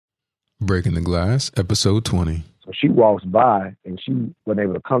Breaking the Glass, episode 20. So she walks by and she wasn't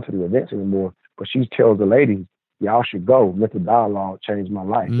able to come to the events anymore, but she tells the ladies, y'all should go. Mental Dialogue changed my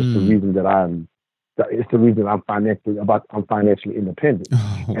life. It's the reason that I'm financially independent.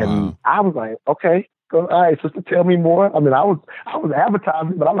 Oh, wow. And I was like, okay, go, all right, sister, tell me more. I mean, I was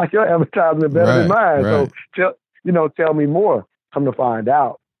advertising, but I'm like, your advertising better than mine. Right. So tell me more. Come to find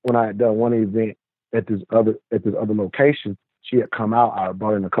out, when I had done one event at this other location, she had come out. I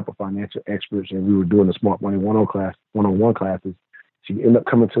brought in a couple of financial experts, and we were doing the Smart Money one-on-one classes. She ended up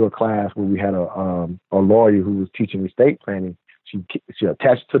coming to a class where we had a lawyer who was teaching estate planning. She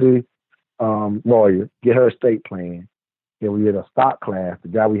attached to the lawyer, get her estate plan. Then we had a stock class. The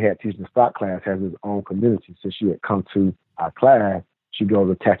guy we had teaching the stock class has his own community. So she had come to our class. She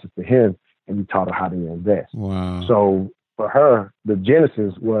goes attaches to him, and we taught her how to invest. Wow. So for her, the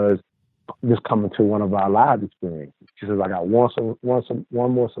genesis was just coming to one of our live experiences. She says, I got one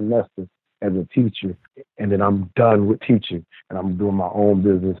more semester as a teacher, and then I'm done with teaching, and I'm doing my own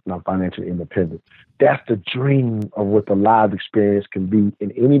business, and I'm financially independent. That's the dream of what the live experience can be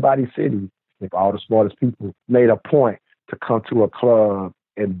in anybody's city. If all the smartest people made a point to come to a club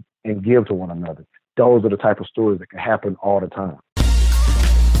and give to one another. Those are the type of stories that can happen all the time.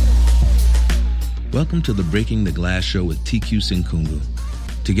 Welcome to the Breaking the Glass show with TQ Senkungu.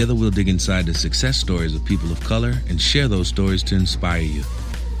 Together we'll dig inside the success stories of people of color and share those stories to inspire you.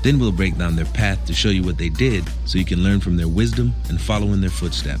 Then we'll break down their path to show you what they did so you can learn from their wisdom and follow in their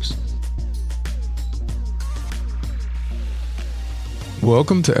footsteps.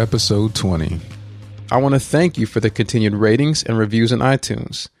 Welcome to episode 20. I want to thank you for the continued ratings and reviews in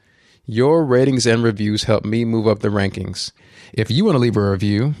iTunes. Your ratings and reviews help me move up the rankings. If you want to leave a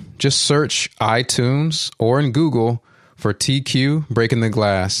review, just search iTunes or in Google for TQ Breaking the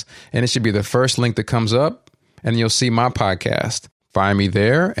Glass, and it should be the first link that comes up, and you'll see my podcast. Find me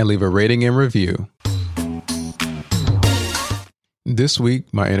there and leave a rating and review. This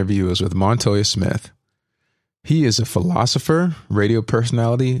week, my interview is with Montoya Smith. He is a philosopher, radio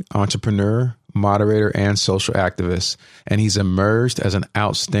personality, entrepreneur, moderator, and social activist, and he's emerged as an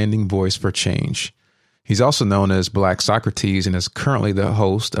outstanding voice for change. He's also known as Black Socrates and is currently the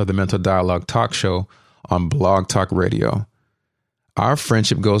host of the Mental Dialogue talk show on Blog Talk Radio. Our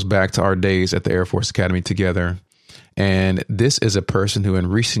friendship goes back to our days at the Air Force Academy together, and this is a person who in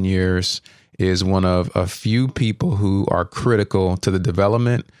recent years is one of a few people who are critical to the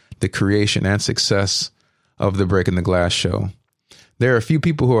development, the creation, and success of the Breaking the Glass show. There are a few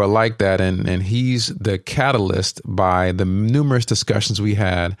people who are like that, and he's the catalyst by the numerous discussions we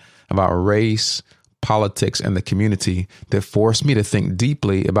had about race, politics, and the community that forced me to think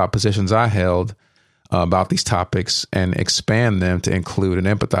deeply about positions I held about these topics and expand them to include and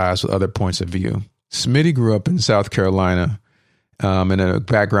empathize with other points of view. Smitty grew up in South Carolina in a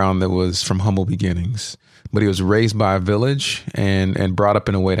background that was from humble beginnings, but he was raised by a village and brought up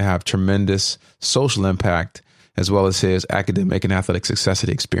in a way to have tremendous social impact, as well as his academic and athletic success that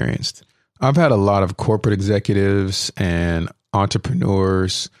he experienced. I've had a lot of corporate executives and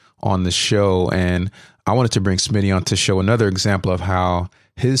entrepreneurs on the show, and I wanted to bring Smitty on to show another example of how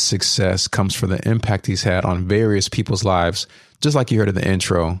his success comes from the impact he's had on various people's lives, just like you heard in the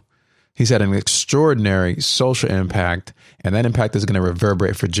intro. He's had an extraordinary social impact, and that impact is going to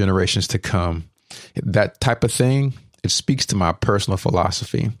reverberate for generations to come. That type of thing, it speaks to my personal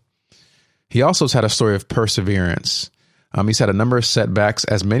philosophy. He also has had a story of perseverance. He's had a number of setbacks,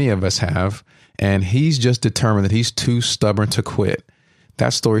 as many of us have, and he's just determined that he's too stubborn to quit.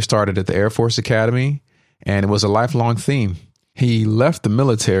 That story started at the Air Force Academy, and it was a lifelong theme. He left the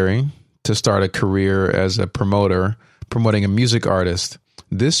military to start a career as a promoter, promoting a music artist.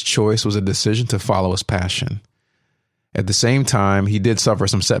 This choice was a decision to follow his passion. At the same time, he did suffer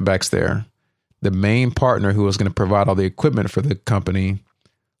some setbacks there. The main partner who was going to provide all the equipment for the company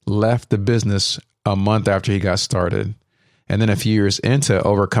left the business a month after he got started. And then a few years into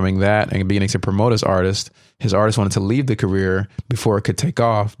overcoming that and beginning to promote his artist wanted to leave the career before it could take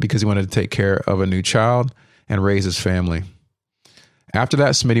off because he wanted to take care of a new child and raise his family. After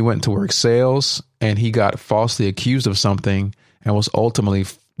that, Smitty went to work sales, and he got falsely accused of something and was ultimately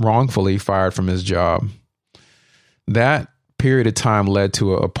wrongfully fired from his job. That period of time led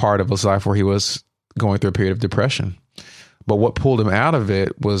to a part of his life where he was going through a period of depression. But what pulled him out of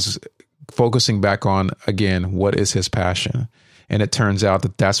it was focusing back on, again, what is his passion? And it turns out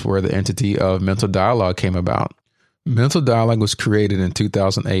that that's where the entity of Mental Dialogue came about. Mental Dialogue was created in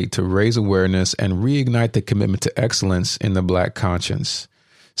 2008 to raise awareness and reignite the commitment to excellence in the Black conscience.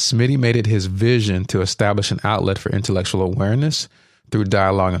 Smitty made it his vision to establish an outlet for intellectual awareness through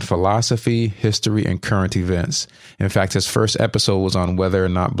dialogue in philosophy, history, and current events. In fact, his first episode was on whether or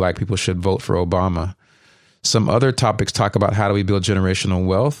not Black people should vote for Obama. Some other topics talk about how do we build generational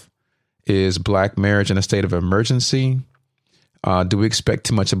wealth? Is Black marriage in a state of emergency? Do we expect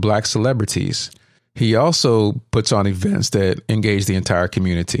too much of Black celebrities? He also puts on events that engage the entire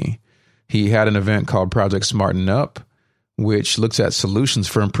community. He had an event called Project Smarten Up, which looks at solutions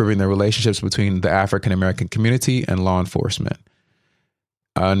for improving the relationships between the African American community and law enforcement.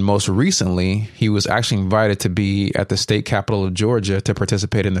 And most recently, he was actually invited to be at the state capitol of Georgia to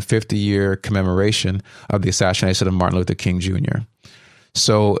participate in the 50-year commemoration of the assassination of Martin Luther King Jr.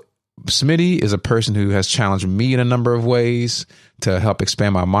 So Smitty is a person who has challenged me in a number of ways to help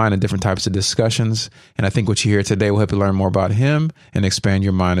expand my mind in different types of discussions. And I think what you hear today will help you learn more about him and expand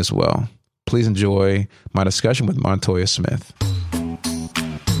your mind as well. Please enjoy my discussion with Montoya Smith.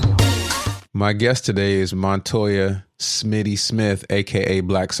 My guest today is Montoya Smitty Smith, a.k.a.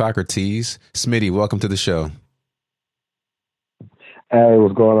 Black Socrates. Smitty, welcome to the show. Hey,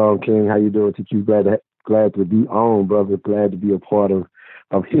 what's going on, King? How you doing? TQ, glad to be on, brother. Glad to be a part of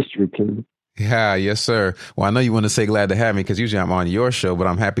history, King. Yeah, yes, sir. Well, I know you want to say glad to have me because usually I'm on your show, but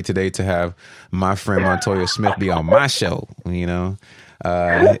I'm happy today to have my friend Montoya Smith be on my show, you know.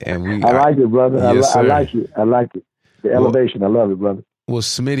 And I like it, brother. Yes, I like it. I like it. The elevation. I love it, brother. Well,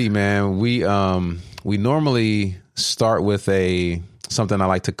 Smitty, man, we normally start with something I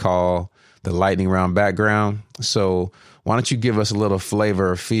like to call the lightning round background. So why don't you give us a little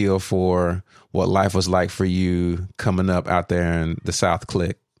flavor or feel for what life was like for you coming up out there in the South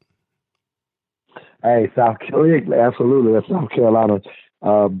Click? Hey, South Carolina, absolutely. That's South Carolina.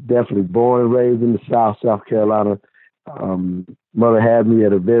 Definitely born and raised in the South Carolina. Mother had me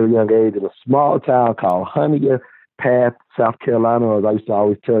at a very young age in a small town called Honea Path, South Carolina, or as I used to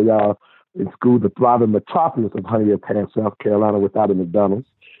always tell y'all in school, the thriving metropolis of Honea Path, South Carolina, without a McDonald's.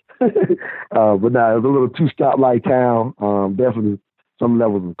 But now it was a little two-stoplight town. Definitely some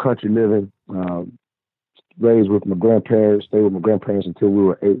levels of country living. Raised with my grandparents, stayed with my grandparents until we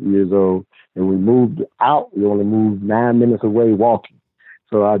were 8 years old. And we moved out. We only moved 9 minutes away walking.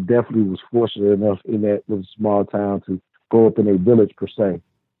 So I definitely was fortunate enough in that little small town to grow up in a village per se.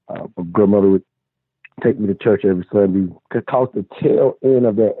 My grandmother would take me to church every Sunday. Caught the tail end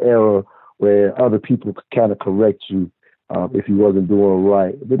of that era where other people could kind of correct you if you wasn't doing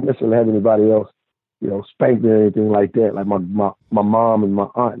right. Didn't necessarily have anybody else, spank me or anything like that. Like my mom and my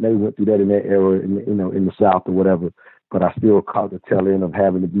aunt, they went through that in that era, in the South or whatever. But I still caught the tail end of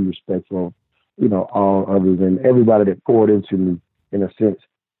having to be respectful, all others, and everybody that poured into me, in a sense,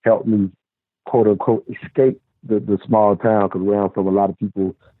 helped me, quote unquote, escape the small town, because where I'm from, a lot of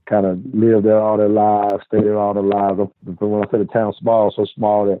people kind of live there all their lives, stay there all their lives. When I say the town small, so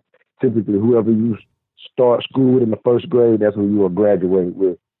small that typically whoever you start school with in the first grade, that's who you will graduate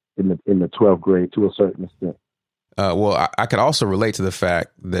with in the 12th grade to a certain extent. Well, I could also relate to the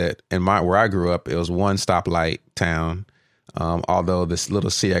fact that where I grew up, it was one stoplight town. Although this little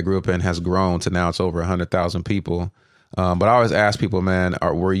city I grew up in has grown to now it's over 100,000 people. But I always ask people, man,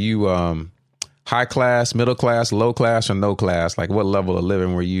 were you high class, middle class, low class, or no class? Like, what level of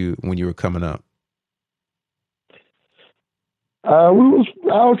living were you when you were coming up? I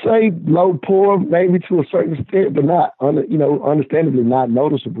would say low poor, maybe to a certain extent, but not, understandably not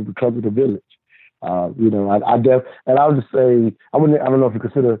noticeable because of the village. I would just say, I don't know if you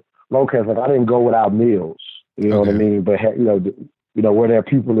consider low class, like I didn't go without meals, you know what I mean? But, where there are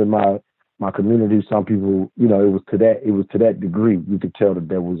people in my community, some people, it was to that degree, you could tell that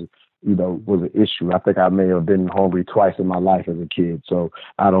there was an issue. I think I may have been hungry twice in my life as a kid. So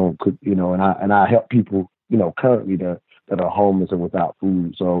I help people, currently that are homeless and without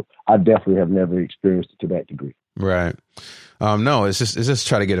food. So I definitely have never experienced it to that degree. Right. No, it's just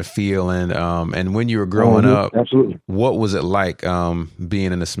try to get a feel. And when you were growing up, absolutely, what was it like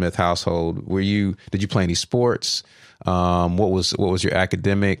being in the Smith household? Did you play any sports? What was your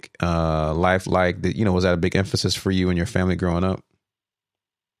academic life like? Was that a big emphasis for you and your family growing up?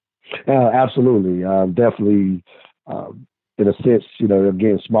 Absolutely. Definitely, in a sense,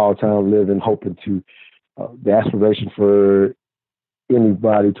 again, small town living, hoping to, the aspiration for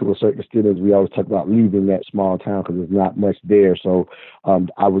anybody to a certain extent is we always talk about leaving that small town because there's not much there. So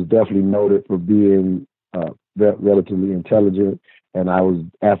I was definitely noted for being relatively intelligent, and I was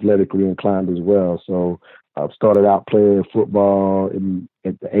athletically inclined as well. So I started out playing football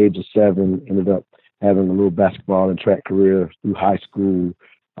at the age of 7, ended up having a little basketball and track career through high school,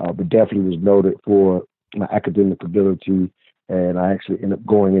 but definitely was noted for my academic ability. And I actually ended up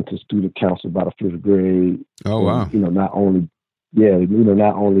going into student council by the 5th grade. Oh, wow. And, not only being,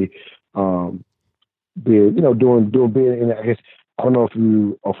 being in, I guess, I don't know if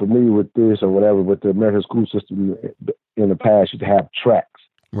you are familiar with this or whatever, but the American school system in the past used to have tracks.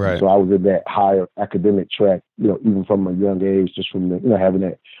 Right. So I was in that higher academic track, even from a young age, just from having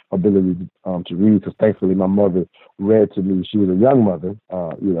that ability to read. Because thankfully, my mother read to me. She was a young mother,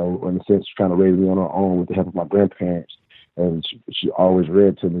 in a sense, trying to raise me on her own with the help of my grandparents, and she always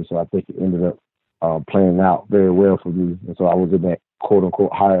read to me. So I think it ended up playing out very well for me. And so I was in that quote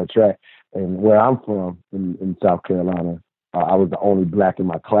unquote higher track. And where I'm from in South Carolina, I was the only black in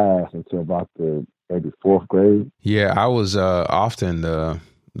my class until about maybe fourth grade. Yeah, I was often the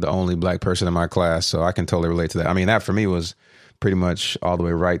only black person in my class, so I can totally relate to that. I mean, that for me was pretty much all the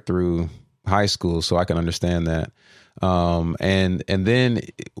way right through high school, so I can understand that. And then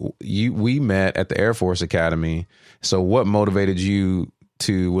we met at the Air Force Academy. So what motivated you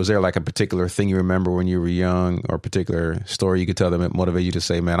was there like a particular thing you remember when you were young, or a particular story you could tell them that motivated you to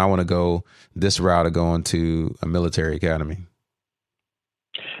say, man, I want to go this route of going to a military academy?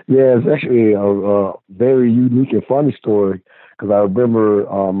 Yeah, it's actually a very unique and funny story, because I remember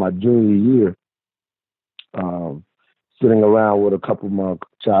my junior year sitting around with a couple of my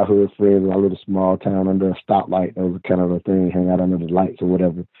childhood friends in a little small town under a stoplight. That was kind of a thing, hang out under the lights or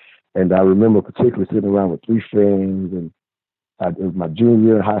whatever. And I remember particularly sitting around with three friends, and it was my junior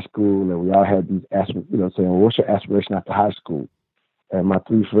year in high school, and we all had these aspirations, saying, well, what's your aspiration after high school? And my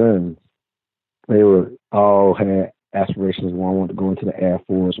three friends, they all had aspirations. One wanted to go into the Air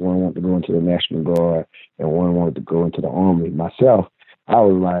Force, one wanted to go into the National Guard, and one wanted to go into the Army. Myself, I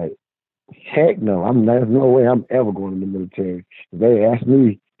was like, heck no, there's no way I'm ever going in the military. If they asked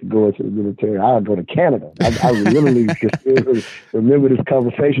me to go into the military, I'd go to Canada. I literally remember this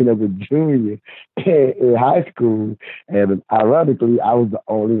conversation as a junior in high school, and ironically, I was the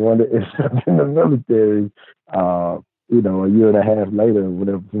only one that ended up in the military. A year and a half later,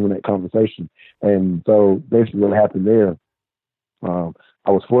 whatever, from that conversation. And so basically what happened there,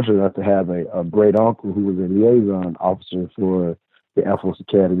 I was fortunate enough to have a great uncle who was a liaison officer for the Air Force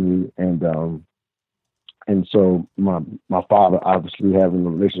Academy. And so my father, obviously having a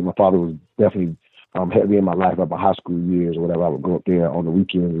relationship, my father was definitely had me in my life about my high school years or whatever. I would go up there on the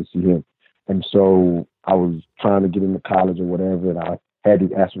weekends and see him. And so I was trying to get into college or whatever, and I had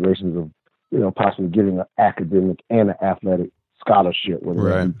these aspirations of, possibly getting an academic and an athletic scholarship,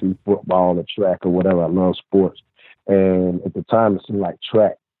 whether it be football or track or whatever. I love sports. And at the time, it seemed like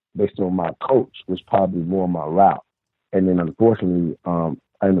track, based on my coach, was probably more my route. And then unfortunately, I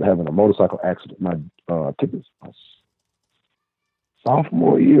ended up having a motorcycle accident. My tickets, my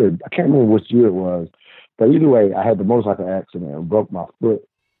sophomore year, I can't remember which year it was. But either way, I had the motorcycle accident and broke my foot,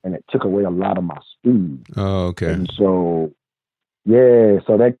 and it took away a lot of my speed. Oh, okay. And so, yeah,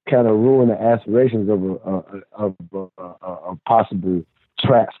 so that kind of ruined the aspirations of a possible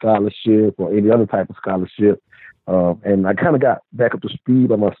track scholarship or any other type of scholarship. And I kind of got back up to speed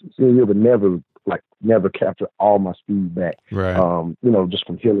by my senior year, but never captured all my speed back. Right. Just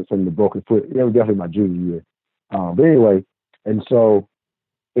from healing from the broken foot. It was definitely my junior year. But anyway, and so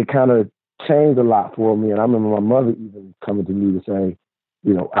it kind of changed a lot for me. And I remember my mother even coming to me to say,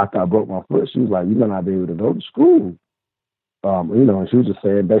 after I broke my foot, she was like, you're not going to be able to go to school. And she was just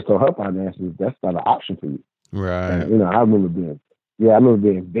saying, based on her finances, that's not an option for you. Right. And, I remember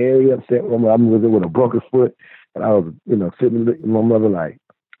being very upset with my mother. I remember with a broken foot, and I was, sitting with my mother like,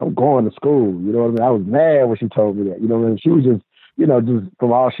 I'm going to school. You know what I mean? I was mad when she told me that. You know what I mean? She was just, just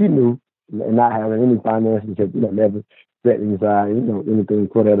from all she knew, and not having any finances, never setting aside, anything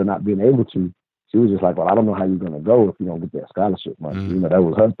for that or not being able to. She was just like, well, I don't know how you're going to go if you don't get that scholarship money. That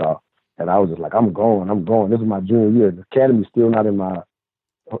was her thought. And I was just like, I'm going. This is my junior year. The academy's still not in my,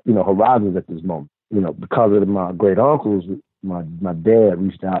 horizons at this moment. Because of my great uncles, my dad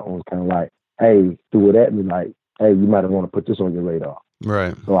reached out and was kind of like, hey, threw it at me like, hey, you might want to put this on your radar.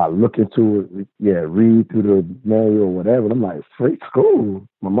 Right. So I look into it, read through the manual or whatever. And I'm like, free school?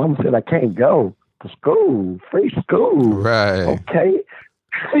 My mom said I can't go to school. Free school. Right. Okay.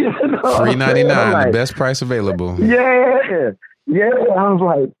 $3.99, like, the best price available. Yeah. Yeah. I was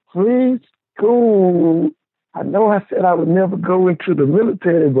like, free school? I know I said I would never go into the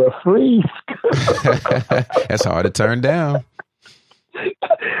military, but free school. That's hard to turn down.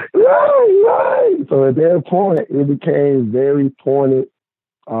 Right. So at that point, it became very pointed.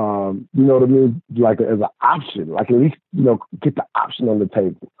 You know what I mean? Like as an option, like at least get the option on the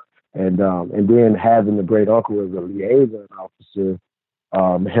table, and then having the great uncle as a liaison officer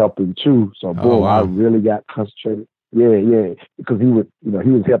helping too. So boom, I really got concentrated. Yeah, because he would, he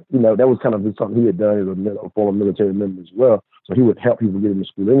was help. That was kind of something he had done as a former military member as well. So he would help people get into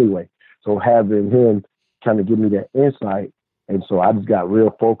school anyway. So having him kind of give me that insight. And so I just got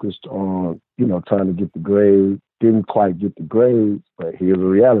real focused on, trying to get the grade didn't quite get the grades, but here's the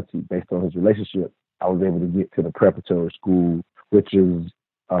reality. Based on his relationship, I was able to get to the preparatory school, which is,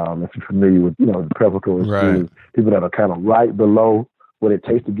 if you're familiar with, the preparatory school, people that are kind of right below what it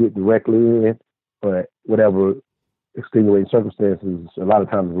takes to get directly in, but whatever extenuating circumstances, a lot of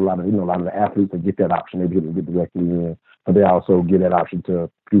times, a lot of the athletes that get that option, they get directly in, but they also give that option to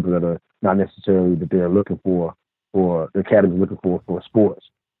people that are not necessarily that they're looking for, or the academy looking for sports.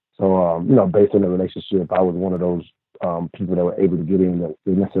 So, based on the relationship, I was one of those people that were able to get in that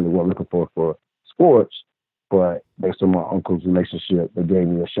they necessarily weren't looking for sports, but based on my uncle's relationship, they gave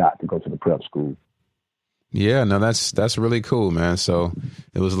me a shot to go to the prep school. Yeah, no, that's really cool, man. So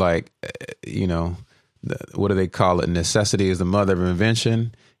it was like, what do they call it? Necessity is the mother of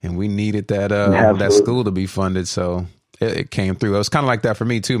invention, and we needed that school to be funded. So it came through. It was kind of like that for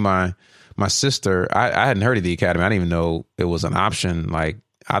me too. My sister, I hadn't heard of the academy. I didn't even know it was an option. Like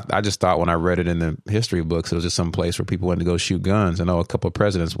I just thought when I read it in the history books, it was just some place where people went to go shoot guns. I know a couple of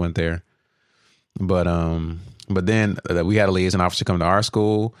presidents went there, but then we had a liaison officer come to our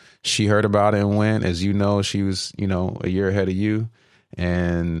school. She heard about it and went. As you know, she was a year ahead of you,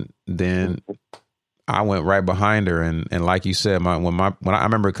 and then I went right behind her, and like you said, when I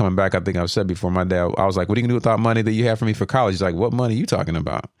remember coming back, I think I've said before, my dad, I was like, "What are you gonna do with that money that you have for me for college?" He's like, "What money are you talking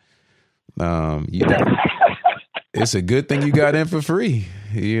about? It's a good thing you got in for free,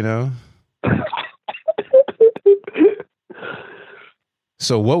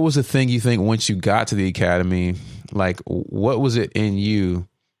 So what was the thing you think once you got to the academy, like what was it in you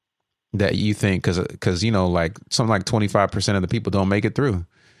that you think, cause like something like 25% of the people don't make it through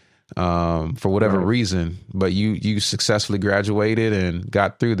for whatever reason, but you successfully graduated and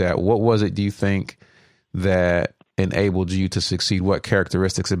got through that. What was it, do you think, that enabled you to succeed? What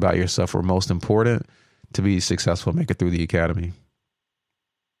characteristics about yourself were most important to be successful, make it through the academy?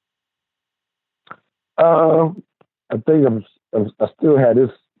 I think I still had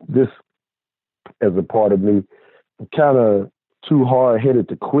this as a part of me. I'm kind of too hard-headed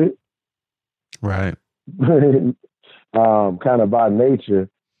to quit. Right. Kind of by nature.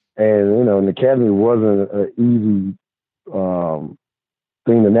 And, the academy wasn't an easy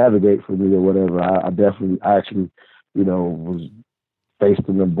thing to navigate for me or whatever. I actually, was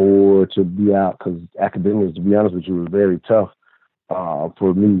facing the board to be out because academics, to be honest with you, was very tough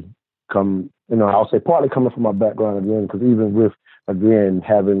for me. I'll say partly coming from my background again, because even with, again,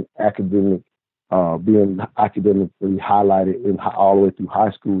 having being academically highlighted all the way through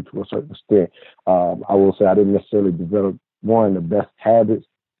high school to a certain extent, I will say I didn't necessarily develop, one, the best habits,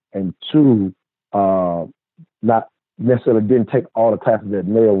 and two, not necessarily didn't take all the classes that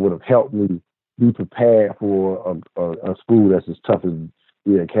may or would have helped me be prepared for a school that's as tough as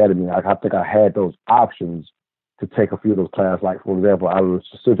the academy. I think I had those options to take a few of those classes. Like, for example, I was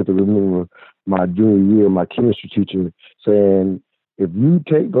specifically remember my junior year, my chemistry teacher saying, if you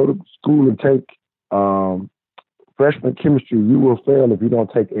go to school and take freshman chemistry, you will fail if you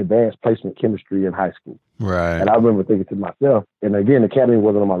don't take advanced placement chemistry in high school. Right. And I remember thinking to myself, and again, the academy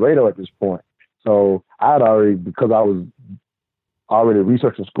wasn't on my radar at this point. So I'd already, because I was already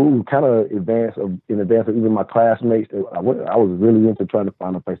researching school, kind of in advance of even my classmates. I was really into trying to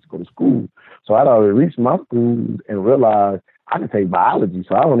find a place to go to school. So I'd already reached my school and realized I can take biology.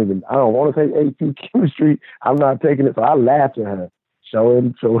 So I don't want to take AP chemistry. I'm not taking it. So I laughed at her. Sure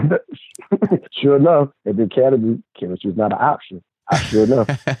enough, at the academy, chemistry is not an option. I sure enough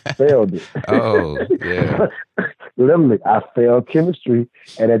failed it. Oh, yeah. Literally, I failed chemistry.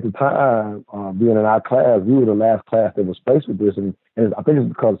 And at the time, being in our class, we were the last class that was faced with this. And I think it's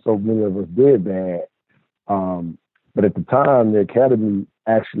because so many of us did bad. But at the time, the academy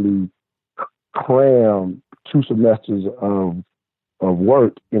actually crammed 2 semesters of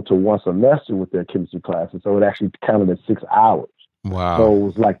work into 1 semester with their chemistry classes. So it actually counted as 6 hours. Wow. So it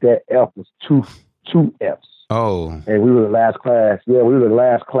was like that F was two Fs. Oh. And we were the last class. Yeah, we were the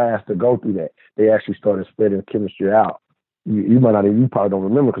last class to go through that. They actually started spreading chemistry out. You probably don't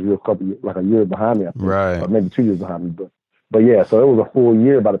remember because you were a year behind me, I think, right? Or maybe 2 years behind me. But yeah, so it was a full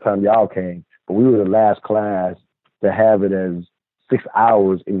year by the time y'all came. But we were the last class to have it as 6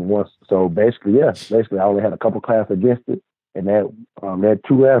 hours in one. So basically, I only had a couple classes against it, and that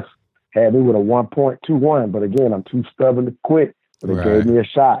 2F had me with a 1.21. But again, I'm too stubborn to quit. But it gave me a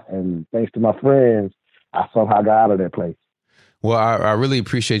shot, and thanks to my friends, I somehow got out of that place. Well, I really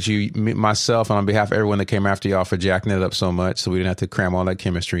appreciate you, myself, and on behalf of everyone that came after y'all for jacking it up so much, so we didn't have to cram all that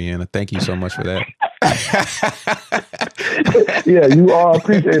chemistry in. Thank you so much for that. Yeah, you all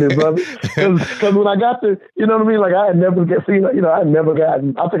appreciate it, brother. Because when I got to, you know what I mean? Like I had never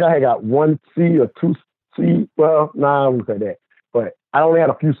gotten. I think I had got 1 C or 2 C. Well, I wouldn't say that. But I only had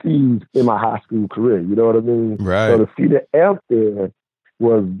a few C's in my high school career. You know what I mean? Right. So to see the F there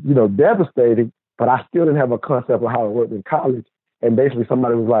was, devastating, but I still didn't have a concept of how it worked in college. And basically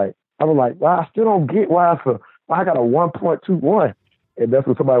somebody was like, I was like, well, I still don't get why I got a 1.21. And that's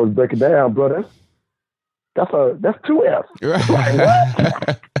when somebody was breaking down, bro. That's 2 F's.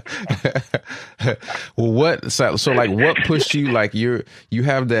 Like, what? Well, so like, what pushed you? Like, you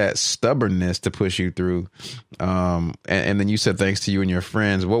have that stubbornness to push you through. And then you said thanks to you and your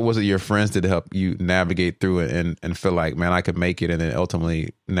friends. What was it your friends did to help you navigate through it and feel like, man, I could make it, and then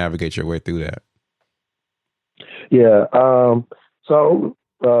ultimately navigate your way through that? Yeah. So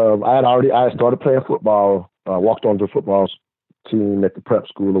I had started playing football. Walked onto the football team at the prep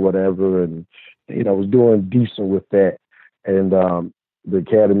school or whatever, and was doing decent with that. And the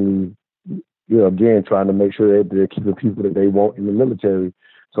academy, again, trying to make sure that they're keeping people that they want in the military.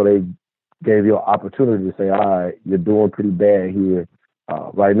 So they gave you an opportunity to say, all right, you're doing pretty bad here.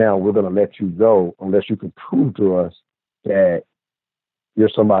 Right now, we're going to let you go unless you can prove to us that you're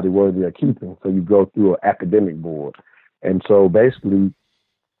somebody worthy of keeping. So you go through an academic board. And so basically,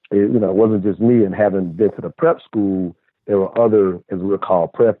 it wasn't just me, and having been to the prep school, there were other, as we're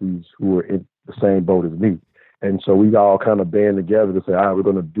called, preppies who were in the same boat as me. And so we all kind of band together to say, all right, we're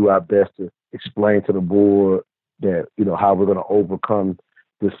going to do our best to explain to the board that, how we're going to overcome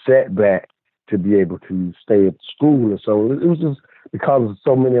the setback to be able to stay at school. And so it was just because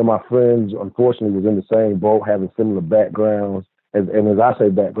so many of my friends, unfortunately, was in the same boat, having similar backgrounds. And as I say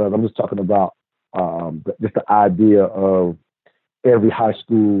backgrounds, I'm just talking about just the idea of every high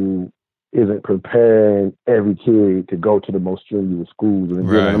school isn't preparing every kid to go to the most strenuous schools. And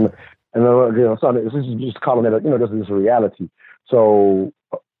again, right. So this is just calling it, this is a reality. So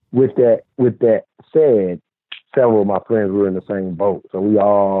with that said, several of my friends were in the same boat. So we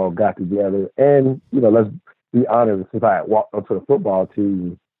all got together, and, let's be honest, since I had walked up to the football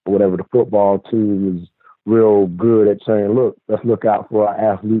team or whatever, the football team is real good at saying, look, let's look out for our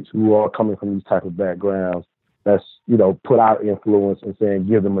athletes who are coming from these type of backgrounds. Let's, put our influence and saying,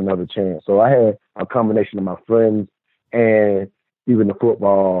 give them another chance. So I had a combination of my friends and even the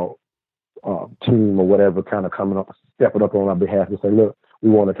football team or whatever kind of stepping up on our behalf to say, look, we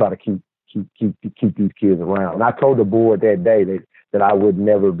want to try to keep these kids around. And I told the board that day that I would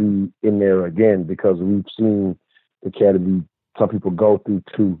never be in there again, because we've seen the academy, some people go through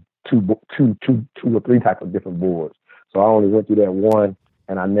two or three types of different boards. So I only went through that one,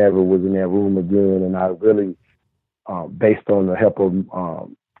 and I never was in that room again. And I really, based on the help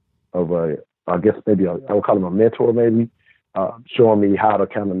of I guess maybe I would call him a mentor, maybe, showing me how to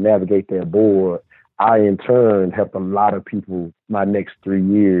kind of navigate that board, I in turn helped a lot of people my next 3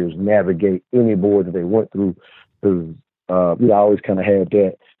 years navigate any board that they went through, because I always kind of had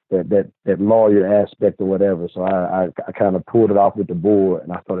that lawyer aspect or whatever. So I kind of pulled it off with the board,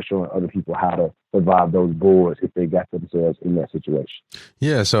 and I started showing other people how to survive those boards if they got themselves in that situation.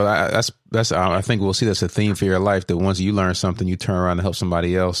 Yeah. So that's I think we'll see that's a theme for your life, that once you learn something, you turn around and help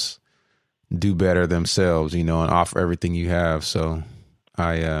somebody else do better themselves, and offer everything you have. So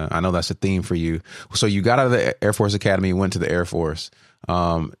I know that's a theme for you. So you got out of the Air Force Academy, went to the Air Force.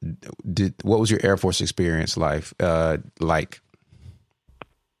 What was your Air Force experience like? I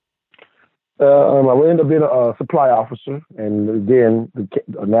ended up being a supply officer, and again,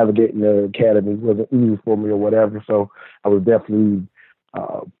 navigating the academy wasn't easy for me or whatever. So I was definitely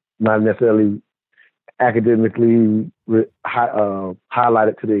not necessarily academically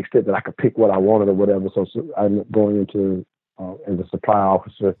highlighted to the extent that I could pick what I wanted or whatever. So I ended up going into as a supply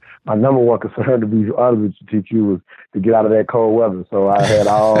officer. My number one concern, to be honest with you, TQ, was to get out of that cold weather. So I had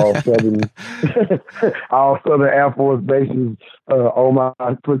all southern Air Force bases on my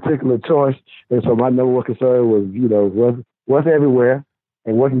particular choice. And so my number one concern was, what's everywhere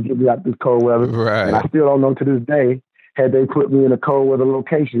and what can get me out this cold weather. Right. And I still don't know to this day, had they put me in a cold weather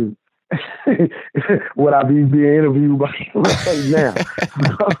location, would I be being interviewed by right now?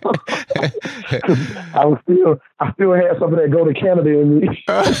 I still had some of that go to Canada in me.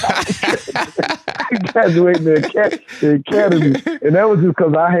 Graduating the academy, and that was just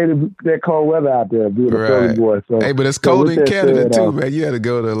because I hated that cold weather out there, being a Philly boy. So, hey, but it's cold in Canada too, man. You had to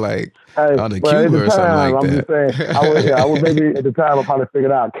go to on the Cuba or something like I'm that. Just saying, I was maybe at the time I probably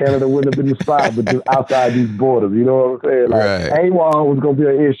figured out Canada wouldn't have been the spot, but just outside these borders, you know what I'm saying? Like, AWOL was going to be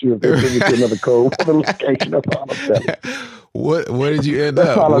an issue if they took me to another cold location. That's all I'm telling you. Where did you end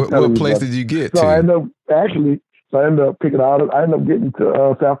up? What place did you get to? I ended up picking out. I ended up getting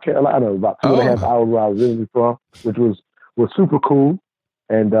to South Carolina, about 2.5 hours where I was originally from, which was super cool.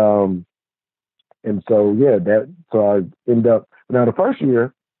 And so I ended up, now the first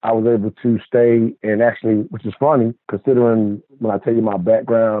year I was able to stay, and actually, which is funny, considering when I tell you my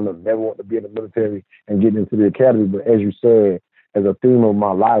background of never wanting to be in the military and getting into the academy, but as you said, as a theme of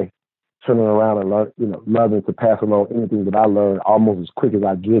my life, turning around and loving to pass along anything that I learned almost as quick as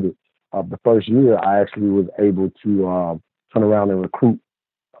I get it. The first year, I actually was able to turn around and recruit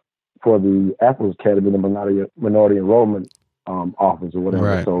for the Apples Academy, the minority enrollment office or whatever.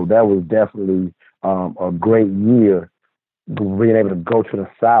 Right. So that was definitely a great year, being able to go to the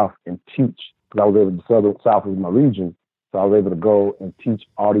South and teach, because I was able to, the South was my region. So I was able to go and teach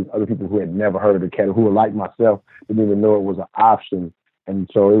all these other people who had never heard of the academy, who were like myself, didn't even know it was an option. And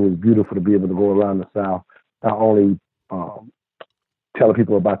so it was beautiful to be able to go around the South, not only telling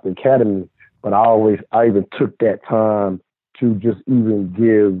people about the academy, but I even took that time to just even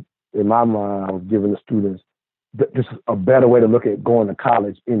give, in my mind, I was giving the students just a better way to look at going to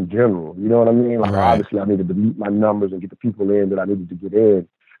college in general. You know what I mean? Like, right. Obviously, I needed to meet my numbers and get the people in that I needed to get in.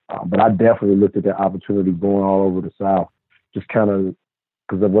 But I definitely looked at that opportunity going all over the South, just kind of,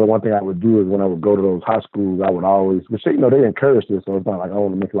 because one thing I would do is when I would go to those high schools, I would always, which, they encouraged this, so it's not like I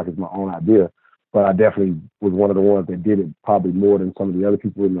want to make it like it's my own idea, but I definitely was one of the ones that did it probably more than some of the other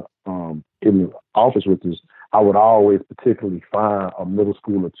people in the office with us. I would always particularly find a middle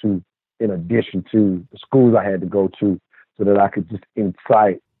school or two in addition to the schools I had to go to, so that I could just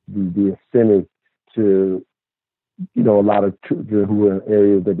incite the incentive to, a lot of children who were in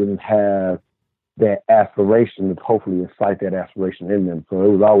areas that didn't have that aspiration, to hopefully incite that aspiration in them. So it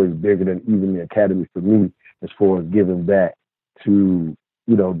was always bigger than even the academy for me, as far as giving back to,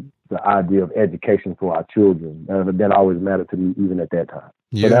 the idea of education for our children. That always mattered to me even at that time.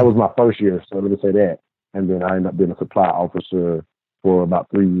 Yeah. So that was my first year, so let me say that. And then I ended up being a supply officer for about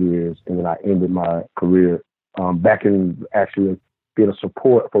 3 years, and then I ended my career back in actually being a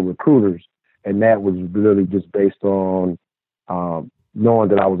support for recruiters. And that was really just based on knowing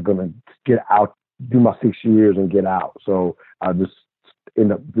that I was going to get out, do my 6 years and get out. So I just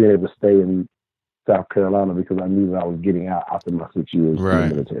ended up being able to stay in South Carolina because I knew that I was getting out after my 6 years in the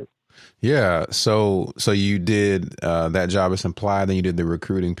military. Yeah. So you did that job as supply, then you did the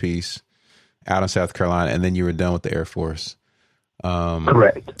recruiting piece out in South Carolina, and then you were done with the Air Force.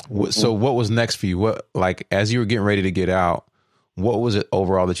 Correct. So what was next for you? What, like, as you were getting ready to get out, what was it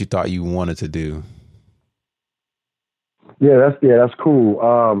overall that you thought you wanted to do? Yeah, that's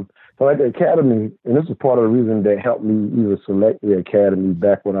cool. So at the academy, and this is part of the reason that helped me even select the academy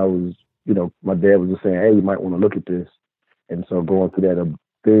back when I was, my dad was just saying, hey, you might want to look at this. And so going through that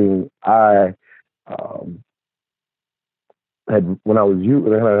thing, I had, when I was youth,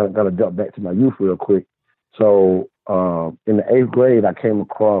 and I'm going to jump back to my youth real quick. So in the 8th grade, I came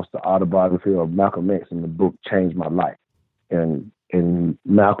across the autobiography of Malcolm X, and the book changed my life. And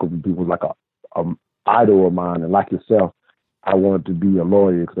Malcolm was like a idol of mine, and like yourself, I wanted to be a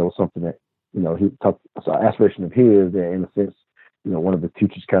lawyer because that was something that, he talked, it's an aspiration of his that, in a sense, one of the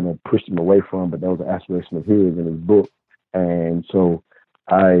teachers kind of pushed him away from, but that was an aspiration of his in his book. And so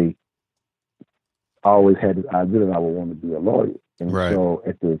I always had this idea that I would want to be a lawyer. And so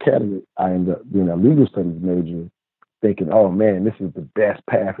at the academy, I ended up being a legal studies major, thinking, oh man, this is the best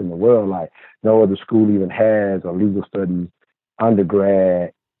path in the world. Like, no other school even has a legal studies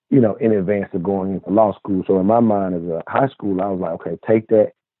undergrad, in advance of going into law school. So in my mind as a high school, I was like, okay, take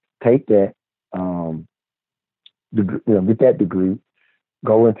that, get that degree,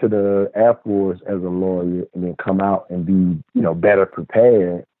 go into the Air Force as a lawyer, and then come out and be, better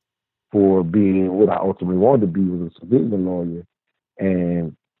prepared for being what I ultimately wanted to be, was a civilian lawyer.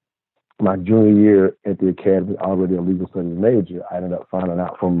 And my junior year at the academy, already a legal studies major, I ended up finding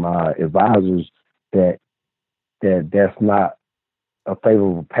out from my advisors that that's not a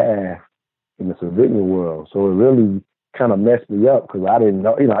favorable path in the civilian world. So it really kind of messed me up because I didn't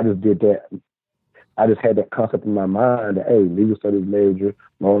know, I just did that. I just had that concept in my mind that, hey, legal studies major,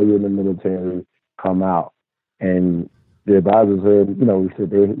 lawyer in the military, come out. And the advisors said, we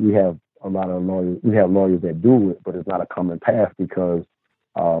said we have a lot of lawyers, we have lawyers that do it, but it's not a common path because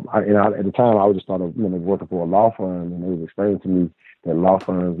at the time I was just started, working for a law firm, and they was explaining to me that law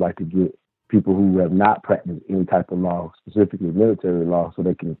firms like to get people who have not practiced any type of law, specifically military law, so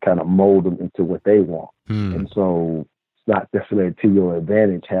they can kind of mold them into what they want. And so it's not necessarily to your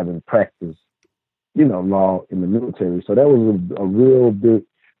advantage having practiced, law in the military. So that was a real big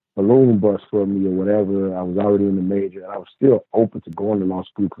balloon bust for me or whatever. I was already in the major, and I was still open to going to law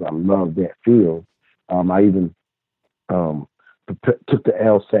school because I loved that field. I even took the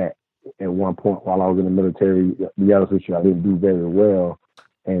LSAT at one point while I was in the military. To be honest with you, I didn't do very well,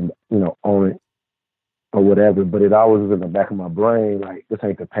 and on it or whatever. But it always was in the back of my brain, like, this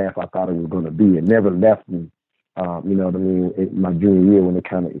ain't the path I thought it was going to be. It never left me. You know what I mean? In my junior year when they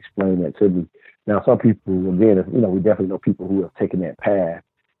kind of explained that to me. Now, some people, again, you know, we definitely know people who have taken that path,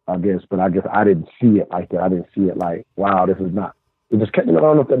 I guess, but I guess I didn't see it like that. I didn't see it like, wow, this is not. It just kept, I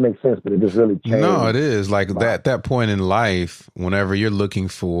don't know if that makes sense, but it just really changed. No, it is like that point in life, whenever you're looking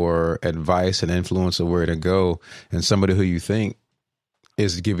for advice and influence of where to go, and somebody who you think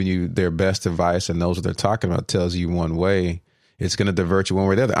is giving you their best advice and knows what they're talking about tells you one way, it's going to divert you one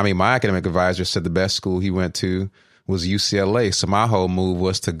way or the other. I mean, my academic advisor said the best school he went to was UCLA. So my whole move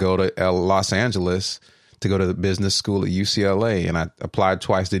was to go to Los Angeles to go to the business school at UCLA. And I applied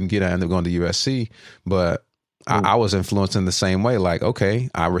twice, didn't get it. I ended up going to USC. But I was influenced in the same way. Like, okay,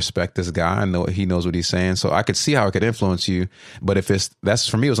 I respect this guy. I know he knows what he's saying. So I could see how it could influence you. But if that's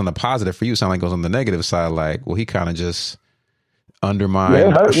for me, it was on the positive. For you, it sounded like it was on the negative side. Like, well, he kind of just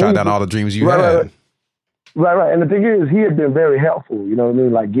undermined, shot down all the dreams you had. Right. And the thing is, he had been very helpful, you know what I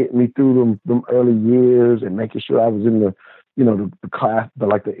mean? Like getting me through them early years and making sure I was in the, you know, the class,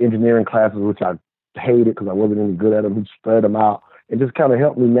 the engineering classes, which I hated because I wasn't any good at them. He spread them out and just kind of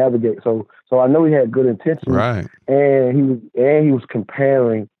helped me navigate. So I know he had good intentions. Right. And he was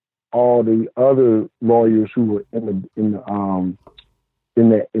comparing all the other lawyers who were in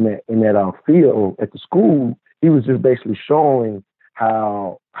that field at the school. He was just basically showing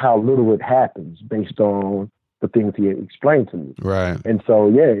how little it happens based on the things he had explained to me. Right. And so,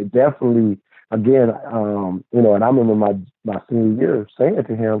 yeah, it definitely, again, you know, and I remember my senior year saying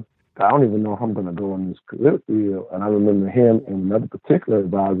to him, I don't even know if I'm going to go in this career field. And I remember him and another particular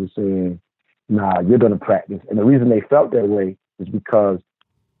advisor saying, nah, you're going to practice. And the reason they felt that way is because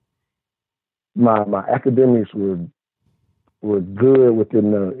my academics were good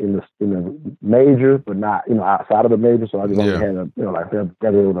within the major, but not, you know, outside of the major. So I just only had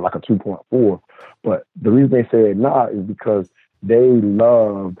like a 2.4. But the reason they said nah is because they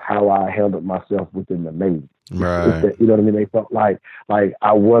loved how I handled myself within the major. Right. You know what I mean? They felt like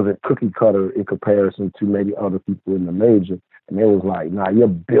I wasn't cookie cutter in comparison to maybe other people in the major. And they was like, nah, you're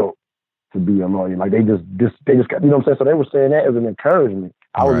built to be a lawyer. Like they just got, you know what I'm saying? So they were saying that as an encouragement.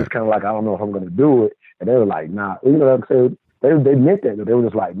 I was just kind of like, I don't know if I'm going to do it. And they were like, nah, you know what I'm saying? They meant that. They were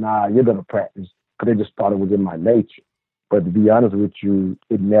just like, nah, you're going to practice. Because they just thought it was in my nature. But to be honest with you,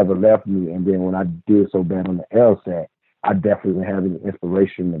 it never left me. And then when I did so bad on the LSAT, I definitely didn't have any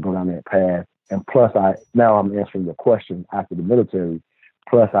inspiration to go down that path. And plus, now I'm answering your question after the military.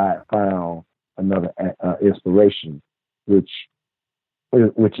 Plus, I found another inspiration, which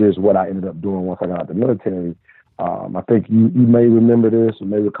is what I ended up doing once I got out of the military. I think you may remember this or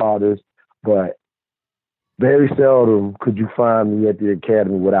may recall this, but very seldom could you find me at the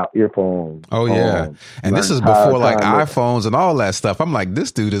academy without earphones. Oh, yeah. And this is before like iPhones and all that stuff. I'm like,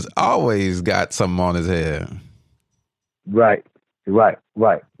 this dude has always got something on his head. Right.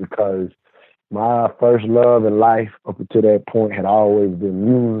 Because my first love in life up until that point had always been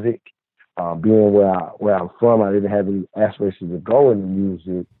music. Being where I'm from, I didn't have any aspirations to go into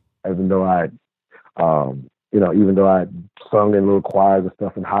music, even though I sung in little choirs and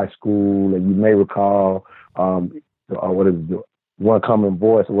stuff in high school. And you may recall, One Common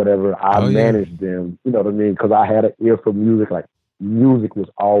Voice or whatever. I managed them, you know what I mean? Because I had an ear for music. Like music was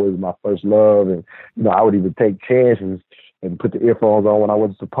always my first love, and you know I would even take chances and put the earphones on when I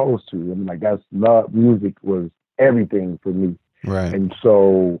wasn't supposed to. I mean, like that's love. Music was everything for me. Right. And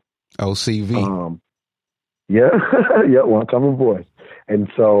so OCV. One Common Voice. And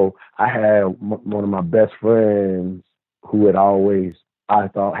so I had one of my best friends who had always, I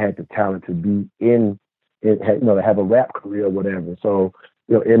thought, had the talent to be to have a rap career or whatever. So,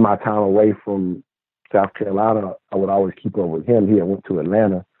 you know, in my time away from South Carolina, I would always keep up with him. He had went to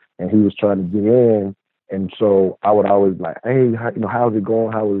Atlanta and he was trying to get in. And so I would always like, hey, how's it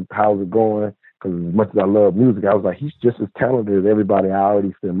going? How's it going? Because as much as I love music, I was like, he's just as talented as everybody I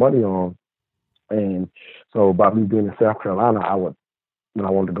already spent money on. And so by me being in South Carolina, when I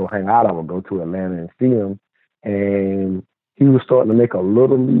wanted to go hang out, I would go to Atlanta and see him. And he was starting to make a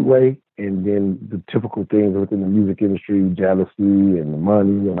little leeway. And then the typical things within the music industry, jealousy and the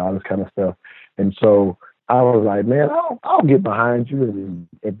money and all this kind of stuff. And so I was like, man, I'll get behind you. And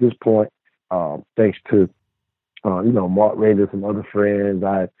at this point, thanks to, Mark Rader and some other friends,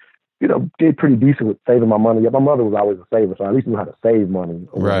 I, did pretty decent with saving my money. Yeah, my mother was always a saver, so I at least knew how to save money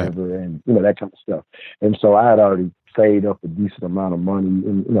or whatever, and that kind of stuff. And so I had already saved up a decent amount of money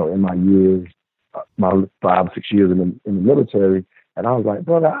in my years, my 5 or 6 years in the military. And I was like,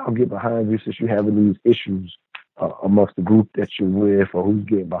 brother, I'll get behind you since you're having these issues amongst the group that you're with or who's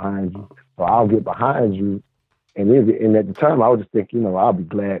getting behind you. So I'll get behind you. And at the time, I was just thinking, I'll be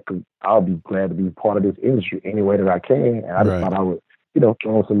glad to be part of this industry any way that I can. And I just thought I would,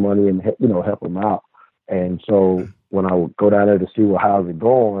 throw some money and, help them out. And so when I would go down there to see, well, how's it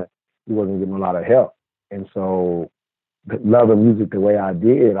going, he wasn't getting a lot of help. And so loving music the way I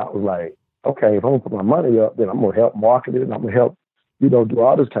did, I was like, okay, if I'm gonna put my money up, then I'm gonna help market it, and I'm gonna help, do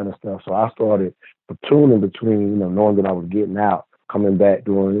all this kind of stuff. So I started platooning between, knowing that I was getting out, coming back,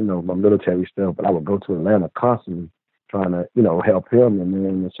 doing, my military stuff, but I would go to Atlanta constantly trying to, help him.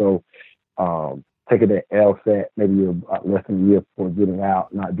 And so taking that LSAT maybe less than a year before getting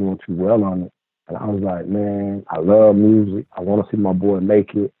out, not doing too well on it. And I was like, man, I love music. I want to see my boy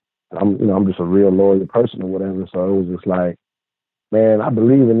make it. And I'm just a real loyal person or whatever. So it was just like, man, I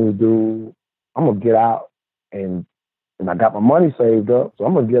believe in this dude. I'm gonna get out, and I got my money saved up, so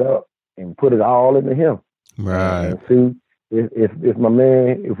I'm gonna get up and put it all into him. Right. And see if my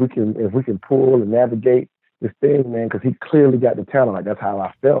man, if we can pull and navigate this thing, man, because he clearly got the talent. Like, that's how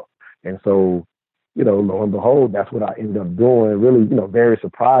I felt. And so, lo and behold, that's what I ended up doing. Really, very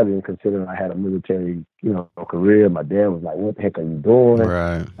surprising considering I had a military, career. My dad was like, "What the heck are you doing?"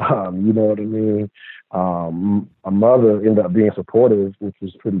 Right. You know what I mean? My mother ended up being supportive, which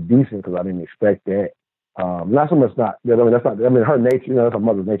was pretty decent because I didn't expect that. Not so much not. That's not. I mean, her nature. That's her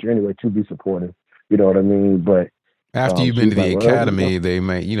mother's nature anyway, to be supportive. You know what I mean? But after you've been to the academy, they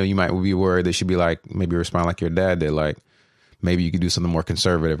may, you might be worried they should be like, maybe respond like your dad did, like maybe you could do something more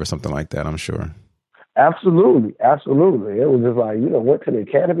conservative or something like that. I'm sure. Absolutely. It was just like, went to the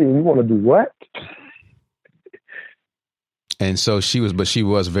academy and you want to do what? And so she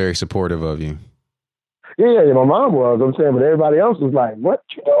was very supportive of you. Yeah, my mom was. I'm saying, but everybody else was like, "What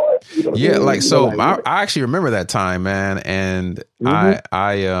you doing?" Yeah, I actually remember that time, man, and I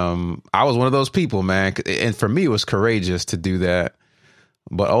was one of those people, man, and for me it was courageous to do that.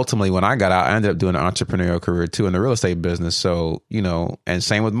 But ultimately, when I got out, I ended up doing an entrepreneurial career too in the real estate business. So, and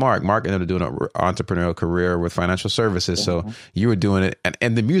same with Mark. Mark ended up doing an entrepreneurial career with financial services. So you were doing it,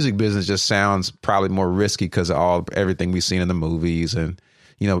 and the music business just sounds probably more risky because of everything we've seen in the movies and.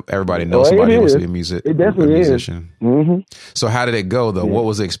 Everybody knows somebody who wants to be a musician. Mm-hmm. So how did it go, though? Yeah. What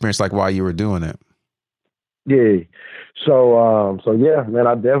was the experience like while you were doing it? Yeah. So yeah, man,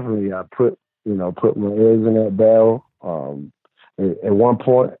 I put my eggs in that barrel. At one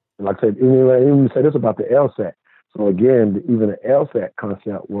point, like I said, even say this about the LSAT. So again, even the LSAT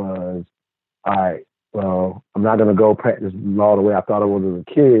concept was, all right, well, I'm not going to go practice law the way I thought I was as a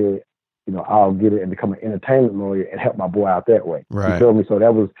kid. I'll get it and become an entertainment lawyer and help my boy out that way. Right. You feel me? So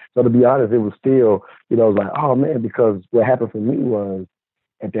to be honest, it was still, it was like, oh man, because what happened for me was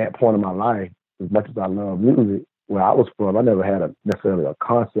at that point in my life, as much as I love music, where I was from, I never had necessarily a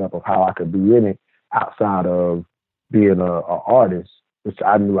concept of how I could be in it outside of being an artist, which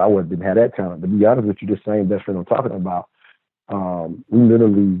I knew I didn't have that talent. To be honest with you, the same best friend I'm talking about, we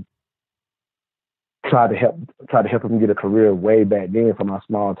literally tried to help him get a career way back then from my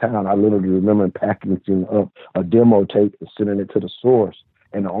small town. I literally remember packaging up a demo tape and sending it to the source.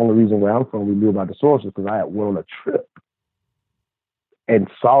 And the only reason where I'm from, we knew about the source is because I had went on a trip and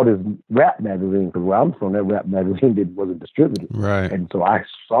saw this rap magazine, because where I'm from, that rap magazine wasn't distributed. Right. And so I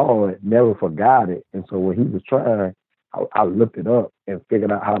saw it, never forgot it. And so when he was trying, I looked it up and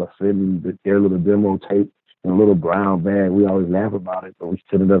figured out how to send me their little demo tape in a little brown bag. We always laugh about it, but we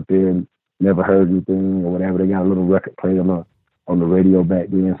sent it up there and never heard anything or whatever. They got a little record player on the radio back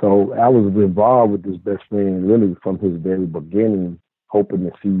then. So I was involved with this best friend really from his very beginning, hoping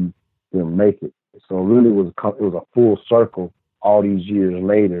to see them make it. So really it was a full circle all these years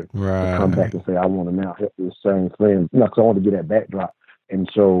later to come back and say, I want to now help this same friend. Because I want to get that backdrop. And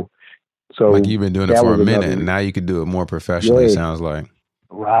so like you've been doing it for a minute and now you can do it more professionally, it sounds like.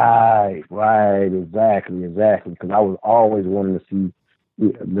 Right, exactly. Because I was always wanting to see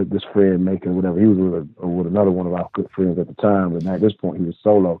this friend making whatever. He was with another one of our good friends at the time, but at this point he was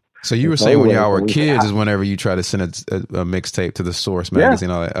solo. So you were saying when y'all were kids is whenever you try to send a mixtape to the Source magazine.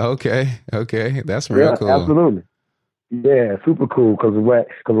 Yeah. All that. Okay, that's real cool. Absolutely, yeah, super cool. Because what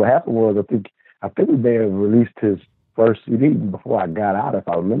happened was I think we may have released his first CD before I got out, if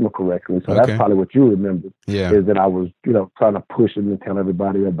I remember correctly. So that's probably what you remember. Yeah, is that I was trying to push him and tell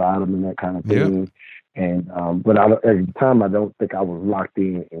everybody about him and that kind of thing. Yep. And but at the time, I don't think I was locked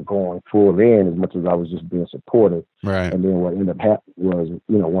in and going full in as much as I was just being supportive. Right. And then what ended up happening was,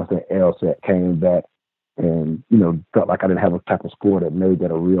 once that LSAT came back, and felt like I didn't have a type of score that made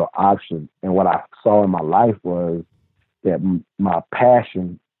that a real option. And what I saw in my life was that my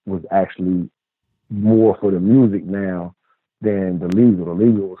passion was actually more for the music now than the legal. The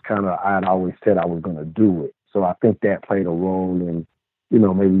legal was kind of, I had always said I was going to do it. So I think that played a role in,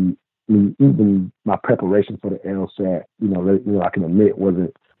 maybe even my preparation for the LSAT, I can admit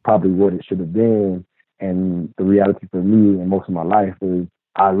wasn't probably what it should have been. And the reality for me and most of my life is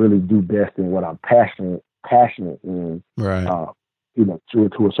I really do best in what I'm passionate in, Right. you know, to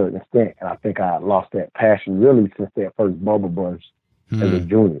a certain extent. And I think I lost that passion really since that first bubble burst as a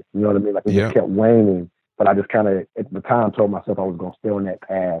junior. You know what I mean? Like it just kept waning. But I just kind of, at the time, told myself I was going to stay on that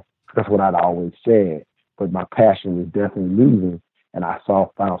path. That's what I'd always said. But my passion was definitely losing. And I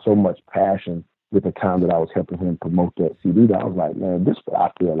found so much passion with the time that I was helping him promote that CD that I was like, man, this is what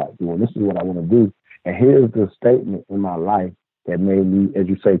I feel like doing. This is what I want to do. And here's the statement in my life that made me, as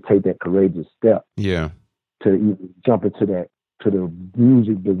you say, take that courageous step. Yeah. To even jump into the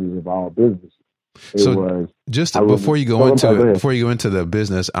music business of all businesses. Before you go into the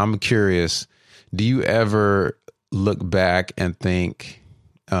business, I'm curious, do you ever look back and think,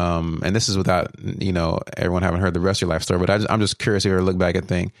 and this is without, you know, everyone having heard the rest of your life story, but I'm just curious if you ever look back and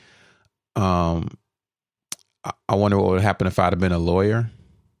think, I wonder what would happen if I'd have been a lawyer?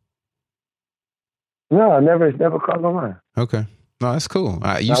 No, it's never crossed my mind. Okay. No, that's cool.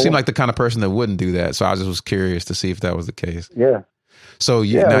 You seem like the kind of person that wouldn't do that. So I just was curious to see if that was the case. Yeah. So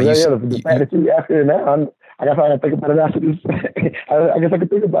the fact that you asked it now, I guess I got to think about it after this. I guess I can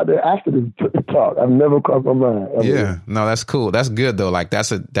think about it after this talk. I've never crossed my mind. No, that's cool. That's good though. Like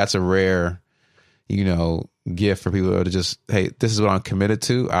that's a rare, you know, gift for people to just, hey, this is what I'm committed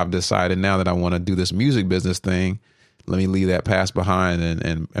to. I've decided now that I want to do this music business thing. Let me leave that past behind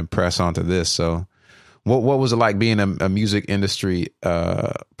and press on to this. So what was it like being a music industry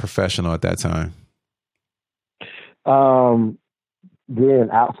professional at that time? Being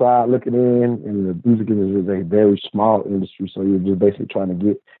outside looking in, and the music industry is a very small industry, so you're just basically trying to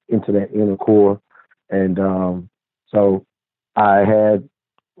get into that inner core. And so I had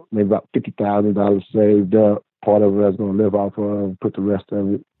maybe about $50,000 saved up. Part of it I was going to live off of, put the rest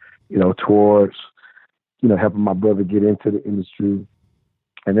of it, you know, towards, you know, helping my brother get into the industry.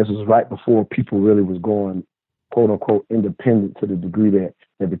 And this was right before people really was going, quote unquote, independent to the degree that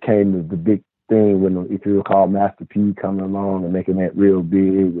it became the big thing when, if you recall, Master P coming along and making that real big.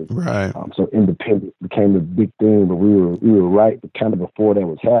 And, right. So independent became the big thing, but we were right kind of before that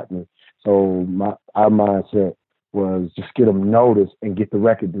was happening. So our mindset was just get them noticed and get the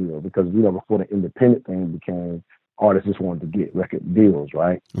record deal, because, you know, before the independent thing became, artists just wanted to get record deals,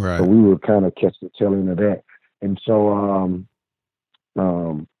 right? Right. So we were kind of catch the tail end of that. And so,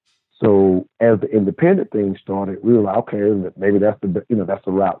 so as the independent thing started, we were like, okay, maybe that's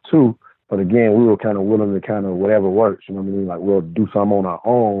the route too. But again, we were kind of willing to kind of whatever works, you know what I mean? Like, we'll do something on our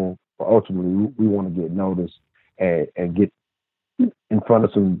own, but ultimately we want to get noticed and get in front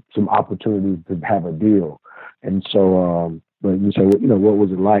of some opportunities to have a deal. And so, but you say, you know, what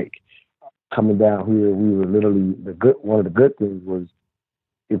was it like coming down here? We were literally one of the good things was,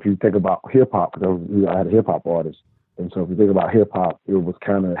 if you think about hip hop, because I had a hip hop artist. And so if you think about hip hop, it was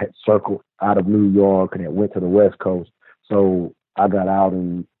kind of had circled out of New York and it went to the West Coast. So I got out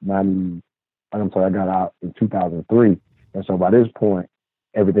in 2003. And so by this point,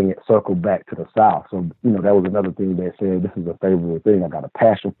 everything had circled back to the South. So, you know, that was another thing that said, this is a favorable thing. I got a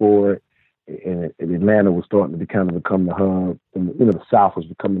passion for it. And Atlanta was starting to become the hub. And, you know, the South was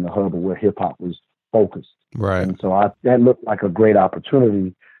becoming the hub of where hip hop was focused. Right. And so that looked like a great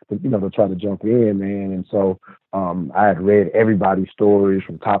opportunity to try to jump in, man. And so I had read everybody's stories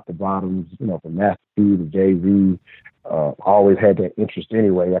from top to bottom, you know, from Master P to Jay-Z. Always had that interest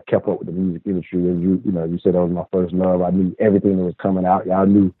anyway. I kept up with the music industry. And you said that was my first love. I knew everything that was coming out. Y'all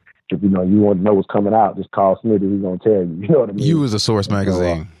knew if, you know, you want to know what's coming out, just call Smitty. He's going to tell you. You know what I mean? You was a Source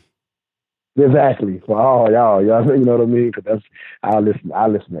magazine. So, exactly. For all y'all, you know what I mean? Because I listen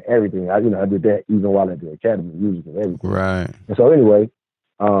to everything. I did that even while at the Academy of Music and everything. Right. And so anyway,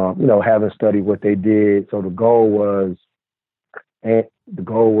 you know, having studied what they did, so the goal was,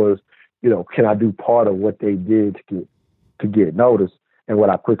 you know, can I do part of what they did to get noticed? And what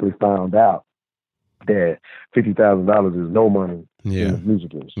I quickly found out, that $50,000 is no money in the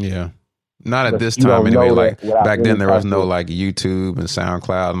music industry. Yeah. Not at this time anyway. Like back then there was no like YouTube and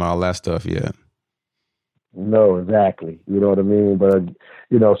SoundCloud and all that stuff yet. No, exactly. You know what I mean? But,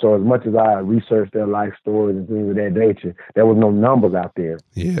 you know, so as much as I researched their life stories and things of that nature, there was no numbers out there.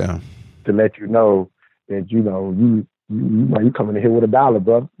 Yeah. To let you know that, you know, you coming in here with $1,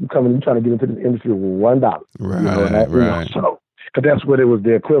 bro. You trying to get into this industry with $1. Right, you know, right. You know, so, because that's what it was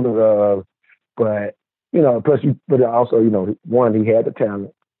the equivalent of. But, you know, but also, you know, one, he had the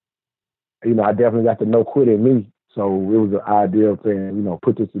talent. You know, I definitely got the no quit in me. So it was the idea of saying, you know,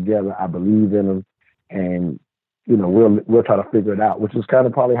 put this together. I believe in him. And, you know, we'll try to figure it out, which is kind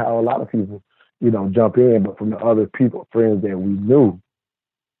of probably how a lot of people, you know, jump in. But from the other people, friends that we knew,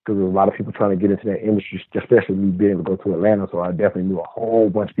 because there was a lot of people trying to get into that industry, especially me being able to go to Atlanta. So I definitely knew a whole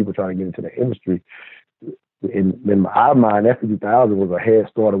bunch of people trying to get into the industry. in our mind, that 50,000 was a head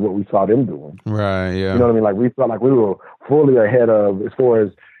start of what we saw them doing. Right. Yeah. You know what I mean? Like we felt like we were fully ahead of as far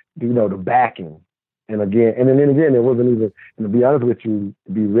as, you know, the backing. And again, and then again, it wasn't even, and to be honest with you,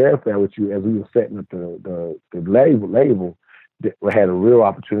 to be real fair with you, as we were setting up the label, we had a real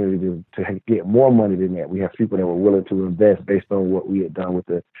opportunity to get more money than that. We have people that were willing to invest based on what we had done with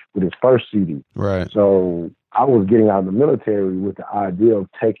his first CD. Right. So I was getting out of the military with the idea of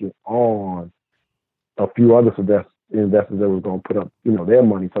taking on a few other investors that was going to put up, you know, their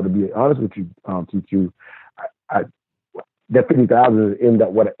money. So to be honest with you, TQ, that 50,000 ended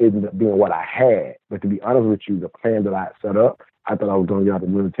up being what I had. But to be honest with you, the plan that I had set up, I thought I was going to get out of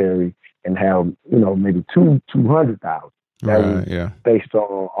the military and have, you know, maybe 200,000. That was based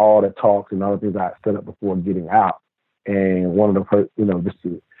on all the talks and all the things I had set up before getting out. And one of the, you know, just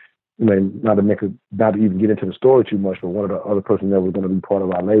to, you know, not to even get into the story too much, but one of the other person that was going to be part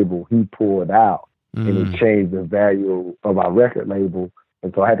of our label, he pulled out and it changed the value of our record label.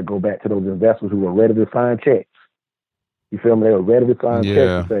 And so I had to go back to those investors who were ready to sign checks. You feel me? They were ready to sign checks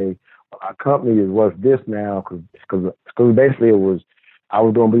to say, well, our company is worth this now, because basically it was, I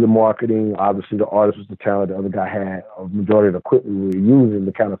was going to be the marketing. Obviously, the artist was the talent. The other guy had a majority of the equipment we were using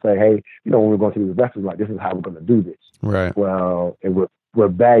to kind of say, hey, you know, when we're going to these investors, like, this is how we're going to do this. Right. Well, we're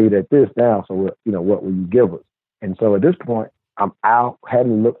valued at this now, so you know, what will you give us? And so at this point, I'm out,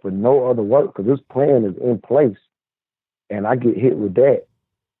 having looked for no other work because this plan is in place, and I get hit with that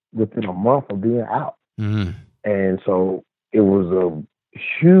within a month of being out. Mm-hmm. And so it was a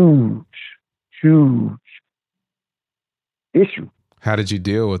huge, huge issue. How did you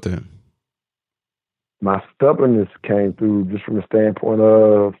deal with it? My stubbornness came through just from the standpoint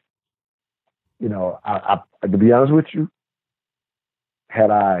of, you know, I to be honest with you, had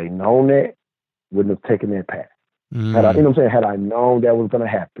I known that, wouldn't have taken that path. Had I, you know what I'm saying? Had I known that was going to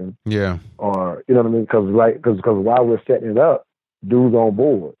happen, or you know what I mean? Because while we're setting it up, dudes on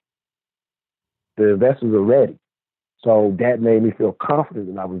board, the investors are ready. So that made me feel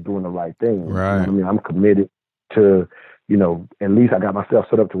confident that I was doing the right thing. Right. You know what I mean? I'm committed to, you know, at least I got myself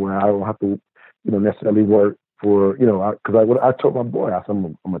set up to where I don't have to, you know, necessarily work for, you know, because I told my boy, I said,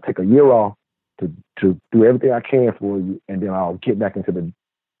 I'm going to take a year off to do everything I can for you, and then I'll get back into the,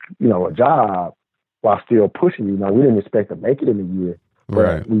 you know, a job while still pushing you. Now, we didn't expect to make it in a year,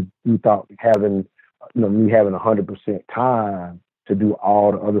 but we thought having, you know, me having 100% time to do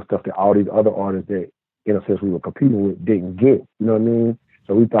all the other stuff that all these other artists that, in a sense, we were competing with didn't get. You know what I mean?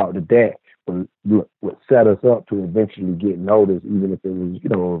 So we thought that would set us up to eventually get noticed, even if it was, you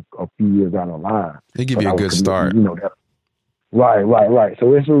know, a few years down the line. They give you a good start. You know, that, right.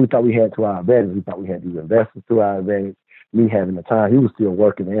 So that's what we thought we had to our advantage. We thought we had these investors to our advantage. Me having the time, he was still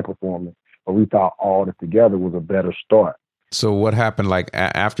working and performing, but we thought all that together was a better start. So what happened, like,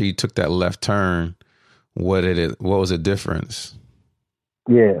 after you took that left turn, what was the difference?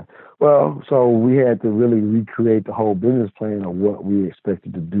 Yeah. Well, so we had to really recreate the whole business plan of what we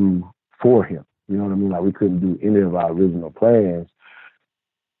expected to do for him. You know what I mean? Like, we couldn't do any of our original plans,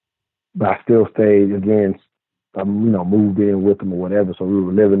 but I still stayed, again, you know, moved in with him or whatever. So we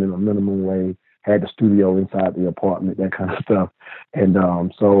were living in a minimum way, had the studio inside the apartment, that kind of stuff. And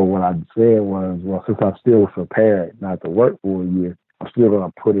so what I said was, well, since I'm still prepared not to work for a year, I'm still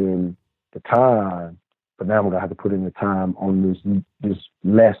going to put in the time, but now I'm going to have to put in the time on this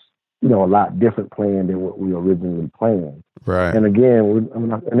less, you know, a lot different plan than what we originally planned. Right. And again,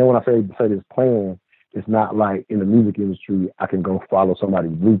 when I say this plan, it's not like in the music industry, I can go follow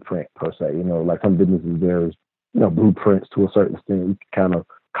somebody's blueprint per se. You know, like some businesses, there's, you know, blueprints to a certain extent. You can kind of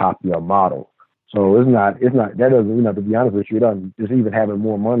copy a model. So it's not, that doesn't, you know, to be honest with you, it doesn't, just even having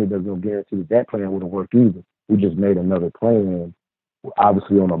more money doesn't guarantee that plan wouldn't work either. We just made another plan,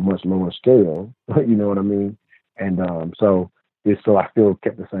 obviously on a much lower scale, you know what I mean? And so I still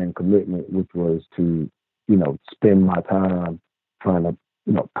kept the same commitment, which was to, you know, spend my time trying to,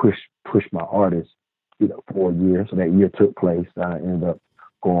 you know, push my artists, you know, for a year. So that year took place. I ended up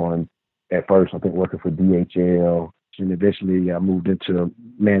going, at first, I think, working for DHL. And eventually I moved into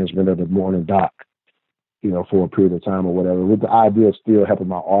management of the Morning Doc, you know, for a period of time or whatever, with the idea of still helping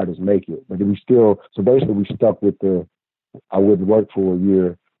my artists make it. But so basically we stuck with I wouldn't work for a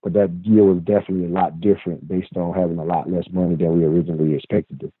year, but that year was definitely a lot different based on having a lot less money than we originally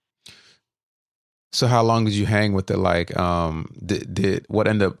expected to. So how long did you hang with it? Like, did what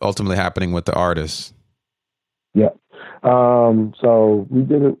ended up ultimately happening with the artists? Yeah. So we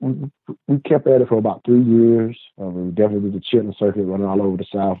did it. We kept at it for about 3 years. We definitely did the chitlin circuit, running all over the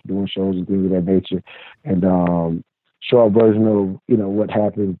South, doing shows and things of that nature. And short version of, you know, what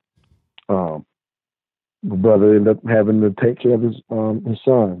happened. My brother ended up having to take care of his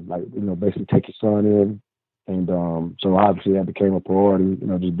son, like, you know, basically take his son in And so obviously that became a priority,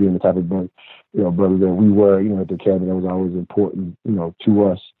 just being the type of brother that we were, at the academy. That was always important, to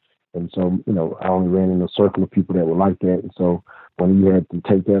us. And so, I only ran in a circle of people that were like that. And so when you had to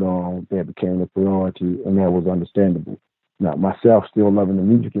take that on, that became a priority, and that was understandable. Now, myself still loving the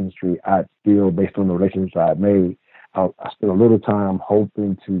music industry, I still, based on the relationships I had made, I spent a little time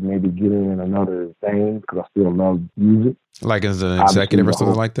hoping to maybe get in another thing because I still love music. Like as an executive or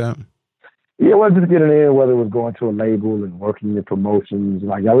something like that? Yeah, well, just getting in, whether it was going to a label and working in promotions.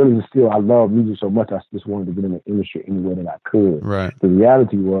 Like, I love music so much, I just wanted to get in the industry anywhere that I could. Right. The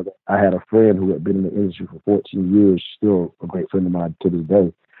reality was, I had a friend who had been in the industry for 14 years, still a great friend of mine to this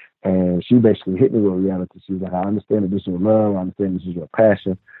day. And she basically hit me with reality. She was like, I understand that this is your love. I understand this is your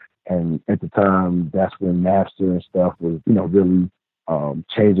passion. And at the time, that's when Napster and stuff was, really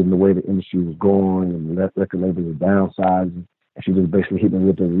changing the way the industry was going, and the record labels were downsizing. And she just basically hit me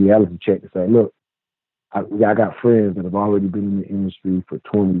with a reality check to say, look, I got friends that have already been in the industry for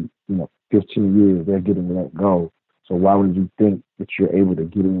 20, 15 years. They're getting let go. So why would you think that you're able to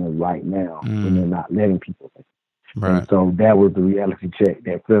get in right now when they're not letting people in? Right. And so that was the reality check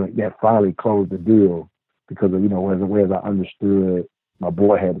that finally closed the deal, because of, whereas I understood my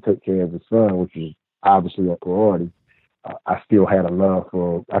boy had to take care of his son, which is obviously a priority. I still had a love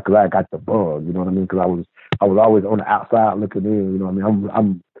for, because I got the bug, you know what I mean? Because I was always on the outside looking in, you know what I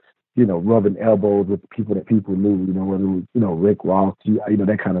mean? I'm rubbing elbows with the people that people knew, whether it was, Rick Ross,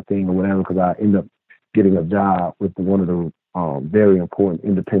 that kind of thing or whatever, because I ended up getting a job with one of the very important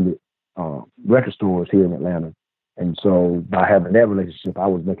independent record stores here in Atlanta. And so by having that relationship, I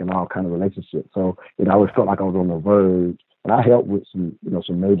was making all kind of relationships. So it always felt like I was on the verge. And I helped with some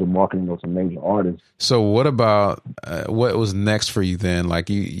major marketing or some major artists. So what about what was next for you then? Like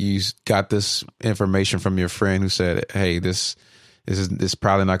you got this information from your friend who said, "Hey, this is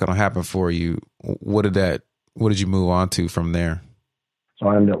probably not going to happen for you." What did you move on to from there? So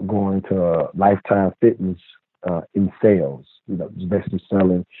I ended up going to Lifetime Fitness in sales. Just basically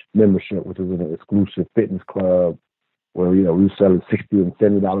selling membership, which was an exclusive fitness club where we were selling $60 and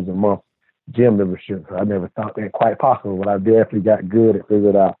 $70 a month. Gym membership. I never thought that quite possible, but I definitely got good at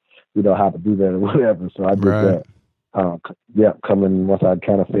figuring out, how to do that or whatever. So I did that. Coming once I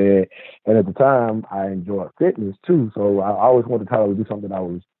kind of fed. And at the time, I enjoyed fitness too. So I always wanted to try to do something I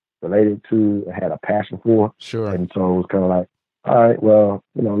was related to and had a passion for. Sure. And so it was kind of like, all right, well,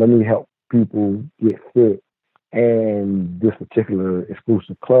 let me help people get fit. And this particular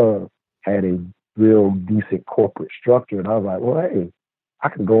exclusive club had a real decent corporate structure. And I was like, well, hey, I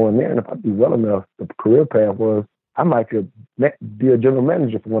can go in there, and if I do well enough, the career path was I might be a general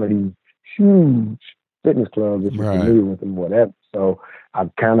manager for one of these huge fitness clubs if you're familiar with them, whatever. So I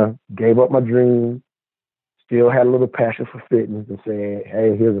kind of gave up my dream, still had a little passion for fitness, and said,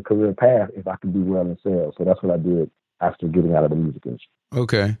 hey, here's a career path if I can do well in sales. So that's what I did after getting out of the music industry.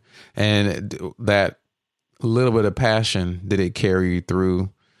 Okay. And that little bit of passion, did it carry you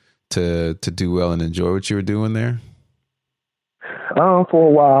through to do well and enjoy what you were doing there? For a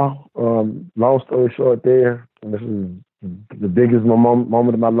while. Long story short there, and this is the biggest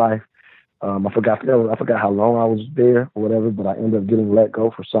moment of my life. I forgot how long I was there or whatever, but I ended up getting let go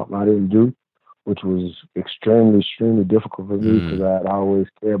for something I didn't do, which was extremely difficult for me because I had always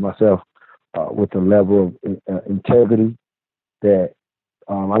carried myself with a level of integrity that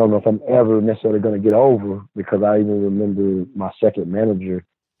I don't know if I'm ever necessarily going to get over, because I even remember my second manager,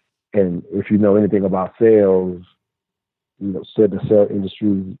 and if you know anything about sales, said the sales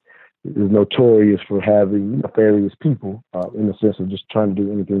industry is notorious for having nefarious people in the sense of just trying to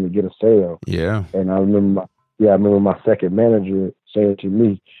do anything to get a sale. Yeah. And I remember my second manager saying to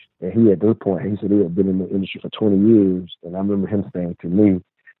me, and he at this point, he said he had been in the industry for 20 years. And I remember him saying to me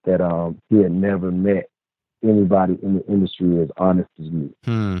that he had never met anybody in the industry as honest as me.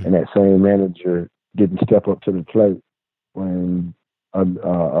 And that same manager didn't step up to the plate when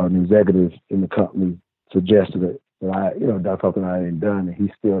an executive in the company suggested it. And that's something I hadn't done, and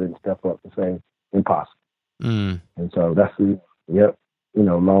he still didn't step up to say impossible. And so that's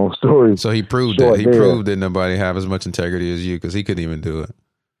long story. So he proved that. He proved that nobody have as much integrity as you, because he couldn't even do it.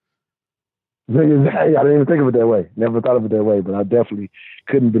 I didn't even think of it that way. Never thought of it that way, but I definitely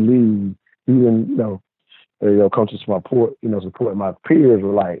couldn't believe, even, coaches support my peers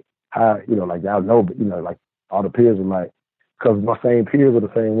were like, like y'all know, but like all the peers were like, because my same peers were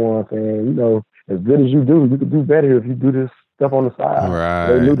the same ones saying, as good as you do, you could do better if you do this stuff on the side.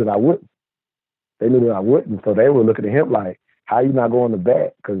 Right. They knew that I wouldn't. So they were looking at him like, how you not going to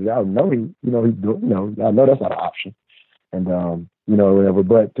bat? Because y'all know y'all know that's not an option. And whatever.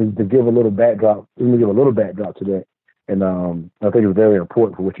 But to give a little backdrop, let me give a little backdrop to that. And I think it's very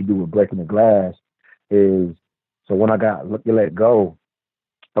important for what you do with Breaking the Glass. is, so when I got let go,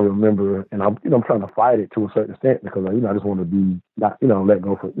 I remember, and I'm trying to fight it to a certain extent because I just want to be not let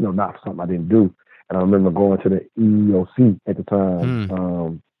go for not for something I didn't do. And I remember going to the EEOC at the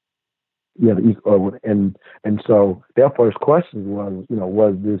time. And so their first question was,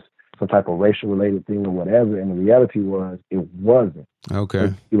 was this some type of racial related thing or whatever? And the reality was it wasn't.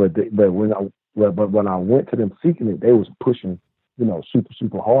 Okay. But when I went to them seeking it, they was pushing,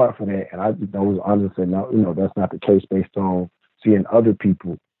 super hard for that. And I was honest and said, no, that's not the case based on seeing other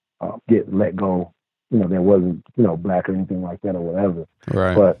people get let go, that wasn't, black or anything like that or whatever.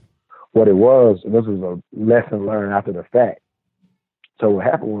 Right. But what it was, and this was a lesson learned after the fact. So what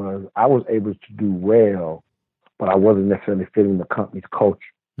happened was I was able to do well, but I wasn't necessarily fitting the company's culture.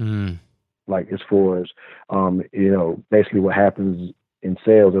 Mm. Like as far as, basically what happens in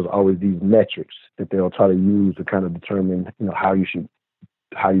sales, there's always these metrics that they'll try to use to kind of determine, how you should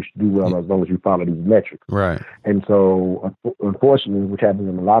do well as long as you follow these metrics. Right. And so unfortunately, which happens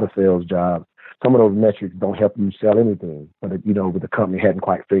in a lot of sales jobs, some of those metrics don't help you sell anything, but but the company hadn't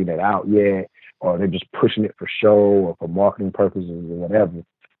quite figured that out yet, or they're just pushing it for show or for marketing purposes or whatever.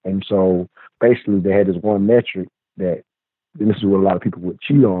 And so basically they had this one metric that, and this is what a lot of people would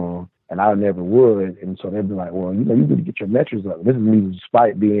cheat on, and I never would. And so they'd be like, well, you need to get your metrics up. This is me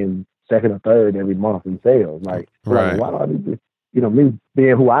despite being second or third every month in sales. Like, right. Why do I need to, me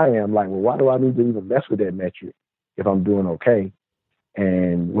being who I am, like, well, why do I need to even mess with that metric if I'm doing okay?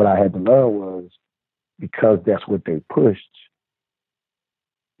 And what I had to learn was, because that's what they pushed,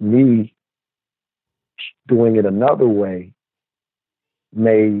 me doing it another way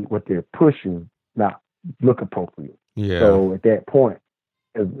made what they're pushing not look appropriate. Yeah. So at that point,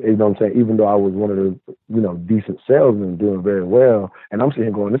 you know what I'm saying, even though I was one of the, decent salesmen doing very well, and I'm sitting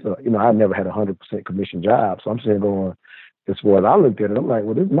here going, I never had 100% commission job. So I'm sitting here going, as far as I looked at it, I'm like,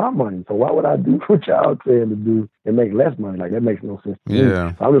 well, this is my money. So why would I do what y'all saying to do and make less money? Like, that makes no sense to me.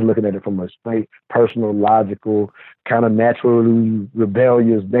 So I was looking at it from a straight, personal, logical, kind of naturally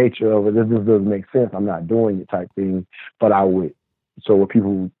rebellious nature of it. This doesn't make sense. I'm not doing it type thing. But I would. So what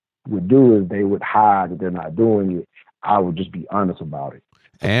people would do is they would hide that they're not doing it. I would just be honest about it.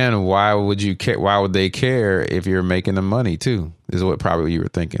 And why would you care? Why would they care if you're making the money too? Is what probably you were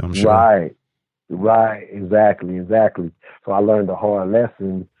thinking, I'm sure. Right. Exactly. So I learned a hard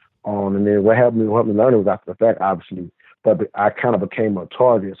lesson and then what helped me learn it was after the fact, obviously. But I kind of became a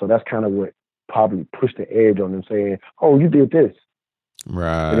target. So that's kind of what probably pushed the edge on them saying, oh, you did this.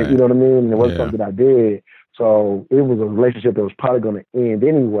 Right. And you know what I mean? And it wasn't something I did. So it was a relationship that was probably going to end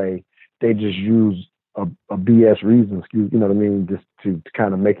anyway. They just used a BS reason, you know what I mean, just to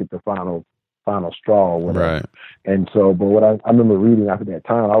kind of make it the final straw or whatever. Right. And so, but what I remember reading after that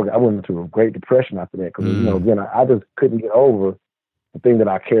time, I went into a great depression after that because, again, I just couldn't get over the thing that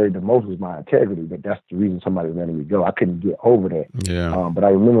I carried the most was my integrity. But that's the reason somebody's letting me go. I couldn't get over that. Yeah. But I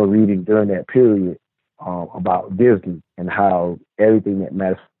remember reading during that period about Disney and how everything that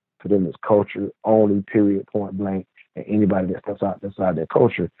matters to them is culture only, period, point blank. And anybody that steps outside their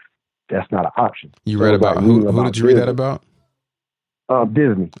culture, that's not an option. You read about who did you read that about?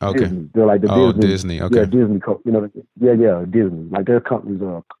 Disney. Okay. Disney. They're like the Disney. Okay. Yeah, Disney. Disney. Like their company's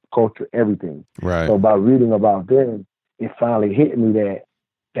culture, everything. Right. So by reading about them, it finally hit me that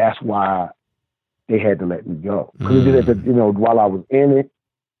that's why they had to let me go. Because while I was in it,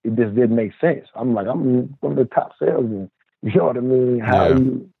 it just didn't make sense. I'm like, I'm one of the top salesmen. You know what I mean?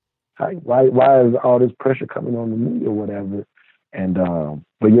 Why is all this pressure coming on me or whatever? And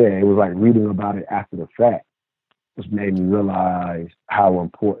but yeah, it was like reading about it after the fact, which made me realize how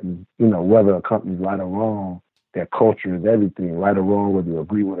important, whether a company's right or wrong, their culture is everything, right or wrong, whether you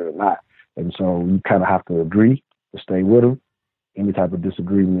agree with it or not. And so you kind of have to agree to stay with them. Any type of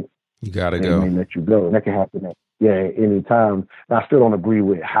disagreement, you gotta go. They may let you go. And that can happen at any time. And I still don't agree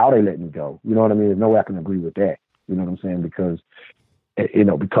with how they let me go. You know what I mean? There's no way I can agree with that. You know what I'm saying? Because,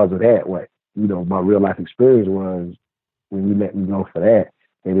 because of that, my real life experience was when you let me go for that,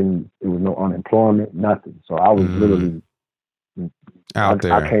 it was no unemployment, nothing. So I was literally out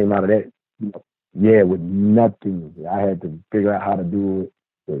there. I came out of that, with nothing. I had to figure out how to do it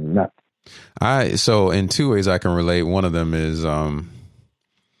with nothing. So in two ways I can relate. One of them is,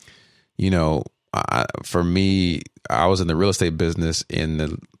 for me, I was in the real estate business in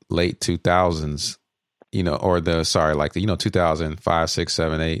the late 2000s, 2005, 6,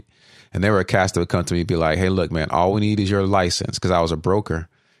 7, 8. And there were cats that would come to me and be like, hey, look, man, all we need is your license. Because I was a broker.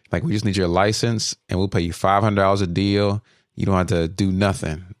 Like, we just need your license and we'll pay you $500 a deal. You don't have to do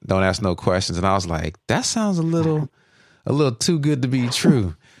nothing. Don't ask no questions. And I was like, that sounds a little too good to be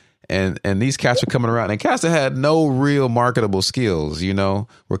true. and these cats were coming around, and cats that had no real marketable skills, you know,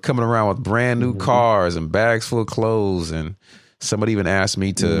 were coming around with brand new cars and bags full of clothes. And somebody even asked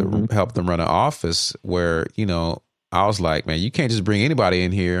me to help them run an office where, you know, I was like, man, you can't just bring anybody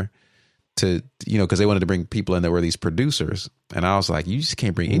in here to, you know, because they wanted to bring people in that were these producers. And I was like, you just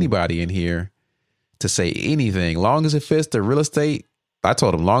can't bring anybody in here to say anything. Long as it fits the real estate, I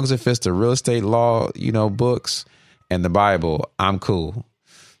told them, long as it fits the real estate law, you know, books and the Bible, I'm cool.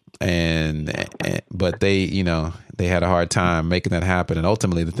 But they, you know, they had a hard time making that happen. And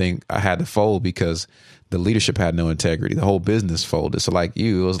ultimately the thing, I had to fold because the leadership had no integrity. The whole business folded. So like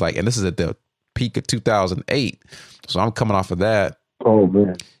you, it was like, and this is at the peak of 2008. So I'm coming off of that. Oh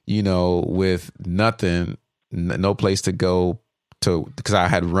man. You know, with nothing, no place to go to, because I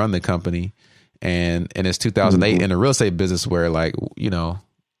had run the company. And it's 2008 in the real estate business where, like, you know,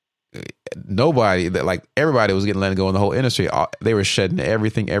 nobody, that like everybody was getting let go in the whole industry. They were shedding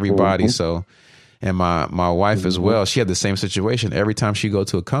everything, everybody. So, and my wife as well, she had the same situation. Every time she go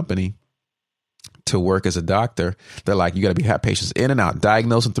to a company to work as a doctor, they're like, you got to have patients in and out,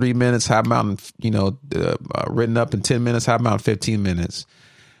 diagnosed in 3 minutes, have them out in, you know, written up in 10 minutes, have them out in 15 minutes.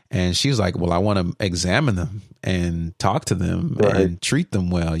 And she was like, well, I want to examine them and talk to them and treat them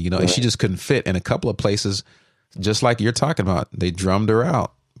well, you know, and she just couldn't fit in a couple of places, just like you're talking about. They drummed her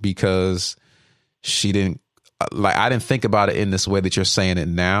out because she didn't, like, I didn't think about it in this way that you're saying it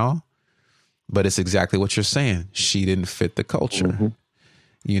now, but it's exactly what you're saying. She didn't fit the culture,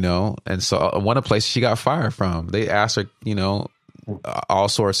 you know? And so one of the places she got fired from, they asked her, you know, all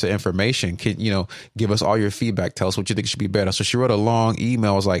sorts of information. Can, you know, give us all your feedback. Tell us what you think should be better. So she wrote a long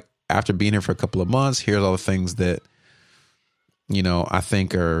email. It was like, after being here for a couple of months, here's all the things that, you know, I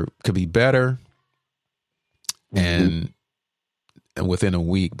think could be better. And within a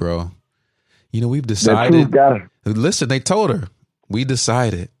week, bro, you know, we've decided. Listen, they told her, we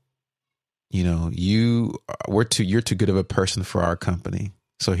decided, you know, you're too good of a person for our company.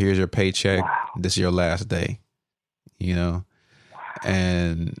 So here's your paycheck. Wow. This is your last day, you know?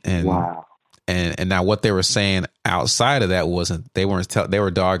 And now what they were saying outside of that wasn't, they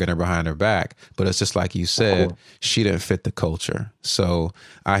were dogging her behind her back, but it's just like you said, she didn't fit the culture. So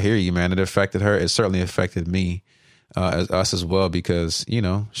I hear you, man. It affected her. It certainly affected me, us as well, because, you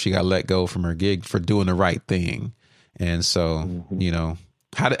know, she got let go from her gig for doing the right thing. And so, you know,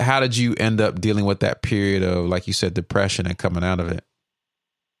 how did you end up dealing with that period of, like you said, depression and coming out of it?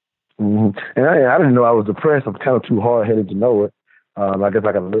 And I didn't know I was depressed. I'm kind of too hard-headed to know it. I guess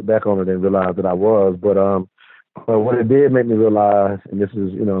I got to look back on it and realize that I was. But what it did make me realize, and this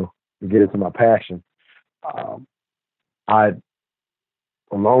is, you know, to get into my passion,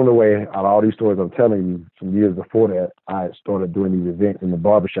 along the way, out of all these stories I'm telling you, some years before that, I started doing these events in the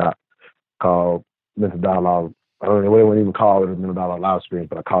barbershop called Mental Dialogue. I don't know, they wouldn't even call it a Mental Dialogue Live Experience,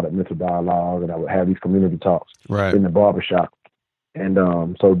 but I called it Mental Dialogue, and I would have these community talks in the barbershop. And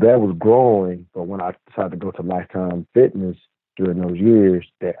so that was growing. But when I decided to go to Lifetime Fitness during those years,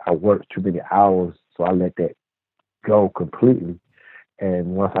 that I worked too many hours, so I let that go completely.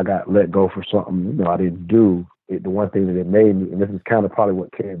 And once I got let go for something, you know, I didn't do it, the one thing that it made me, and this is kind of probably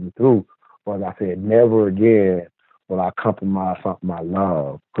what carried me through, was I said, never again will I compromise something I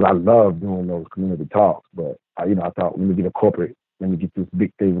love, because I love doing those community talks. But I thought, let me get a corporate, let me get this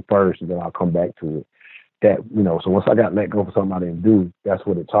big thing first, and then I'll come back to it. That, you know, so once I got let go for something I didn't do, that's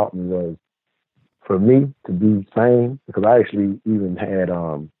what it taught me, was for me to be sane, because I actually even had,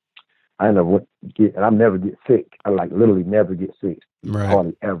 I never get sick. I like literally never get sick,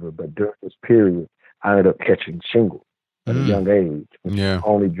 hardly ever. But during this period, I ended up catching shingles at a young age, which was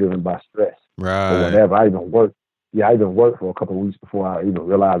only driven by stress or whatever. I even worked for a couple of weeks before I even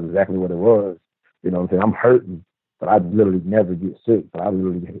realized exactly what it was. You know what I'm saying? I'm hurting, but I literally never get sick. But I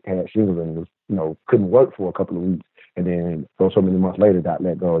literally had shingles and was, you know, couldn't work for a couple of weeks. And then so many months later, got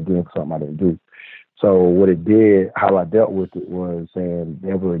let go again for something I didn't do. So what it did, how I dealt with it, was saying,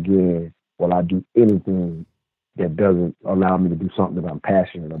 never again will I do anything that doesn't allow me to do something that I'm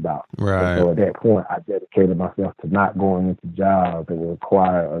passionate about. Right. And so at that point, I dedicated myself to not going into jobs that would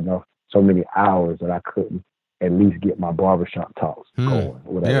require so many hours that I couldn't at least get my barbershop talks going.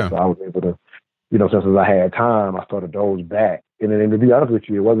 Whatever. Yeah. So I was able to, you know, since I had time, I started those back. And then to be honest with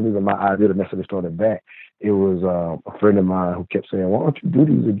you, it wasn't even my idea to necessarily start it back. It was a friend of mine who kept saying, "Why don't you do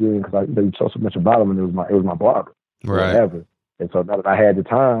these again?" Because you talk so much about them, and it was my barber, whatever. And so now that I had the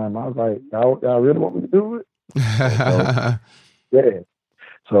time, I was like, "Y'all really want me to do it?" So, yeah.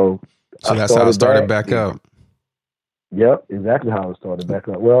 So that's how it started back up. Yep, exactly how it started back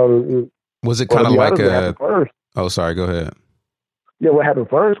up. Well, was it kind of like a? Oh, sorry. Go ahead. Yeah, what happened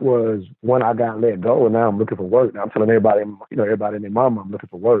first was when I got let go, and now I'm looking for work. Now I'm telling everybody, you know, everybody and their mama, I'm looking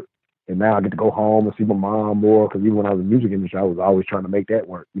for work. And now I get to go home and see my mom more, because even when I was in the music industry, I was always trying to make that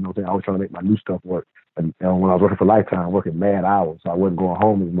work. You know what I'm saying? I was trying to make my new stuff work. And when I was working for Lifetime, working mad hours, so I wasn't going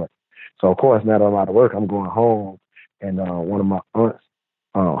home as much. So, of course, now that I'm out of work, I'm going home. And one of my aunts,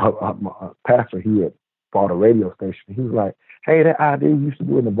 my pastor, he had bought a radio station. He was like, hey, that idea you used to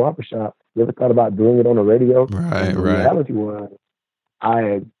do in the barbershop, you ever thought about doing it on the radio? Right, and the right. reality was, I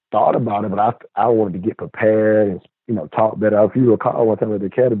had thought about it, but I wanted to get prepared and, talk better. If you recall, one time at the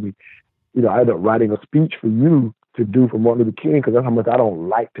Academy, I ended up writing a speech for you to do for Martin Luther King, because that's how much I don't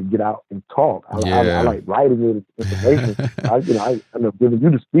like to get out and talk. I like writing it, information. I ended up giving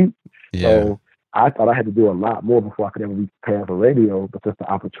you the speech. Yeah. So I thought I had to do a lot more before I could ever be prepared for radio, but since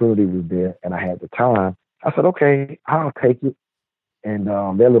the opportunity was there and I had the time, I said, okay, I'll take it. And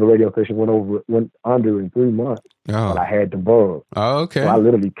their little radio station went under in 3 months, but I had the bug. Oh, okay. So I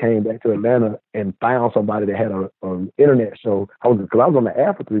literally came back to Atlanta and found somebody that had an internet show. Because I was on the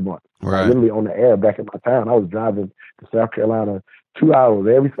air for 3 months. Right. I was literally on the air back in my town. I was driving to South Carolina 2 hours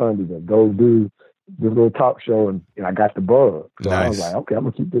every Sunday to go do this little talk show, and I got the bug. So Nice. I was like, okay, I'm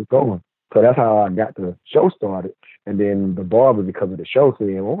going to keep this going. So that's how I got the show started. And then the barber, because of the show, said,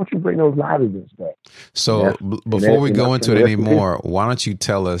 well, why don't you bring those live events back? So before we go into it anymore, why don't you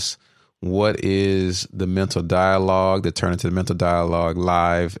tell us what is the Mental Dialogue that turned into the Mental Dialogue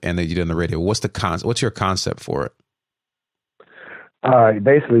Live and that you did on the radio? What's your concept for it? All right,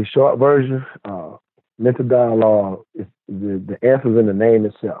 basically, short version, Mental Dialogue, is the answers in the name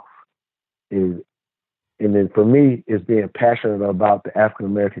itself. And then for me, it's being passionate about the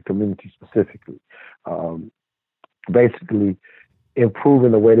African-American community specifically. Basically,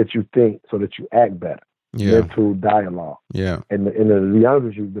 improving the way that you think so that you act better. Yeah. Mental dialogue. Yeah. And to be honest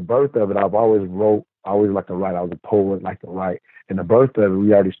with you, the birth of it, I've always liked to write. I was a poet, like to write. And the birth of it,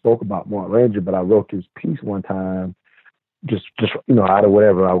 we already spoke about Mark Ranger, but I wrote this piece one time, just out of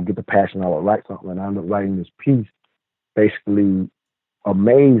whatever, I would get the passion, I would write something, and I ended up writing this piece, basically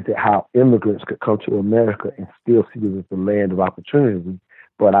amazed at how immigrants could come to America and still see it as the land of opportunity.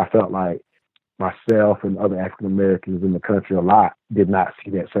 But I felt like myself and other African Americans in the country a lot did not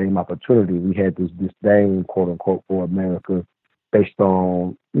see that same opportunity. We had this disdain, quote unquote, for America based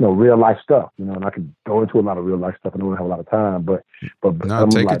on, real life stuff, and I could go into a lot of real life stuff. I don't have a lot of time, but no,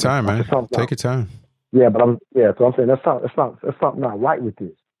 take your time, man. Take your time. Yeah, so I'm saying that's something not right with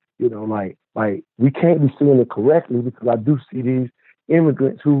this. Like we can't be seeing it correctly, because I do see these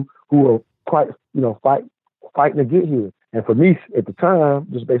immigrants who are quite, fighting to get here. And for me, at the time,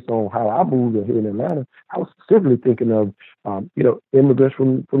 just based on how I moved here in Atlanta, I was specifically thinking of, immigrants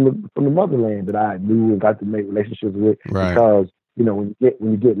from the motherland that I knew and got to make relationships with. Right. Because, when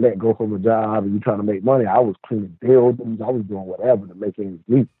you get let go from a job and you're trying to make money, I was cleaning buildings, I was doing whatever to make ends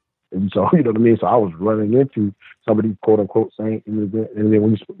meet. And so, you know what I mean? So I was running into some of these quote unquote same immigrants. And then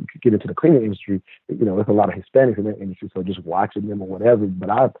when you get into the cleaning industry, there's a lot of Hispanics in that industry. So just watching them or whatever. But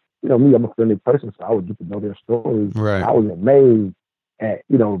me, I'm a friendly person, so I would get to know their stories. Right. I was amazed at,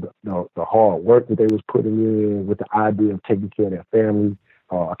 the hard work that they was putting in with the idea of taking care of their family.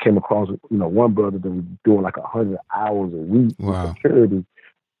 I came across, one brother that was doing like 100 hours a week Wow. security,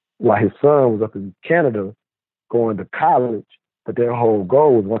 while his son was up in Canada going to college. But their whole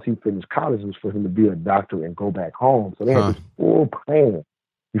goal was, once he finished college, was for him to be a doctor and go back home. So they had this full plan.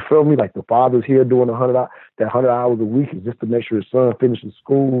 You feel me? Like the father's here doing 100 hours a week is just to make sure his son finishes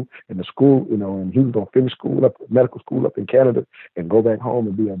school, and the school, and he was going to finish medical school up in Canada and go back home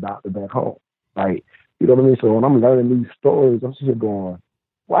and be a doctor back home. Like, you know what I mean? So when I'm learning these stories, I'm just going,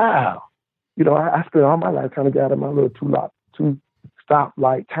 wow. I spent all my life trying to get out of my little two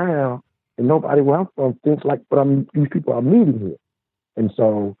stoplight town, and nobody where I'm from thinks like these people are meeting here. And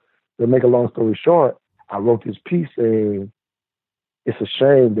so, to make a long story short, I wrote this piece saying, it's a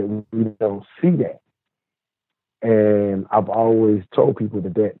shame that we don't see that. And I've always told people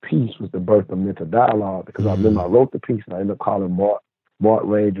that piece was the birth of Mental Dialogue, because I remember I wrote the piece and I ended up calling Mark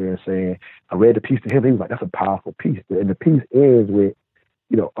Ranger and saying, I read the piece to him. He was like, that's a powerful piece. And the piece ends with,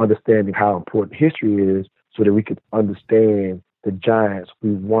 understanding how important history is so that we could understand the giants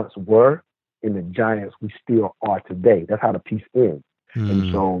we once were and the giants we still are today. That's how the piece ends.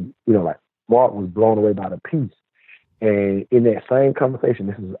 And so, like Mark was blown away by the piece. And in that same conversation,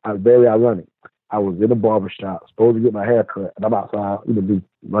 this is very ironic. I was in a barbershop, supposed to get my hair cut, and I'm outside, be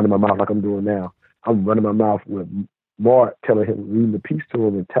running my mouth like I'm doing now. I'm running my mouth with Mark, telling him, reading the piece to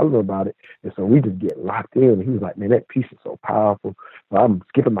him and telling him about it. And so we just get locked in. And he was like, man, that piece is so powerful. So I'm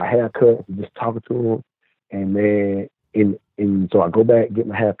skipping my haircut and just talking to him. And man, and so I go back, get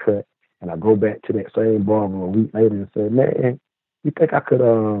my hair cut, and I go back to that same barber a week later and say, man, you think I could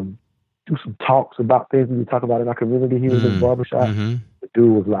do some talks about things we talk about in our community here in this barbershop? The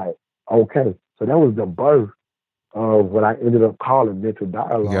dude was like, okay. So that was the birth of what I ended up calling Mental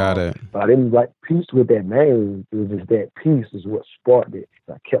Dialogue. Got it. But I didn't write peace with that name. It was just that peace is what sparked it.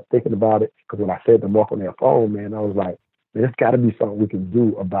 I kept thinking about it because when I said to Mark on that phone, man, I was like, man, there's got to be something we can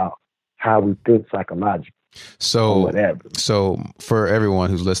do about how we think psychologically. So for everyone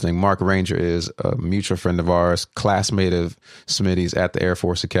who's listening, Mark Ranger is a mutual friend of ours, classmate of Smitty's at the Air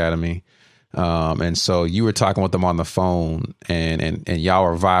Force Academy. And so you were talking with them on the phone and y'all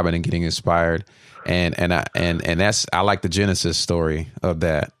were vibing and getting inspired. And that's, I like the genesis story of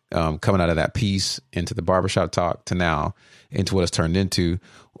that, coming out of that piece into the barbershop talk to now into what it's turned into.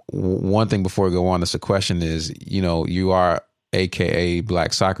 One thing before we go on, this question is, you are AKA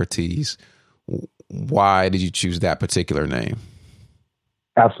Black Socrates. Why did you choose that particular name?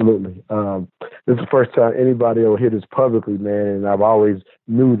 Absolutely. This is the first time anybody will hear this publicly, man. And I've always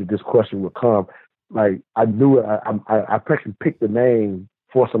knew that this question would come. Like I knew it. I actually picked the name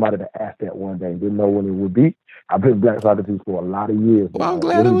for somebody to ask that one day. Didn't know when it would be. I've been Black Socrates for a lot of years. Well, I'm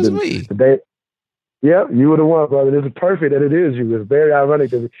glad it was me. Yeah, you were the one, brother. It's perfect that it is you. It's very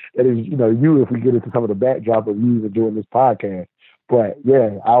ironic that it is, you, if we get into some of the backdrop of you even doing this podcast. But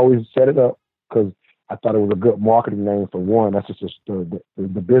yeah, I always set it up because I thought it was a good marketing name for one. That's just the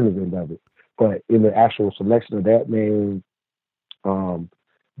business end of it. But in the actual selection of that name,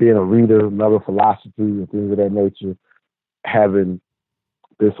 being a reader, lover of philosophy and things of that nature, having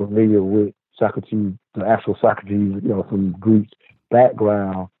been familiar with Socrates, the actual Socrates, from Greek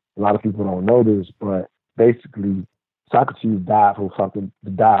background, a lot of people don't know this, but basically Socrates died for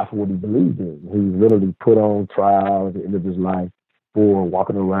what he believed in. He was literally put on trial at the end of his life for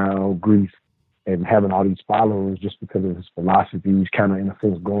walking around Greece and having all these followers just because of his philosophies, kind of in a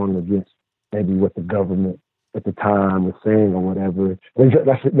sense going against maybe what the government at the time was saying or whatever.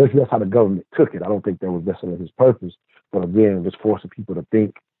 That's how the government took it. I don't think that was necessarily his purpose, but again, just forcing people to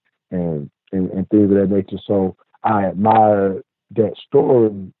think and things of that nature. So I admire that story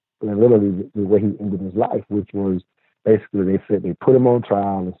and literally the way he ended his life, which was basically they said they put him on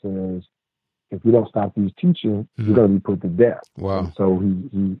trial and says, if you don't stop these teaching, you're going to be put to death. Wow. And so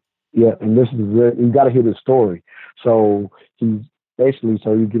yeah, and this is you got to hear the story. So he's basically,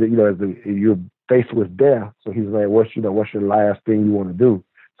 so you get it, you're faced with death. So he's like, what's your last thing you want to do?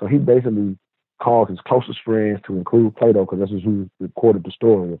 So he basically called his closest friends, to include Plato, because this is who recorded the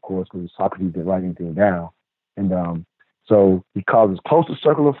story, of course, because Socrates didn't write anything down. And so he called his closest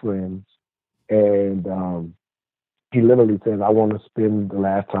circle of friends, and he literally says, I want to spend the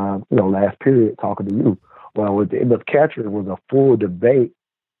last period talking to you. Well, what they ended up capturing was a full debate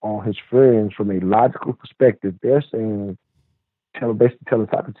on his friends from a logical perspective. They're saying, basically telling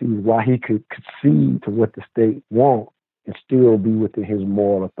Socrates why he could concede to what the state wants and still be within his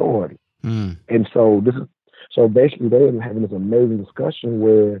moral authority. And so basically they were having this amazing discussion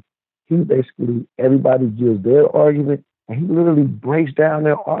where everybody gives their argument and he literally breaks down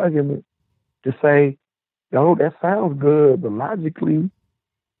their argument to say, that sounds good, but logically,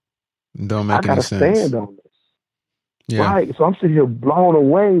 don't make any sense. I gotta stand on this. Yeah. Right. So I'm sitting here blown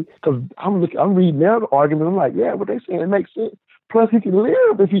away because I'm reading their argument. I'm like, yeah, what they saying, it makes sense. Plus, he can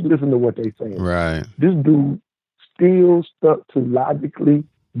live if he listen to what they saying. Right. This dude still stuck to logically.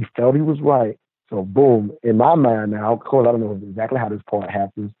 He felt he was right. So boom, in my mind now, of course, I don't know exactly how this part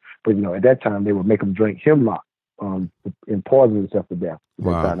happens, but at that time they would make him drink hemlock and poison himself to death.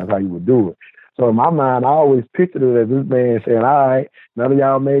 Wow. That's how you would do it. So in my mind, I always pictured it as this man saying, all right, none of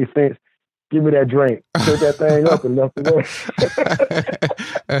y'all made sense. Give me that drink. Took that thing up and left the way.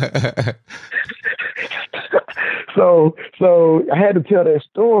 So I had to tell that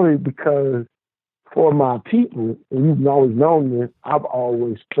story because for my people, and you've always known this, I've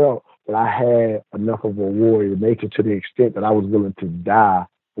always felt that I had enough of a warrior nature to the extent that I was willing to die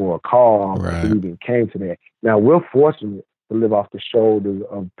for a cause. Right. It even came to that. Now, we're fortunate to live off the shoulders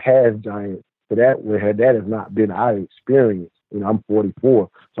of past giants. So that has not been our experience. I'm 44,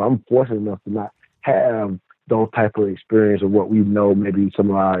 so I'm fortunate enough to not have those type of experience of what we know maybe some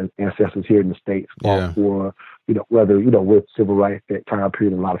of our ancestors here in the States fought for, whether, with civil rights, that time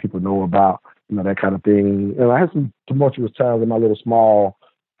period a lot of people know about, that kind of thing. And I had some tumultuous times in my little small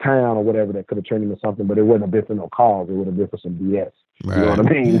town or whatever that could have turned into something, but it wouldn't have been for no cause. It would have been for some BS. Right. You know what I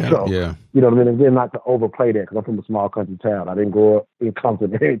mean? Yeah. So, yeah. You know what I mean? Again, not to overplay that because I'm from a small country town. I didn't grow up in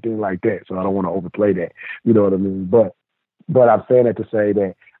Compton or anything like that, so I don't want to overplay that. You know what I mean? But I'm saying that to say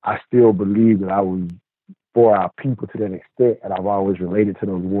that I still believe that I was for our people to that extent, and I've always related to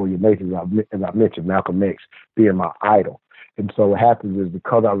those warrior natures, as I mentioned, Malcolm X being my idol. And so what happens is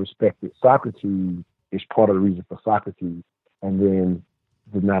because I respected Socrates, it's part of the reason for Socrates. And then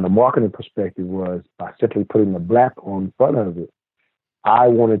the marketing perspective was by simply putting the Black on front of it, I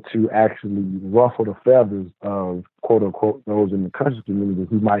wanted to actually ruffle the feathers of quote unquote those in the conscious community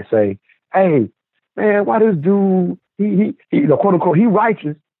who might say, "Hey, man, why this dude? He quote unquote he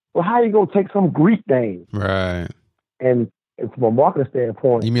righteous. Well, how you gonna take some Greek name?" Right. And from a marketing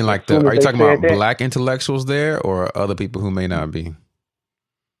standpoint, you mean like are you talking about black intellectuals there, or other people who may not be?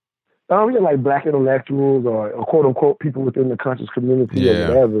 Yeah, like black intellectuals or quote unquote people within the conscious community or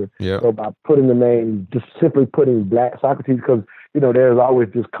whatever. Yep. So by putting the name, just simply putting Black Socrates, because there's always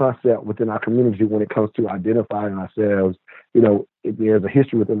this concept within our community when it comes to identifying ourselves. There's a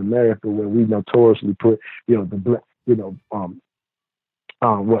history within America where we notoriously put the black,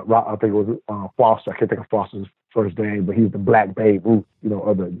 I think it was Foster. I can't think of Foster's first name, but he's the Black Babe Ruth,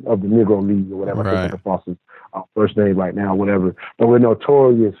 of the Negro League or whatever. Right. I can't think of Foster's first name right now, whatever. But we're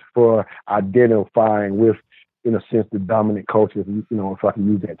notorious for identifying with, in a sense, the dominant culture, if I can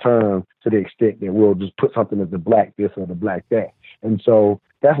use that term, to the extent that we'll just put something as the black this or the black that. And so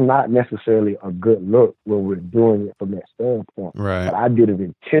that's not necessarily a good look when we're doing it from that standpoint. Right. But I did it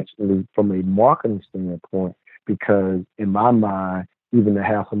intentionally from a marketing standpoint because in my mind, even to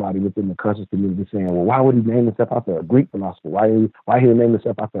have somebody within the conscious community saying, well, why would he name himself after a Greek philosopher? Why he name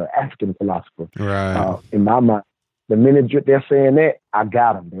himself after an African philosopher? Right. In my mind, the minute they're saying that, I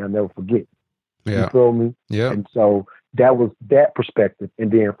got them. They'll never forget. Yeah. You feel me? Yeah. And so that was that perspective. And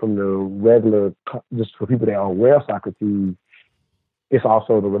then from the regular, just for people that are aware of Socrates, it's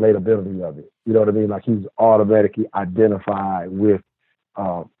also the relatability of it. You know what I mean? Like he's automatically identified with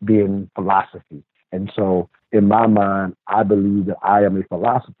being philosophy. And so in my mind, I believe that I am a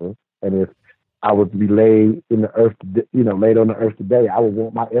philosopher. And if I was to be laid in the earth, laid on the earth today, I would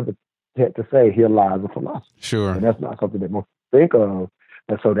want my epithet to say, here lies a philosopher. Sure. And that's not something that most think of.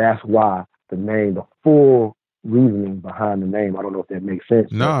 And so that's why the name, the full reasoning behind the name, I don't know if that makes sense.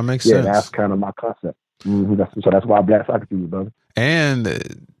 No, it makes sense. Yeah, that's kind of my concept. Mm-hmm. So that's why Black Socrates, brother.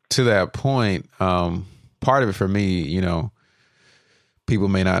 And to that point, part of it for me, people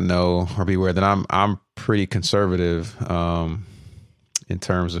may not know or be aware that I'm pretty conservative in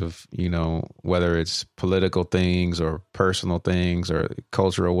terms of, whether it's political things or personal things or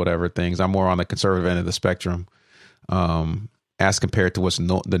cultural, whatever things. I'm more on the conservative end of the spectrum as compared to what's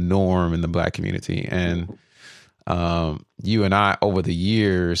the norm in the Black community. And you and I, over the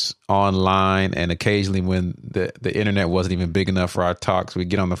years, online and occasionally when the internet wasn't even big enough for our talks, we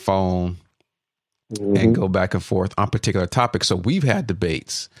get on the phone and go back and forth on particular topics. So we've had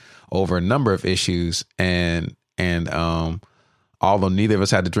debates over a number of issues, and although neither of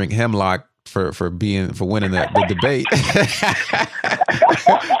us had to drink hemlock for winning the debate.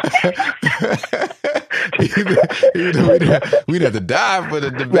 We'd have to die for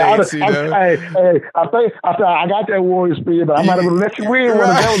the debates, Hey, I think I got that warrior spirit, but I might have let you win when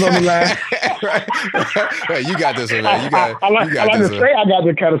that was on the line. Right. You got this one, man. I like to say I got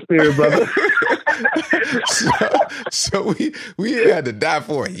that kind of spirit, brother. so we ain't had to die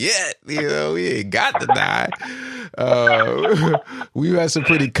for it yet. We ain't got to die. We've had some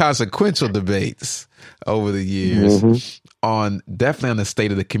pretty consequential debates over the years definitely on the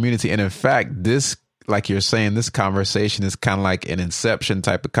state of the community. And in fact, this, like you're saying, this conversation is kind of like an Inception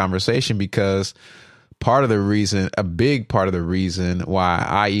type of conversation, because a big part of the reason why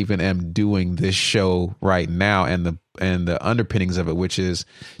I even am doing this show right now and the underpinnings of it, which is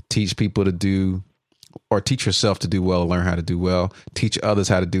teach people to do, or teach yourself to do well, learn how to do well, teach others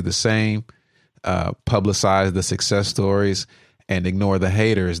how to do the same, publicize the success stories and ignore the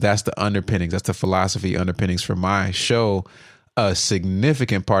haters. That's the underpinnings. That's the philosophy underpinnings for my show. A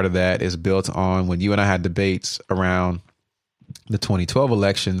significant part of that is built on when you and I had debates around the 2012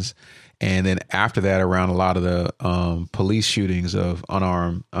 elections. And then after that, around a lot of the police shootings of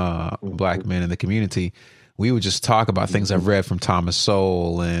unarmed Black men in the community, we would just talk about things I've read from Thomas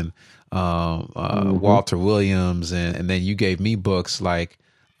Sowell and Walter Williams. And then you gave me books like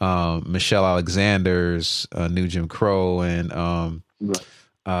Michelle Alexander's New Jim Crow and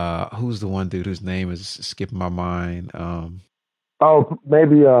who's the one dude whose name is skipping my mind?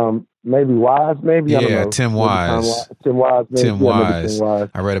 Maybe Wise. Maybe I don't know. Tim Wise. Tim Wise. Tim Wise.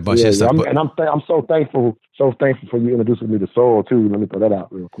 I read a bunch of stuff. I'm so thankful for you introducing me to Soul too. Let me throw that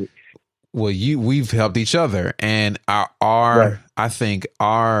out real quick. Well, we've helped each other, and I think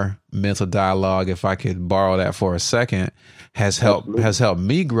our mental dialogue, if I could borrow that for a second, has helped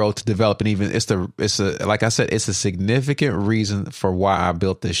me grow to develop. And even like I said, it's a significant reason for why I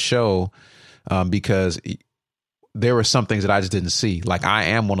built this show, because there were some things that I just didn't see. Like, I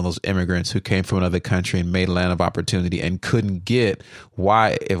am one of those immigrants who came from another country and made a land of opportunity and couldn't get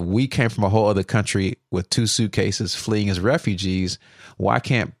why, if we came from a whole other country with 2 suitcases fleeing as refugees, why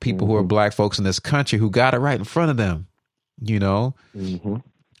can't people who are Black folks in this country who got it right in front of them, You know,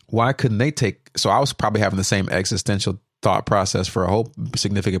 why couldn't they take? So I was probably having the same existential thought process for a whole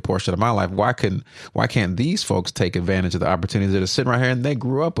significant portion of my life. Why can't these folks take advantage of the opportunities that are sitting right here, and they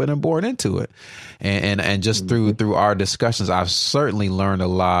grew up and are born into it? And just through our discussions, I've certainly learned a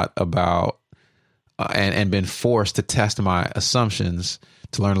lot about and been forced to test my assumptions,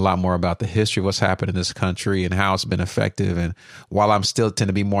 to learn a lot more about the history of what's happened in this country and how it's been effective. And while I'm still tend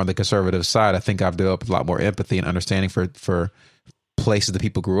to be more on the conservative side, I think I've developed a lot more empathy and understanding for places that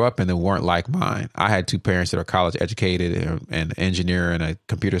people grew up in that weren't like mine. I had two parents that are college educated and an engineer and a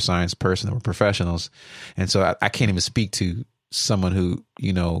computer science person that were professionals. And so I can't even speak to someone who,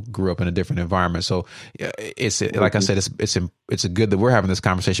 you know, grew up in a different environment. So it's like I said, it's a good that we're having this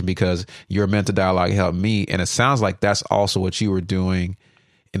conversation because your mental dialogue helped me. And it sounds like that's also what you were doing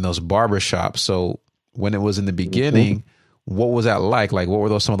in those barbershops. So when it was in the beginning, what was that like? Like, what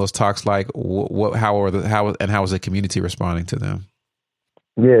were some of those talks like? How was the community responding to them?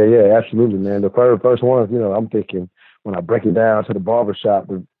 Yeah, absolutely, man. The first ones, you know, I'm thinking when I break it down to the barbershop,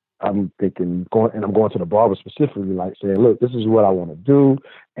 I'm thinking I'm going to the barber specifically, like saying, look, this is what I want to do.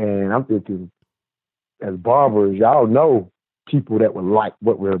 And I'm thinking, as barbers, y'all know people that would like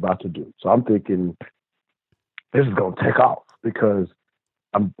what we're about to do. So I'm thinking this is going to take off because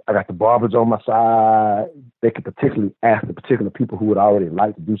I got the barbers on my side. They could particularly ask the particular people who would already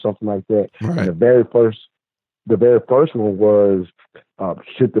like to do something like that. Right. And the very first one was,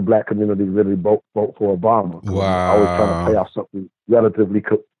 should the black community really vote for Obama? Wow. I was trying to play off something relatively,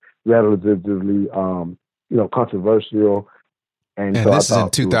 controversial. And so this is in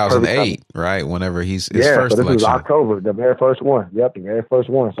 2008, right? Whenever his first this election. was October, the very first one. Yep, the very first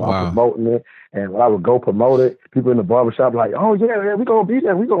one. So wow. I'm promoting it. And when I would go promote it, people in the barbershop like, oh, yeah, we're going to be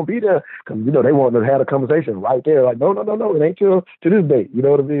there. We're going to be there. Because, you know, they wanted to have a conversation right there. Like, no, it ain't till to this date. You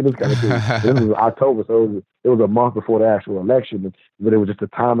know what I mean? This kind of thing. This was October, so it was a month before the actual election. But it was just the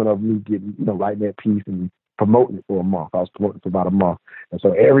timing of me getting, you know, writing that piece and promoting it for a month. I was promoting it for about a month. And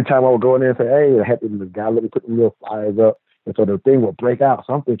so every time I would go in there and say, hey, the guy let me put the little flyers up. And so the thing will break out.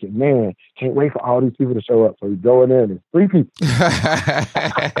 So I'm thinking, man, can't wait for all these people to show up. So we go in there and there's 3 people.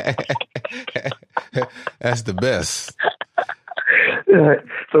 That's the best.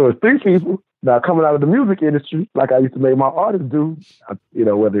 So it's 3 people. Now coming out of the music industry, like I used to make my artists do, you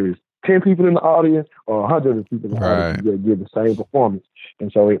know, whether it's 10 people in the audience or 100 people in the audience, you give the same performance.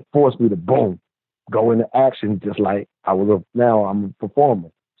 And so it forced me to go into action just like now I'm a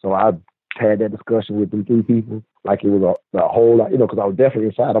performer. So I had that discussion with the 3 people like it was a whole lot, you know, because I was definitely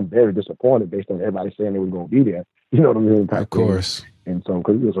inside. I'm very disappointed based on everybody saying they were going to be there. You know what I mean? Of course. And so,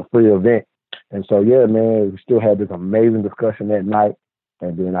 because it was a free event. And so, yeah, man, we still had this amazing discussion that night.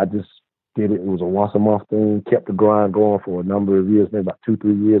 And then I just did it. It was a once a month thing, kept the grind going for a number of years, maybe about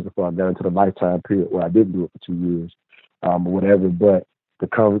 2-3 years before I got into the lifetime period where I didn't do it for 2 years or whatever. But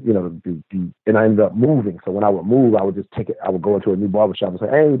and I ended up moving. So when I would move, I would just take it. I would go into a new barbershop and say,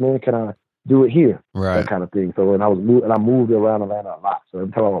 hey, man, can I do it here? Right. That kind of thing. So when I was and I moved around Atlanta a lot. So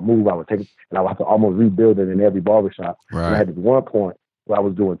every time I would move, I would take it and I would have to almost rebuild it in every barbershop. Right. And I had this one point where I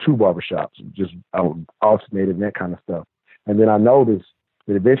was doing 2 barbershops, I would alternate and that kind of stuff. And then I noticed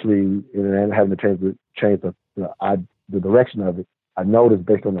that eventually, and having to change the direction of it, I noticed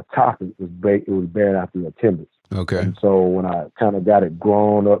based on the topic, it was bearing out the attendance. Okay. And so when I kind of got it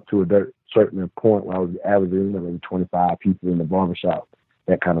grown up to a certain point where I was averaging maybe 25 people in the barbershop,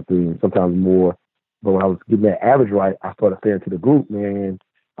 that kind of thing, sometimes more. But when I was getting that average right, I started saying to the group, man,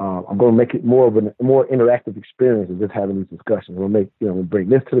 I'm going to make it more of a more interactive experience than just having these discussions. We'll bring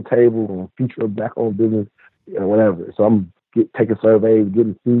this to the table, we'll feature a black-owned business, whatever. So I'm taking surveys,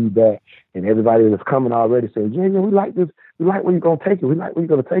 getting feedback, and everybody that's coming already saying, yeah, we like this. We like where you're going to take it. We like where you're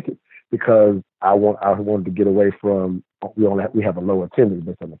going to take it. Because I wanted to get away from, we have a low attendance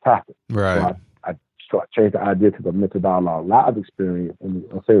based on the topic. Right. So I changed the idea to the Mental Dialogue Live experience, and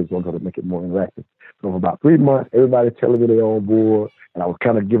I said it was going to make it more interactive. So for about 3 months, everybody's telling me they're on board, and I was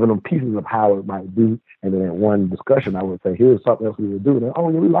kind of giving them pieces of how it might be. And then in one discussion, I would say, here's something else we would do. And then, oh,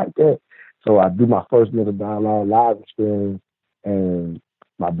 yeah, we like that. So I do my first Mental Dialogue Live experience, and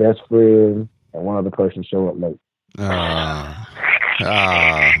my best friend and one other person show up late.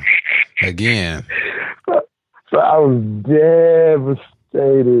 Again. So I was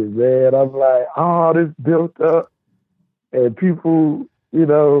devastated, man. I'm like, oh, this built up. And people,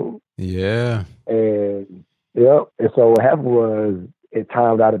 Yeah. And, yep. And so what happened was it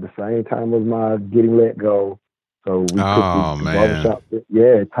timed out at the same time as my getting let go. So we took the barbershop.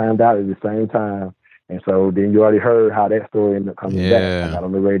 Yeah, it timed out at the same time. And so then you already heard how that story ended up coming back. I got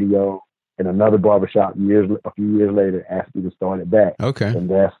on the radio. and another barbershop a few years later asked me to start it back. Okay. And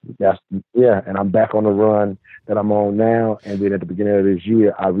that's and I'm back on the run that I'm on now. And then at the beginning of this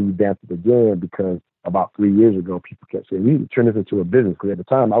year, I revamped it again because about 3 years ago, people kept saying, "We need to turn this into a business." Because at the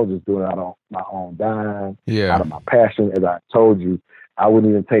time, I was just doing it out on my own dime, out of my passion. As I told you, I wouldn't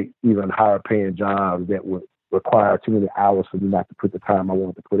even take even higher paying jobs that would require too many hours for me not to put the time I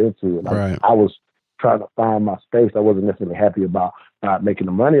wanted to put into it. I was trying to find my space. I wasn't necessarily happy about not making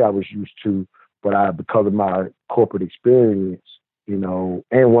the money I was used to, but because of my corporate experience, and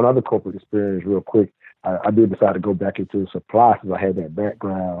one other corporate experience real quick, I did decide to go back into supply since I had that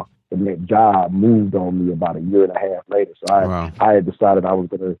background, and that job moved on me about a year and a half later. So I had decided I was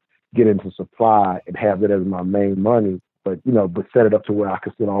going to get into supply and have it as my main money, but set it up to where I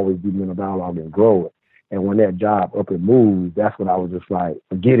could still always do mental dialogue and grow it. And when that job up and moved, that's when I was just like,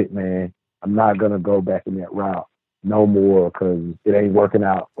 forget it, man. I'm not going to go back in that route no more because it ain't working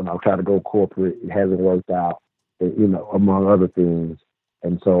out. When I'm trying to go corporate, it hasn't worked out, among other things.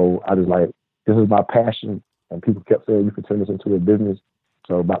 And so I was like, this is my passion. And people kept saying, you can turn this into a business.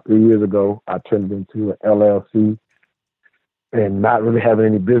 So about 3 years ago, I turned it into an LLC, and not really having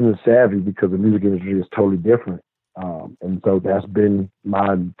any business savvy because the music industry is totally different. And so that's been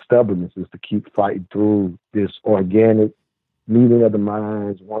my stubbornness, is to keep fighting through this organic meeting of the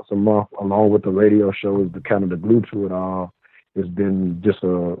minds once a month, along with the radio show, is the kind of the glue to it all. It's been just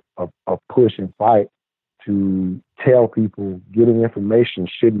a push and fight to tell people getting information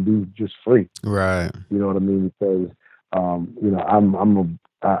shouldn't be just free. Right. You know what I mean? Because, I'll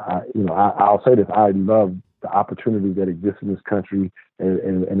say this, I love the opportunity that exists in this country,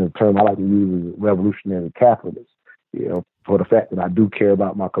 and the term I like to use is revolutionary capitalists. For the fact that I do care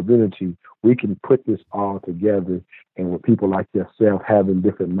about my community, we can put this all together, and with people like yourself having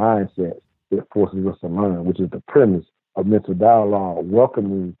different mindsets, it forces us to learn, which is the premise of mental dialogue,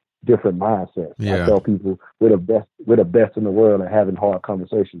 welcoming different mindsets. Yeah. I tell people we're the best in the world at having hard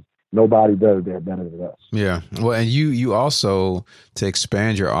conversations. Nobody does that better than us. Yeah. Well, and you also, to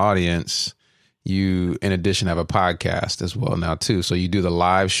expand your audience, you, in addition, have a podcast as well now too. So you do the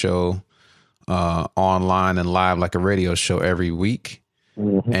live show online and live like a radio show every week.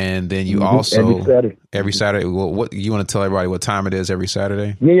 Mm-hmm. And then you also every Saturday. What you want to tell everybody what time it is every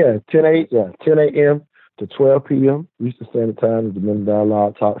Saturday? 10 a.m. to 12 p.m. Eastern Standard Time is the Mental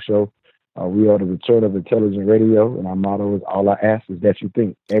Dialogue Talk Show. We are the return of intelligent radio, and our motto is all I ask is that you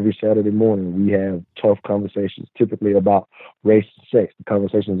think. Every Saturday morning, we have tough conversations, typically about race and sex, the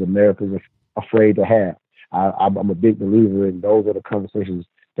conversations Americans are afraid to have. I'm a big believer in those are the conversations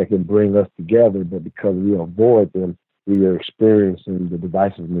that can bring us together, but because we avoid them, we are experiencing the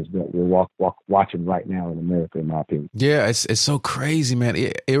divisiveness that we're watching right now in America, in my opinion. Yeah, it's so crazy, man.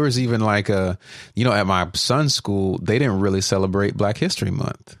 It was even like at my son's school, they didn't really celebrate Black History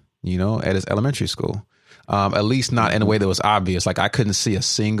Month, at his elementary school. At least not in a way that was obvious. Like I couldn't see a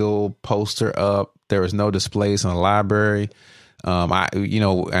single poster up. There was no displays in the library. And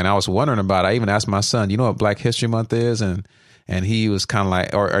I was wondering about it. I even asked my son, you know what Black History Month is? And he was kind of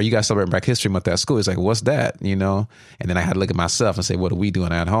like, or are you guys celebrating Black History Month at school? He's like, what's that? And then I had to look at myself and say, what are we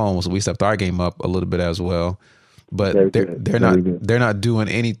doing at home? So we stepped our game up a little bit as well. But they're not doing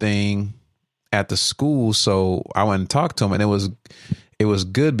anything at the school. So I went and talked to them, and it was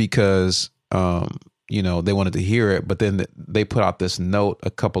good because they wanted to hear it. But then they put out this note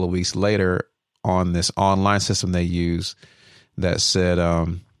a couple of weeks later on this online system they use that said,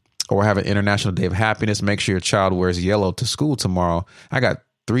 or have an International Day of Happiness. Make sure your child wears yellow to school tomorrow. I got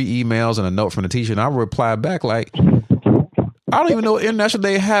 3 emails and a note from the teacher, and I replied back like, I don't even know what International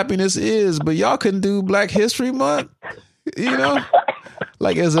Day of Happiness is, but y'all couldn't do Black History Month,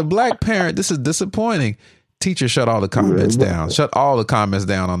 Like as a Black parent, this is disappointing. Teacher shut all the comments down. Shut all the comments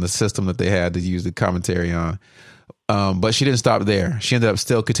down on the system that they had to use the commentary on. But she didn't stop there. She ended up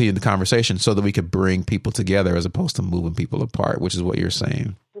still continuing the conversation so that we could bring people together as opposed to moving people apart, which is what you're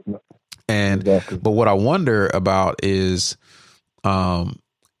saying. And exactly. But what I wonder about is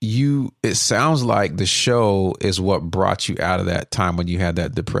it sounds like the show is what brought you out of that time when you had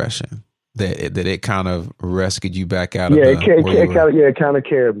that depression. That it kind of rescued you back out of it kind of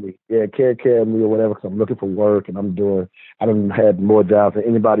carried me. Yeah, it carried me or whatever, because I'm looking for work and I done had more jobs than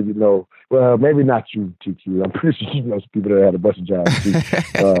anybody well, maybe not you, TQ. I'm pretty sure you know some people that had a bunch of jobs too.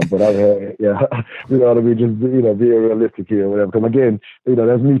 But I've had, you know what I mean? Just, being realistic here or whatever. Because again,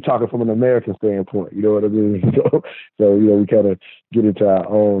 that's me talking from an American standpoint, you know what I mean? So we kind of get into our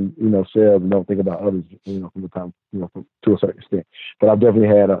own, selves and don't think about others, from the time, to a certain extent. But I've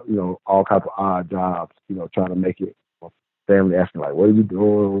definitely had, all kinds of odd jobs, trying to make it. Family asking like, what are you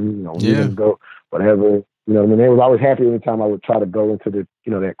doing? When you gonna go? Whatever. You know what I mean? They was always happy anytime I would try to go into the,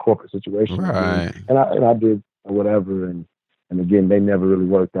 that corporate situation. Right. And I did whatever. And again, they never really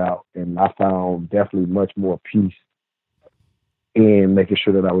worked out. And I found definitely much more peace in making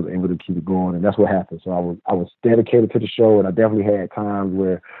sure that I was able to keep it going. And that's what happened. So I was dedicated to the show, and I definitely had times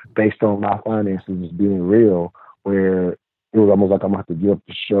where, based on my finances just being real, where it was almost like I'm going to have to give up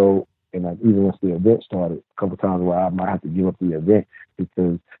the show. And even once the event started, a couple of times where I might have to give up the event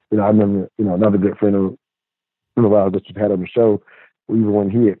because, I remember, another good friend of ours that you've had on the show, even when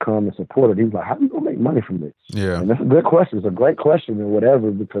he had come and supported, he was like, how are you going to make money from this? Yeah. And that's a good question. It's a great question and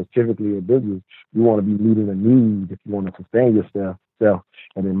whatever, because typically in business, you want to be meeting a need if you want to sustain yourself.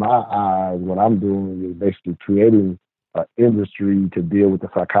 And in my eyes, what I'm doing is basically creating an industry to deal with the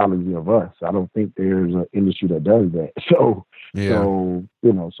psychology of us. I don't think there's an industry that does that. So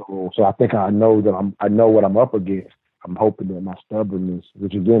I think I know that I know what I'm up against. I'm hoping that my stubbornness,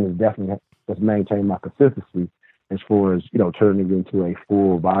 which again is definitely has maintained my consistency as far as, turning it into a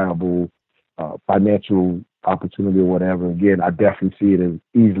full viable financial opportunity or whatever. Again, I definitely see it as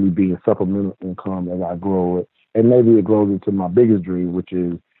easily being supplemental income as I grow it. And maybe it grows into my biggest dream, which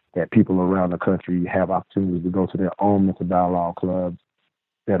is that people around the country have opportunities to go to their own mental dialogue clubs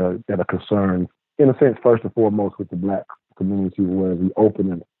that are concerned, in a sense, first and foremost with the Black community, where we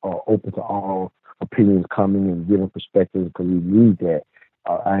open to all opinions coming and giving perspectives, because we need that.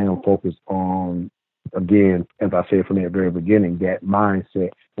 I am focused on, again, as I said from the very beginning, that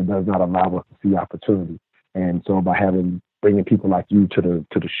mindset that does not allow us to see opportunity. And so by bringing people like you to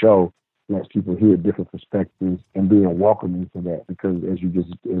the show, lets people hear different perspectives and being welcoming to that, because as you just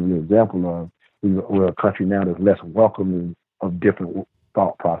gave an example of, we're a country now that's less welcoming of different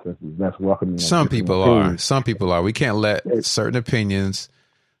thought processes, less welcoming. Some people are. We can't let certain opinions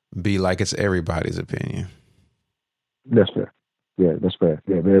be like it's everybody's opinion. That's fair. Yeah, that's fair.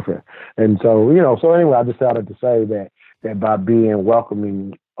 Yeah, very fair. And so, so anyway, I decided to say that by being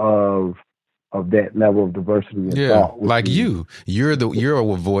welcoming of that level of diversity and thought. Like you're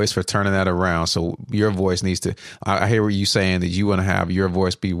a voice for turning that around. So your voice needs to, I hear what you saying, that you want to have your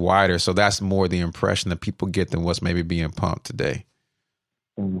voice be wider. So that's more the impression that people get than what's maybe being pumped today.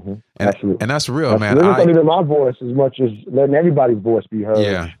 Mm-hmm. Absolutely. And that's real, man. It's not even my voice as much as letting everybody's voice be heard.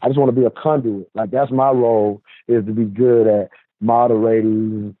 Yeah. I just want to be a conduit. Like, that's my role, is to be good at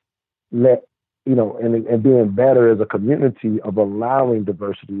moderating, and being better as a community of allowing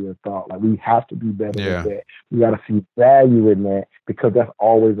diversity of thought. Like, we have to be better at that. We got to see value in that, because that's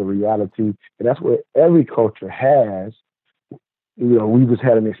always a reality. And that's what every culture has. We just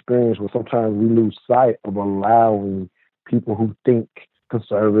had an experience where sometimes we lose sight of allowing people who think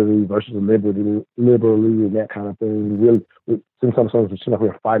conservatively versus liberally and that kind of thing. Sometimes we seem like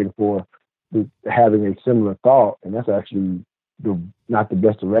we're fighting for having a similar thought, and that's actually not the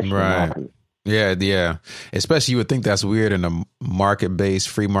best direction. Right. Yeah. Especially, you would think that's weird in a market-based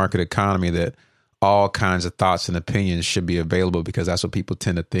free market economy, that all kinds of thoughts and opinions should be available, because that's what people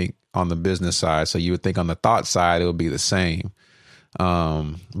tend to think on the business side. So you would think on the thought side, it would be the same.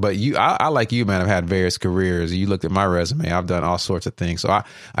 But I like you, man, I've had various careers. You looked at my resume. I've done all sorts of things. So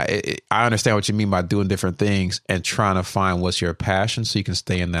I understand what you mean by doing different things and trying to find what's your passion so you can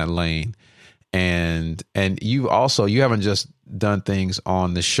stay in that lane. And you haven't just done things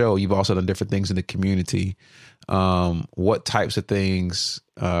on the show. You've also done different things in the community. What types of things,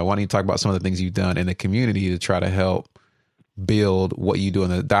 why don't you talk about some of the things you've done in the community to try to help build what you do in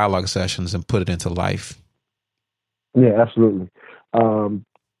the dialogue sessions and put it into life? Yeah, absolutely. I've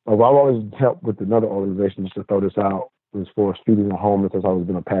always helped with another organization, just to throw this out, as far as feeding the homeless. That's always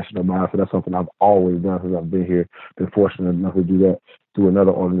been a passion of mine. So that's something I've always done since I've been here. Been fortunate enough to do that through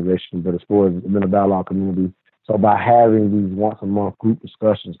another organization. But as far as the mental dialogue community, so by having these once a month group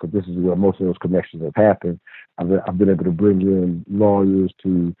discussions, because this is where most of those connections have happened, I've been able to bring in lawyers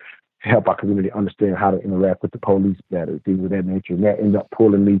to help our community understand how to interact with the police better, things of that nature. And that ended up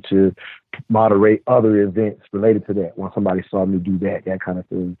pulling me to moderate other events related to that. When somebody saw me do that kind of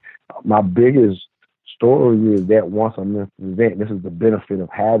thing. My biggest story is that once a month event, this is the benefit of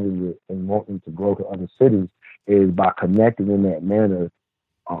having it and wanting to grow to other cities, is by connecting in that manner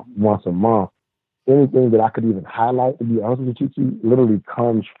once a month. Anything that I could even highlight, to be honest with you, literally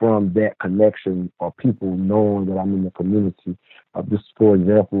comes from that connection, or people knowing that I'm in the community. Just for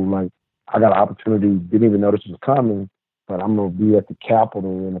example, like, I got an opportunity, didn't even know this was coming, but I'm going to be at the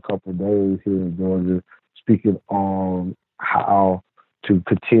Capitol in a couple of days here in Georgia, speaking on how to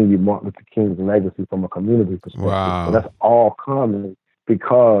continue Martin Luther King's legacy from a community perspective. Wow. So that's all coming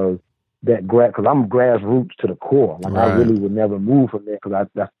because because I'm grassroots to the core. Like, right. I really would never move from that, because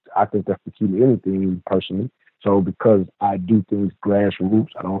I think that's the key to anything personally. So because I do things grassroots,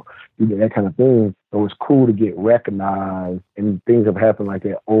 I don't do that kind of thing. So it's cool to get recognized, and things have happened like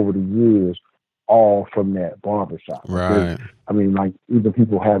that over the years, all from that barbershop. Right. I mean, like even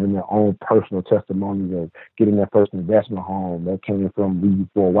people having their own personal testimonies of getting their first investment home that came from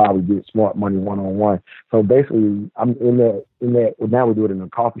for a while we did Smart Money 1-on-1. So basically, I'm in that. Well, now we do it in a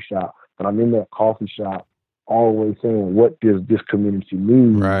coffee shop, but I'm in that coffee shop always saying, what does this community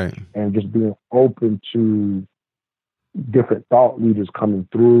need? Right. And just being open to different thought leaders coming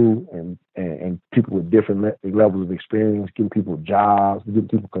through and people with different levels of experience, getting people jobs, getting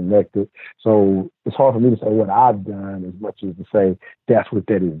people connected. So it's hard for me to say what I've done as much as to say that's what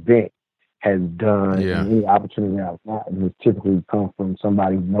that event has done. Yeah. And any opportunity I've gotten has typically come from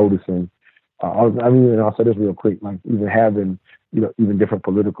somebody noticing. I'll say this real quick, like even having, even different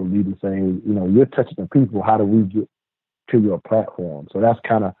political leaders saying, you're touching the people. How do we get to your platform? So that's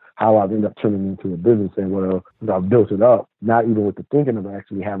kind of how I've ended up turning into a business. And I've built it up, not even with the thinking of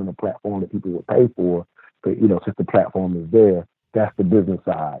actually having a platform that people would pay for, but since the platform is there, that's the business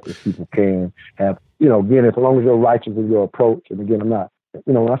side. If people can have, again, as long as you're righteous in your approach, and again, I'm not,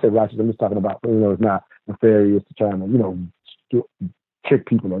 when I say righteous, I'm just talking about, it's not nefarious to try to, trick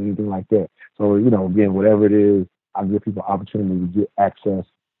people or anything like that. So, again, whatever it is, I give people opportunity to get access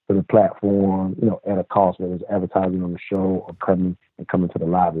to the platform, at a cost, whether it's advertising on the show or coming to the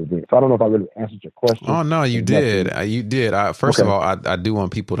live event. So I don't know if I really answered your question. Oh, no, you did. You did. First of all, I do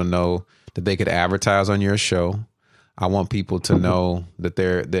want people to know that they could advertise on your show. I want people to know that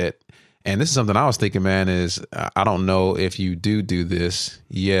and this is something I was thinking, man, is I don't know if you do this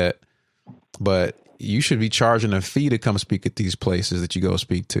yet, but you should be charging a fee to come speak at these places that you go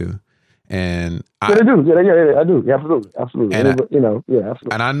speak to. And I do. Yeah, I do. Yeah, absolutely. And absolutely.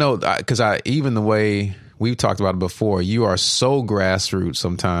 And I know, because even the way we've talked about it before, you are so grassroots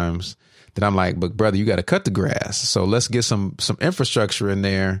sometimes that I'm like, but brother, you got to cut the grass. So let's get some infrastructure in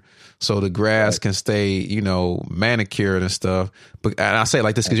there so the grass can stay, manicured and stuff. But and I say it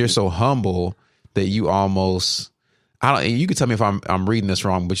like this because you're so humble that you almost, you can tell me if I'm reading this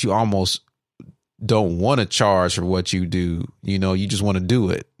wrong, but you almost don't want to charge for what you do. You just want to do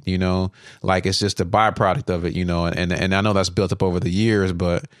it. Like it's just a byproduct of it, and I know that's built up over the years,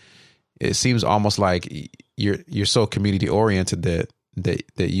 but it seems almost like you're so community oriented that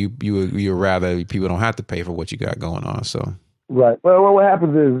you would rather people don't have to pay for what you got going on. So right. Well, what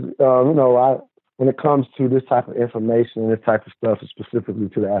happens is, when it comes to this type of information, this type of stuff, specifically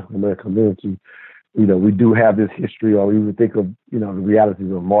to the African American community, we do have this history, or we would think of, the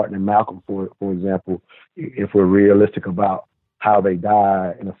realities of Martin and Malcolm, for example, if we're realistic about how they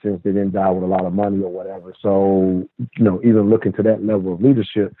died. In a sense, they didn't die with a lot of money or whatever. So, even looking to that level of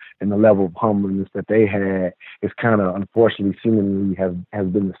leadership and the level of humbleness that they had, it's kind of unfortunately seemingly has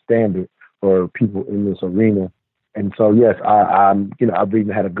been the standard for people in this arena. And so, yes, I've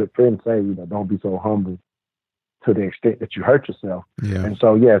even had a good friend say, don't be so humble to the extent that you hurt yourself. Yeah. And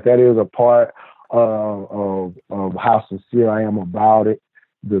so, yes, that is a part of how sincere I am about it.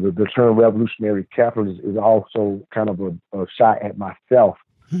 The term revolutionary capitalist is also kind of a shot at myself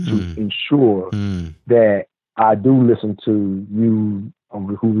to ensure that I do listen to you,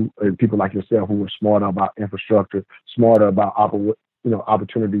 people like yourself who are smarter about infrastructure, smarter about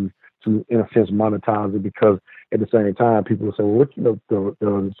opportunities to, in a sense, monetize it. Because at the same time, people will say, well,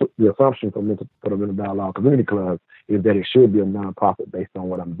 the assumption for the Mental Dialogue Community Club is that it should be a nonprofit based on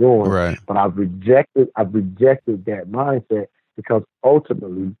what I'm doing. Right. But I've rejected that mindset, because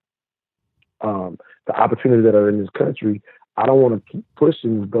ultimately, the opportunities that are in this country, I don't want to keep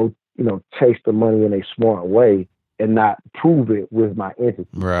pushing, go, chase the money in a smart way and not prove it with my entity.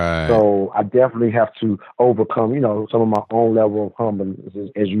 Right. So I definitely have to overcome, some of my own level of humbleness,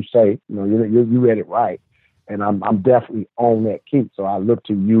 as you say. You read it right, and I'm definitely on that kick. So I look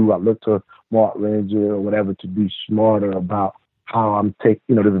to you, I look to Mark Ranger or whatever to be smarter about how I'm taking,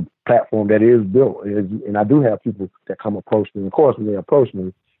 there's a platform that is built, and I do have people that come approach me. Of course, when they approach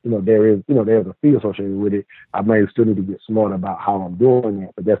me, there's a fee associated with it. I may still need to get smart about how I'm doing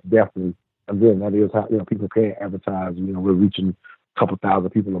that, but that's definitely, again, that is how, people can advertise. We're reaching a couple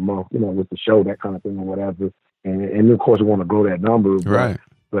thousand people a month, with the show, that kind of thing or whatever. And of course, we want to grow that number. Right.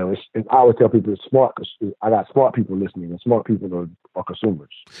 But I always tell people it's smart, because I got smart people listening, and smart people are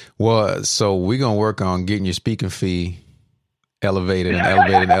consumers. Well, so we're going to work on getting your speaking fee elevated and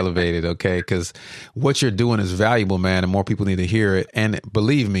elevated and elevated, okay? Because what you're doing is valuable, man, and more people need to hear it. And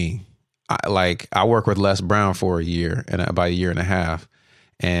believe me, I work with Les Brown for a year, and about a year and a half.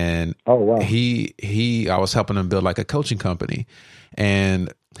 And oh, wow. I was helping him build like a coaching company,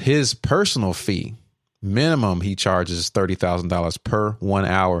 and his personal fee, minimum he charges $30,000 per 1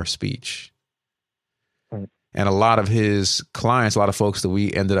 hour speech. And a lot of his clients, a lot of folks that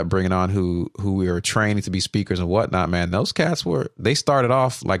we ended up bringing on who we were training to be speakers and whatnot, man, those cats they started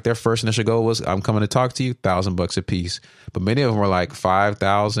off like their first initial goal was, I'm coming to talk to you, $1,000 a piece. But many of them were like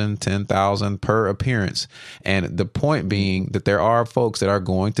 5,000, 10,000 per appearance. And the point being that there are folks that are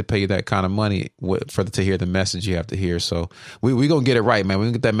going to pay you that kind of money to hear the message you have to hear. So we going to get it right, man. We're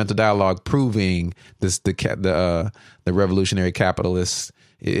going to get that mental dialogue proving the revolutionary capitalist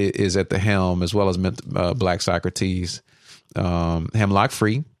is at the helm, as well as Black Socrates. Hemlock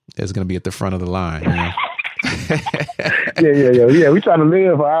Free is going to be at the front of the line. You know? Yeah. We trying to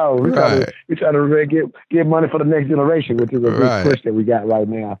live for ours. We trying to get money for the next generation, which is a big push that we got right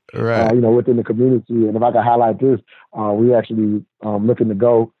now. Right. Within the community. And if I can highlight this, we actually looking to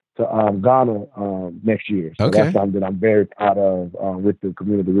go to Ghana next year. So that's something that I'm very proud of with the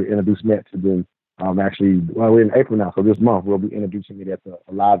community. We introduced Matt to them. We're in April now, so this month we'll be introducing it as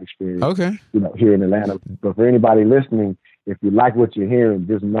a live experience. Okay. Here in Atlanta. But for anybody listening, if you like what you're hearing,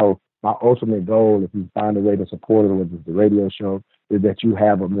 just know my ultimate goal, if you find a way to support it, whether it's the radio show, is that you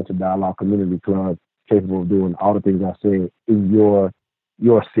have a mental dialogue community club capable of doing all the things I said in your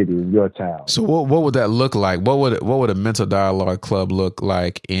city, in your town. So what would that look like? What would a mental dialogue club look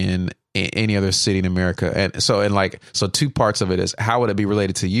like in any other city in America? And so two parts of it is, how would it be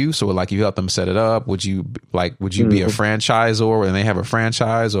related to you? So like you help them set it up? Would you be a franchisor and they have a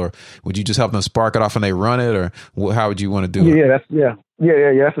franchise, or would you just help them spark it off and they run it, or how would you want to do it? That's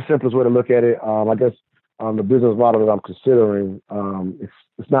the simplest way to look at it. I guess the business model that I'm considering,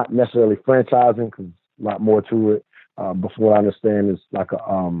 it's not necessarily franchising, because a lot more to it. But from what I understand, it's like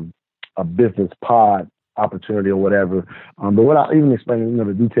a business pod opportunity or whatever. But without even explaining,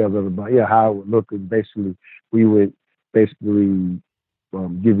 the details of it, but how it would look is basically we would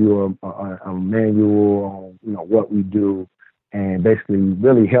give you a manual on what we do, and basically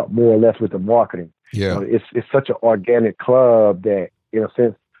really help more or less with the marketing. Yeah, it's such an organic club that, in a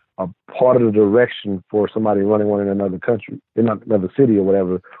sense, a part of the direction for somebody running one in another country, in another city or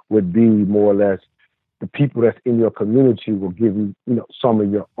whatever, would be more or less the people that's in your community will give you, some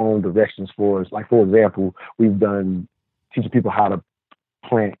of your own directions for us. Like, for example, we've done teaching people how to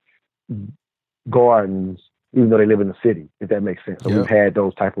plant gardens, even though they live in the city, if that makes sense. So we've had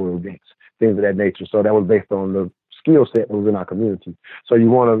those type of events, things of that nature. So that was based on the skill set that was in our community. So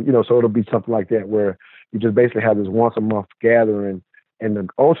you want to, so it'll be something like that, where you just basically have this once a month gathering. And the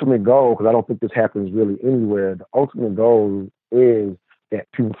ultimate goal, because I don't think this happens really anywhere, the ultimate goal is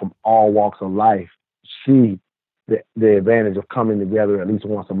that people from all walks of life see the advantage of coming together at least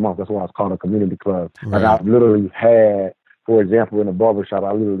once a month. That's why it's called a community club. Right. Like, I've literally had, for example, in a barbershop,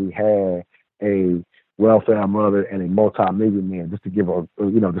 I literally had a welfare mother and a multi-millionaire, just to give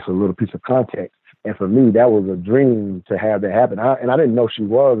just a little piece of context. And for me, that was a dream to have that happen. I didn't know she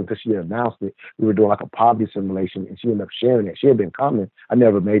was until she announced it. We were doing like a poverty simulation, and she ended up sharing it. She had been coming. I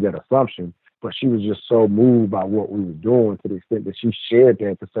never made that assumption, but she was just so moved by what we were doing, to the extent that she shared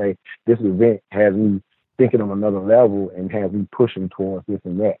that to say, this event has me thinking on another level and has me pushing towards this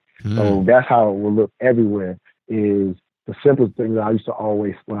and that. So that's how it will look everywhere. Is the simplest thing that I used to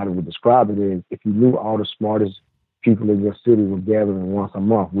always, when I would describe it, is, if you knew all the smartest people in your city were gathering once a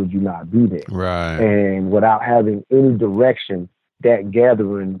month, would you not be there? Right. And without having any direction, that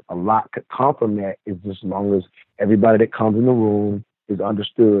gathering, a lot could come from that, is just as long as everybody that comes in the room is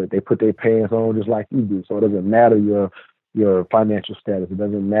understood. They put their pants on just like you do. So it doesn't matter your financial status. It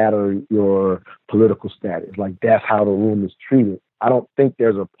doesn't matter your political status. Like, that's how the room is treated. I don't think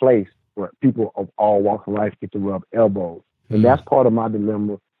there's a place where people of all walks of life get to rub elbows. And that's part of my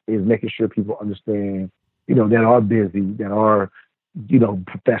dilemma, is making sure people understand, that are busy, that are,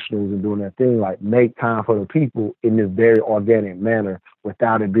 professionals and doing that thing, like, make time for the people in this very organic manner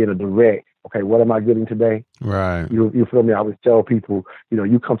without it being a direct, okay, what am I getting today? Right. You feel me? I always tell people,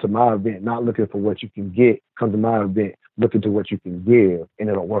 you come to my event not looking for what you can get. Come to my event looking to what you can give, and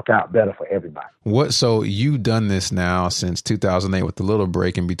it'll work out better for everybody. So you've done this now since 2008 with the little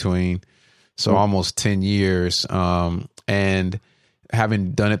break in between. So almost 10 years. And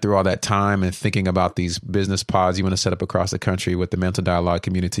having done it through all that time and thinking about these business pods you want to set up across the country with the mental dialogue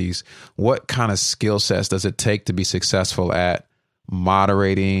communities, what kind of skill sets does it take to be successful at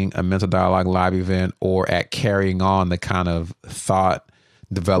moderating a mental dialogue live event, or at carrying on the kind of thought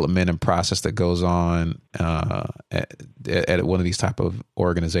development and process that goes on at one of these type of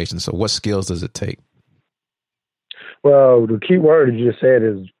organizations? So what skills does it take? Well, the key word you just said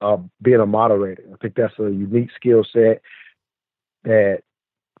is being a moderator. I think that's a unique skill set that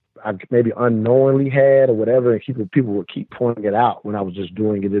I maybe unknowingly had or whatever, and people would keep pointing it out when I was just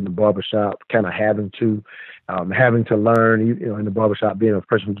doing it in the barbershop, kind of having to learn, in the barbershop, being a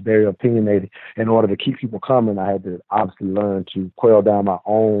person who's very opinionated. In order to keep people coming, I had to obviously learn to quail down my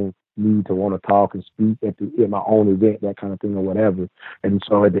own need to want to talk and speak at my own event, that kind of thing or whatever. And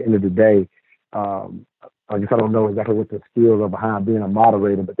so at the end of the day, I just don't know exactly what the skills are behind being a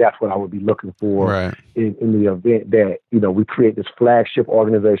moderator, but that's what I would be looking for in the event that, we create this flagship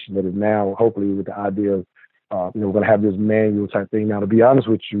organization that is now hopefully with the idea of, we're going to have this manual type thing. Now, to be honest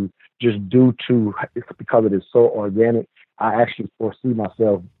with you, just because it is so organic, I actually foresee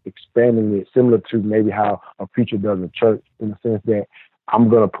myself expanding it similar to maybe how a preacher does a church, in the sense that I'm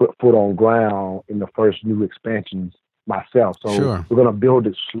going to put foot on ground in the first new expansions myself. So we're going to build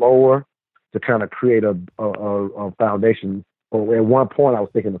it slower to kind of create a foundation. Or at one point, I was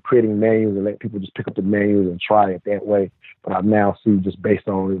thinking of creating manuals and let people just pick up the manuals and try it that way. But I now see, just based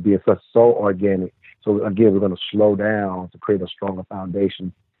on it being so organic. So again, we're going to slow down to create a stronger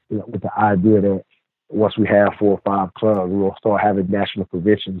foundation, with the idea that once we have 4 or 5 clubs, we'll start having national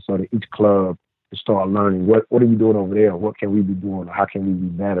provisions so that each club can start learning what are you doing over there? What can we be doing? Or how can we be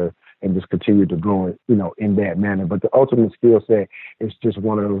better? And just continue to grow it, in that manner. But the ultimate skill set is just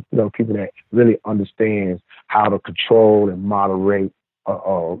one of those, people that really understands how to control and moderate,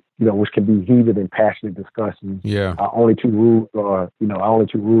 which can be heated and passionate discussions. Yeah. Our only two rules are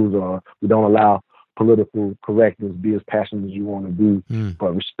we don't allow political correctness, be as passionate as you want to be,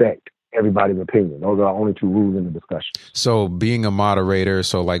 but respect everybody's opinion. Those are our only 2 rules in the discussion. So being a moderator,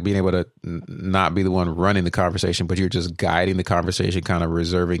 like being able to not be the one running the conversation, but you're just guiding the conversation, kind of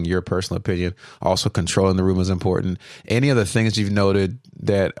reserving your personal opinion. Also controlling the room is important. Any other things you've noted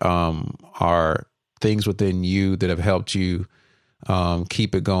that are things within you that have helped you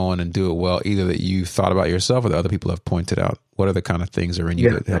keep it going and do it well, either that you thought about yourself or that other people have pointed out? What are the kind of things that are in you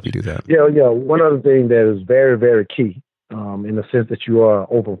that help you do that? Yeah. One other thing that is very, very key, in the sense that you are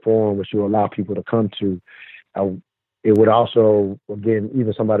open forum, which you allow people to come to. It would also, again,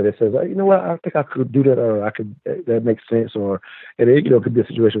 even somebody that says, you know what, I think I could do that, or that makes sense, or it could be a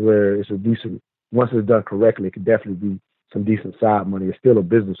situation where it's a decent, once it's done correctly, it could definitely be some decent side money. It's still a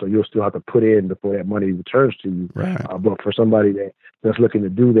business, so you'll still have to put in before that money returns to you. Right. But for somebody that's looking to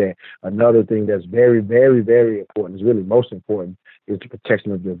do that, another thing that's very, very, very important, is really most important, is the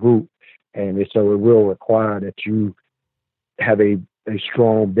protection of your group. And so it will require that you have a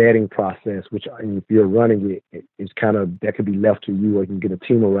strong vetting process, which if you're running it, it's kind of, that could be left to you, or you can get a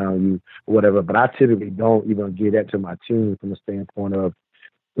team around you or whatever. But I typically don't even give that to my team from the standpoint of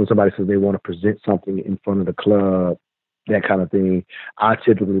when somebody says they want to present something in front of the club, that kind of thing. I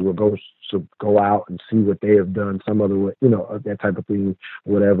typically will go out and see what they have done some other way, that type of thing,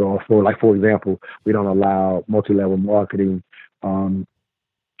 whatever. Or for example, we don't allow multi-level marketing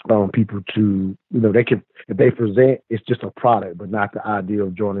people to, they can, if they present, it's just a product, but not the idea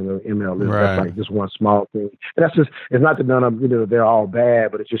of joining an email list. Right. That's like just one small thing. And that's just, it's not that none of them, they're all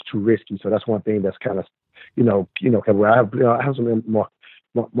bad, but it's just too risky. So that's one thing that's kind of, where I have some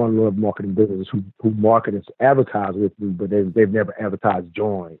one marketing businesses who market and advertise with me, but they've never advertised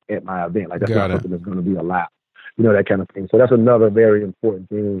join at my event. Like that's not something that's going to be allowed. That kind of thing. So that's another very important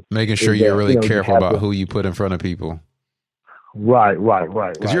thing. Making sure you're really careful about who you put in front of people. Right.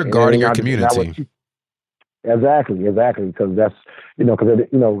 Because you're guarding your community. Exactly. Because that's,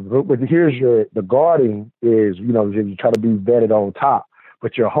 but here's the guarding is, you try to be vetted on top,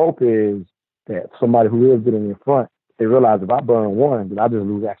 but your hope is that somebody who is getting in front, they realize if I burn one, then I just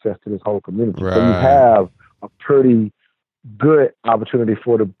lose access to this whole community. Right. So you have a pretty good opportunity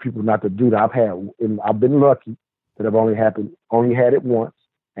for the people not to do that. I've been lucky that I've only had it once,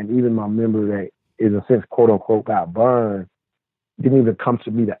 and even my member that is in a sense, quote unquote, got burned, didn't even come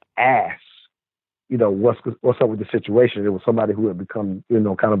to me to ask, what's up with the situation. It was somebody who had become,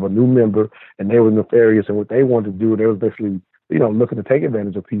 kind of a new member, and they were nefarious, and what they wanted to do, they was basically, looking to take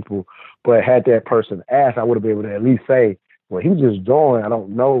advantage of people. But had that person asked, I would have been able to at least say, well, he just joined. I don't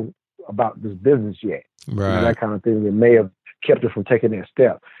know about this business yet. Right. That kind of thing that may have kept it from taking that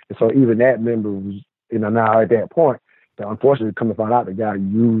step. And so even that member was, now at that point, unfortunately, come to find out the guy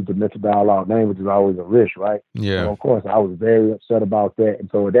used the mental dialogue name, which is always a risk, right? Yeah. So of course, I was very upset about that. And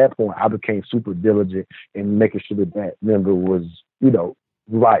so at that point, I became super diligent in making sure that member was,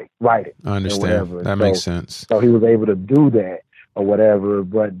 right. I understand. That makes sense. So he was able to do that or whatever.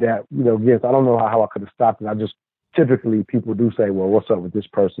 But that, again, I don't know how I could have stopped it. I just, typically people do say, well, what's up with this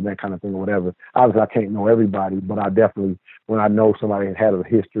person, that kind of thing or whatever. Obviously, I can't know everybody, but I definitely, when I know somebody has had a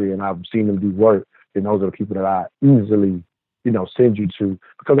history and I've seen them do work, then those are the people that I easily, send you to.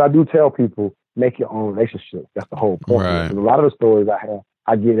 Because I do tell people, make your own relationships. That's the whole point. Right. A lot of the stories I have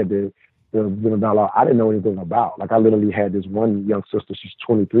I get at the dialogue I didn't know anything about. Like I literally had this one young sister, she's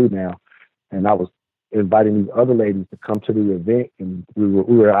 23 now, and I was inviting these other ladies to come to the event, and we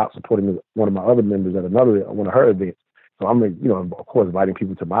were out supporting one of my other members at one of her events. So I'm, of course, inviting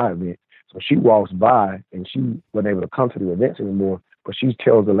people to my event. So she walks by, and she wasn't able to come to the events anymore, but she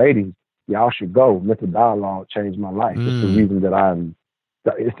tells the ladies, y'all should go. Mental Dialogue changed my life. It's the reason that I'm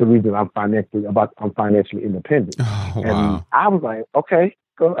financially independent. Oh, wow. And I was like, okay,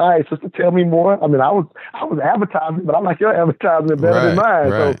 go, all right, sister, tell me more. I mean, I was advertising, but I'm like, your advertising is better than mine.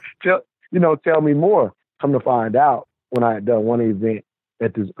 Right. So tell me more. Come to find out, when I had done one event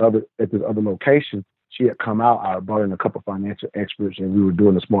at this other location, she had come out. I brought in a couple of financial experts, and we were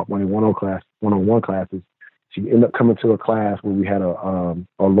doing the Smart Money 101 classes. She ended up coming to a class where we had a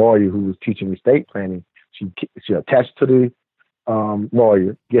lawyer who was teaching estate planning. She attached to the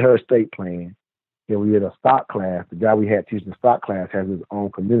lawyer, get her estate plan. Then we had a stock class. The guy we had teaching the stock class has his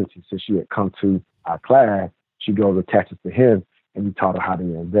own community. So she had come to our class. She goes attaches to him, and we taught her how to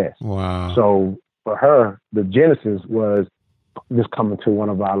invest. Wow. So for her, the genesis was just coming to one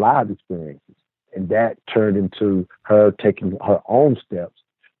of our live experiences. And that turned into her taking her own steps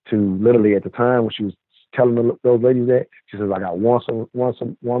to literally, at the time when she was telling those ladies that, she says, I got one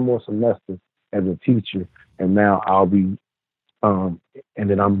more semester as a teacher, and now I'll be, and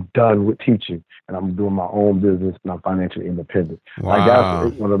then I'm done with teaching, and I'm doing my own business, and I'm financially independent. Wow. Like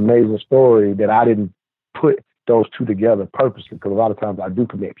that's an amazing story that I didn't put those two together purposely, because a lot of times I do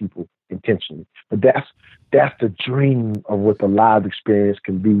connect people intentionally. But that's the dream of what the live experience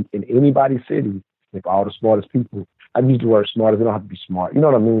can be in anybody's city. If all the smartest people, I use the word smart, they don't have to be smart. You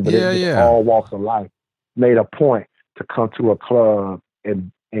know what I mean? But all walks of life made a point to come to a club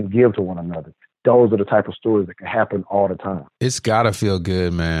and give to one another. Those are the type of stories that can happen all the time. It's gotta feel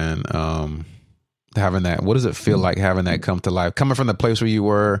good, man. Having that, what does it feel like having that come to life? Coming from the place where you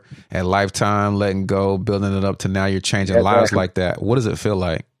were at Lifetime, letting go, building it up to now you're changing lives like that. What does it feel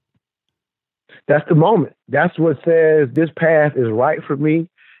like? That's the moment. That's what says this path is right for me,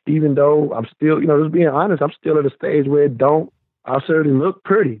 even though I'm still, just being honest, I'm still at a stage where I certainly look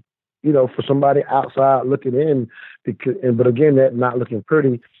pretty, for somebody outside looking in. But again, that not looking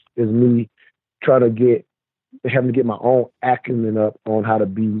pretty is me having to get my own acumen up on how to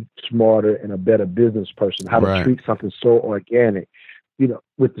be smarter and a better business person, how to treat something so organic,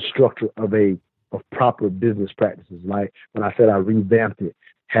 with the structure of proper business practices. Like when I said I revamped it,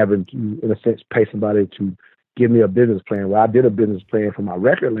 having to, in a sense, pay somebody to give me a business plan. Well, I did a business plan for my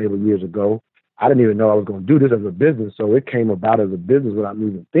record label years ago. I didn't even know I was going to do this as a business. So it came about as a business without me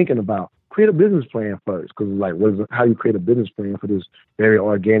even thinking about create a business plan first. Because it's like, how you create a business plan for this very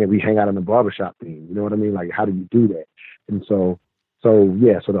organic, we hang out in the barbershop thing. You know what I mean? Like, how do you do that? And so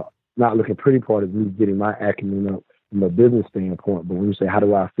the not looking pretty part is me getting my acumen up from a business standpoint. But when you say, how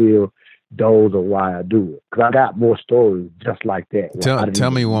do I feel? Those are why I do it. Because I got more stories just like that.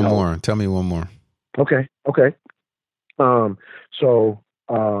 Tell me one more. Tell me one more. Okay.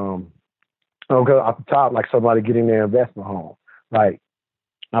 I'll go off the top, like somebody getting their investment home. Like,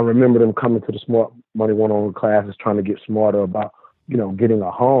 I remember them coming to the Smart Money 101 classes trying to get smarter about, getting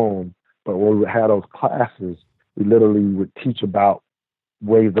a home. But when we would have those classes, we literally would teach about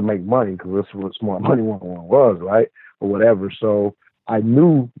ways to make money, because that's what Smart Money 101 was, right? Or whatever. So I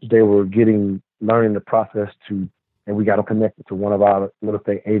knew they were learning the process and we got them connected to one of our real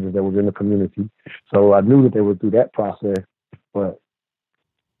estate agents that was in the community. So I knew that they would do that process, but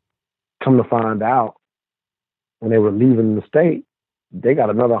come to find out, when they were leaving the state, they got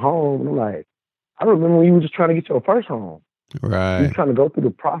another home. And I'm like, I remember when you were just trying to get your first home. Right. You were trying to go through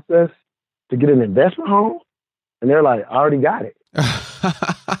the process to get an investment home? And they're like, I already got it.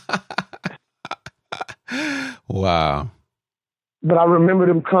 Wow. But I remember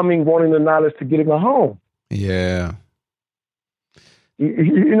them coming, wanting the knowledge to getting a home. Yeah.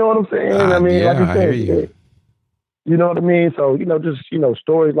 You know what I'm saying? I mean, yeah, like I hear you. You know what I mean? So, just,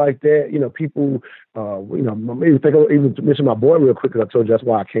 stories like that, people, maybe think of even to mention my boy real quick, because I told you that's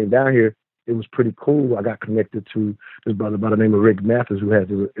why I came down here. It was pretty cool. I got connected to this brother by the name of Rick Mathis, who has,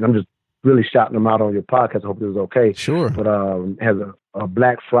 and I'm just really shouting him out on your podcast. I hope this is okay. Sure. But has a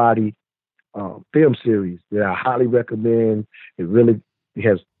Black Friday film series that I highly recommend. It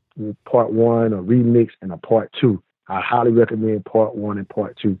has part 1, a remix, and a part 2. I highly recommend part 1 and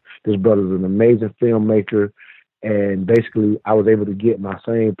part 2. This brother's an amazing filmmaker. And basically, I was able to get my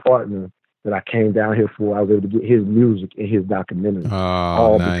same partner that I came down here for. I was able to get his music in his documentary. Oh,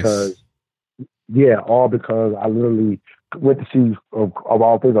 all nice. Because I literally went to see, of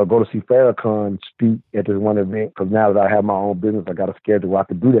all things, I'll go to see Farrakhan speak at this one event, because now that I have my own business, I got a schedule where I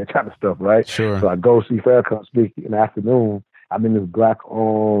can do that kind of stuff, right? Sure. So I go see Farrakhan speak in the afternoon, I'm in this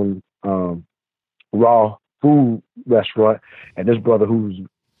black-owned raw food restaurant, and this brother who's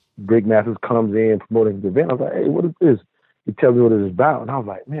Big Masters comes in promoting the event. I was like, hey, what is this? He tells me what it is about, and I was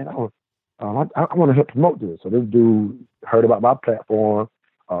like, man, I want to help promote this. So this dude heard about my platform,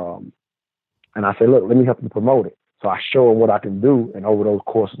 and I said, look, let me help you promote it. So I show him what I can do, and over those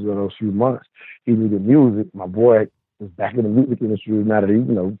courses of those few months, he needed music. My boy was back in the music industry now that he,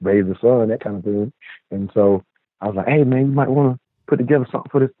 raised a son, that kind of thing. And so I was like, hey, man, you might want to put together something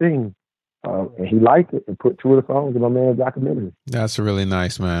for this thing. And he liked it and put 2 of the songs in my man's documentary. That's really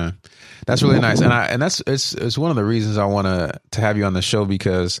nice, man. That's really nice. And it's one of the reasons I want to have you on the show,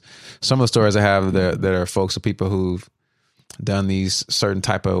 because some of the stories I have there are folks of people who've done these certain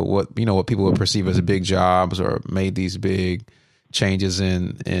type of what people would perceive as big jobs, or made these big changes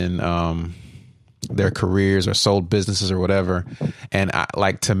in their careers, or sold businesses or whatever. And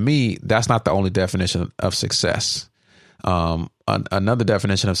to me, that's not the only definition of success. Another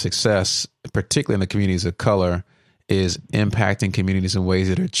definition of success, particularly in the communities of color, is impacting communities in ways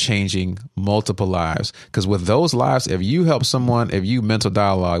that are changing multiple lives. Because with those lives, if you Mental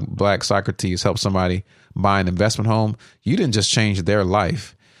Dialogue, Black Socrates, help somebody buy an investment home, you didn't just change their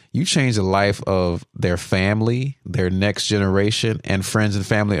life. You changed the life of their family, their next generation, and friends and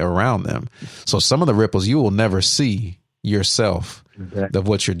family around them. So some of the ripples you will never see yourself of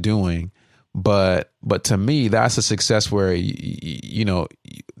what you're doing. But to me, that's a success where,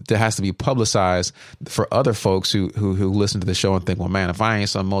 there has to be publicized for other folks who listen to the show and think, well, man, if I ain't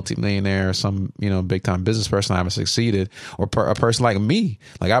some multimillionaire or some, big time business person, I haven't succeeded. Or a person like me,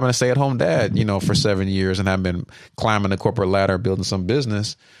 like I've been a stay at home dad, for 7 years, and I've been climbing the corporate ladder, building some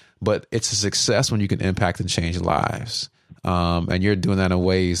business. But it's a success when you can impact and change lives. And you're doing that in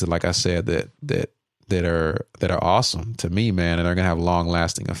ways that, like I said, that are awesome to me, man, and are going to have long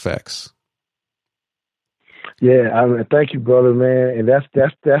lasting effects. Yeah, thank you, brother, man. And that's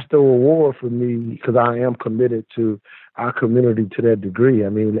the reward for me, because I am committed to our community to that degree. I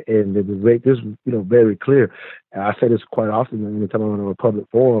mean, and the rate is, very clear. And I say this quite often anytime I'm on a public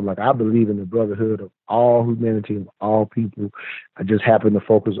forum. Like, I believe in the brotherhood of all humanity, of all people. I just happen to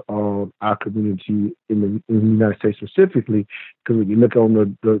focus on our community in the United States specifically, because when you look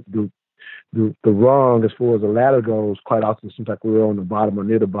on the rung as far as the ladder goes, quite often it seems like we're on the bottom or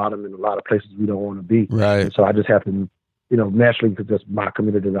near the bottom in a lot of places we don't want to be. Right. And so I just happen, naturally, because that's my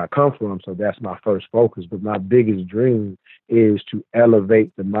community that I come from, so that's my first focus. But my biggest dream is to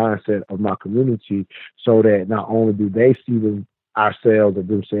elevate the mindset of my community so that not only do they see ourselves or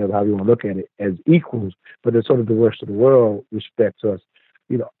themselves, how you want to look at it, as equals, but that sort of the rest of the world respects us,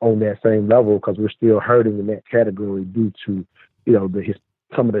 on that same level, because we're still hurting in that category due to,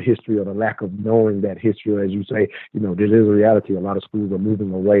 some of the history or the lack of knowing that history. Or as you say, there is a reality. A lot of schools are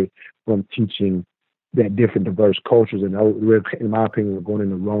moving away from teaching that different diverse cultures. And in my opinion, we're going in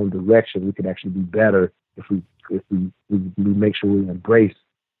the wrong direction. We could actually be better if we make sure we embrace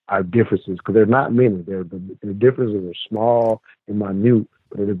our differences, because they're not many. The differences are small and minute,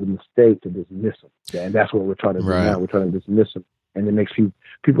 but it is a mistake to dismiss them. Yeah, and that's what we're trying to do now. We're trying to dismiss them. And it makes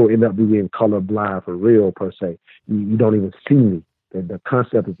people end up being colorblind for real, per se. You don't even see me. The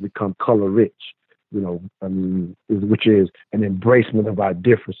concept has become color rich, which is an embracement of our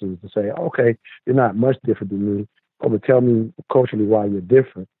differences, to say, okay, you're not much different than me, but tell me culturally why you're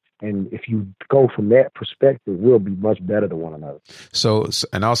different. And if you go from that perspective, we'll be much better to one another. So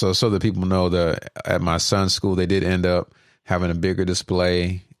that people know, at my son's school, they did end up having a bigger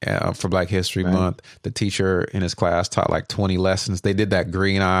display for Black History Month. The teacher in his class taught like 20 lessons. They did that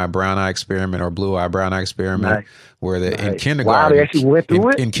green eye, brown eye experiment, or blue eye, brown eye experiment, where in kindergarten. Wow, they actually went through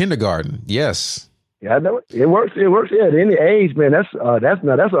it? In kindergarten, yes. Yeah, I know it. It works. Yeah, at any age, man. That's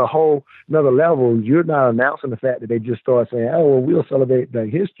a whole another level. You're not announcing the fact that they just start saying, "Oh, well, we'll celebrate Black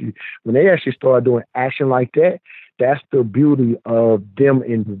history." When they actually start doing action like that, that's the beauty of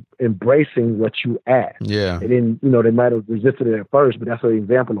them embracing what you ask. Yeah. And then, they might have resisted it at first, but that's an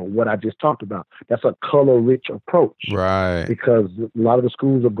example of what I just talked about. That's a color-rich approach. Right. Because a lot of the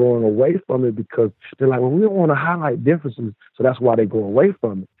schools are going away from it because they're like, well, we don't want to highlight differences, so that's why they go away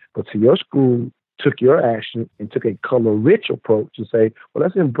from it. But to your school, took your action and took a color-rich approach to say, well,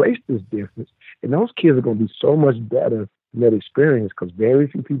 let's embrace this difference. And those kids are going to be so much better in that experience, because very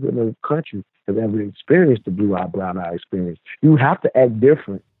few people in the country have ever experienced the blue eye, brown eye experience. You have to act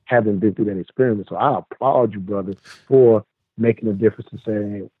different having been through that experience. So I applaud you, brother, for making a difference and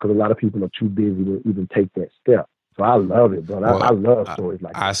saying, because a lot of people are too busy to even take that step. So I love it, brother. I love stories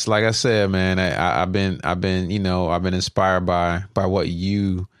like that. Like I said, man, I've been inspired by what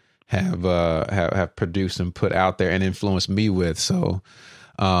you have produced and put out there and influenced me with. So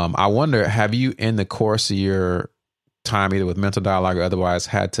I wonder, have you, in the course of your time, either with mental dialogue or otherwise,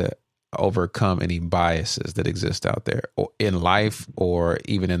 had to overcome any biases that exist out there or in life or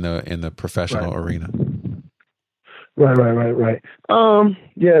even in the professional arena? Right.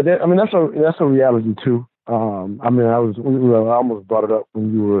 Yeah, that's a reality too. I almost brought it up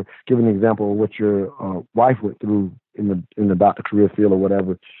when you were giving an example of what your wife went through in the doctor career field or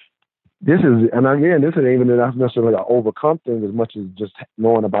whatever. This isn't even necessarily an overcome thing as much as just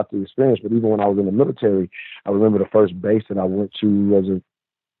knowing about the experience. But even when I was in the military, I remember the first base that I went to as a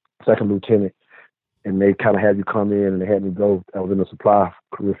second lieutenant, and they kind of had you come in and they had me go. I was in the supply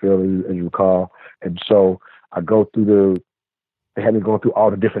career field, as you recall, and so they had me going through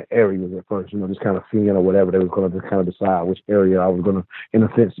all the different areas at first, just kind of seeing or whatever. They was going to just kind of decide which area I was going to, in a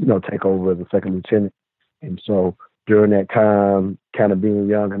sense, take over as a second lieutenant. And so during that time, kind of being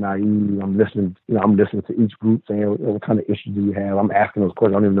young and naive, I'm listening to each group saying, what kind of issues do you have? I'm asking those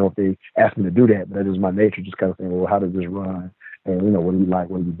questions. I don't even know if they asked me to do that, but that is my nature, just kind of saying, well, how does this run? And, what do you like?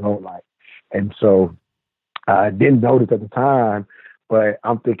 What do you don't like? And so I didn't notice at the time, but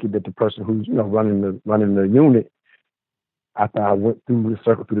I'm thinking that the person who's, running the unit, after I went through the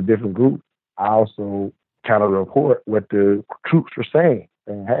circle through the different groups, I also kind of report what the troops were saying.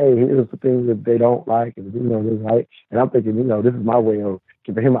 And, hey, here's the things that they don't like, and this right. And I'm thinking, this is my way of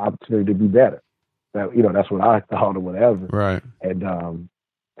giving him an opportunity to be better. That, that's what I thought or whatever. Right.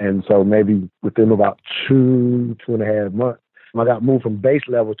 And so maybe within about 2.5 months, I got moved from base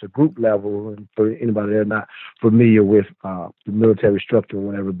level to group level. And for anybody that's not familiar with the military structure or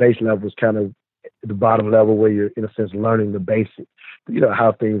whatever, base level is kind of the bottom level where you're, in a sense, learning the basics,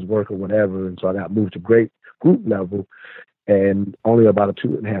 how things work or whatever. And so I got moved to great group level, and only about a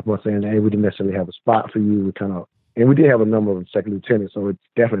 2.5 months in, hey, we didn't necessarily have a spot for you. And we did have a number of second lieutenants, so it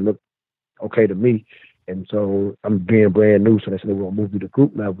definitely looked okay to me. And so I'm being brand new, so they said they were going to move me to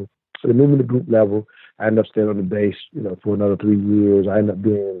group level. So they moved me to group level. I ended up staying on the base, for another 3 years. I ended up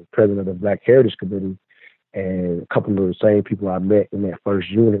being president of the Black Heritage Committee, and a couple of the same people I met in that first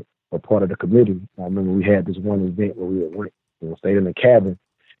unit were part of the committee. I remember we had this one event where we went and stayed in the cabin,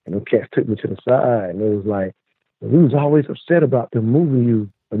 and them cats took me to the side, and it was like, we was always upset about them moving you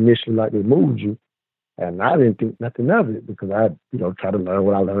initially like they moved you. And I didn't think nothing of it because I, tried to learn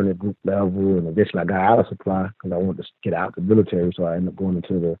what I learned at group level, and eventually I got out of supply because I wanted to get out of the military, so I ended up going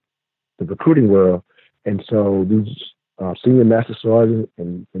into the recruiting world. And so these senior master sergeant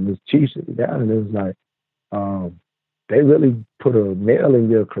and this chief sit me down, and it was like, they really put a nail in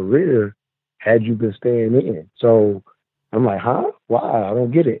your career had you been staying in. So I'm like, huh? Why? I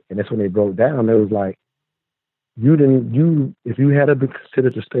don't get it. And that's when they broke down. It was like, if you had been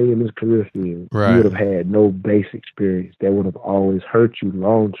considered to stay in this career field, right, you would have had no base experience. That would have always hurt you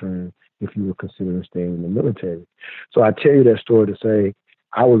long term if you were considering staying in the military. So I tell you that story to say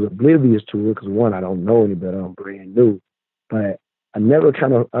I was oblivious to it because, one, I don't know any better. I'm brand new. But I never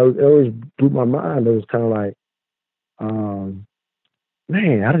it always blew my mind. It was kind of like,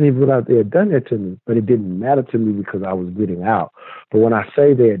 man, I didn't even realize they had done that to me. But it didn't matter to me because I was getting out. But when I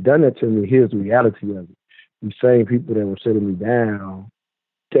say they had done that to me, here's the reality of it. These same people that were sitting me down,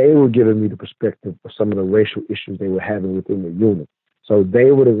 they were giving me the perspective of some of the racial issues they were having within the unit. So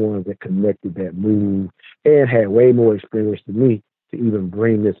they were the ones that connected that move and had way more experience than me to even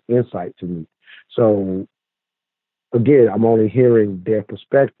bring this insight to me. So again, I'm only hearing their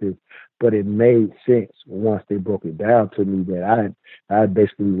perspective, but it made sense once they broke it down to me that I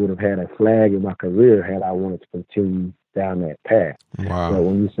basically would have had a flag in my career had I wanted to continue down that path. Wow. So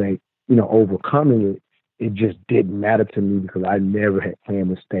when you say, overcoming it, it just didn't matter to me because I never had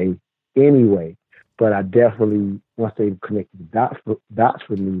planned to stay anyway. But I definitely, once they connected the dots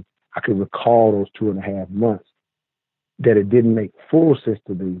for me, I could recall those 2.5 months that it didn't make full sense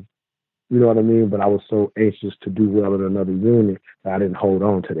to me. You know what I mean? But I was so anxious to do well in another unit that I didn't hold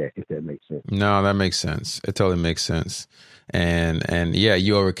on to that, if that makes sense. No, that makes sense. It totally makes sense. And yeah,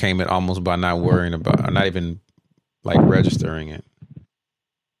 you overcame it almost by not worrying about, not even like registering it.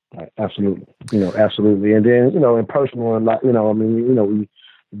 Right, absolutely. Absolutely. And then, in personal and we,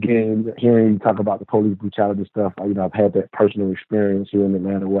 again, hearing you talk about the police brutality stuff, I've had that personal experience here in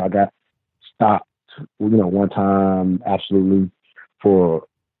Atlanta where I got stopped, one time, absolutely, for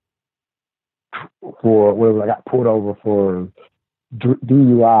whatever. I got pulled over for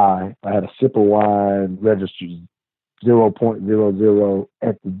DUI. I had a sip of wine registered 0.00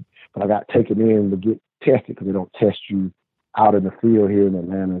 but I got taken in to get tested because they don't test you out in the field here in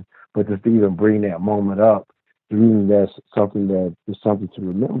Atlanta. But just to even bring that moment up, the reason that's something that is something to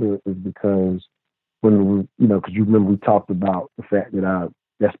remember is because when because you remember we talked about the fact that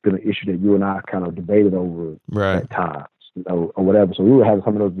that's been an issue that you and I kind of debated over right. at times, or whatever. So we were having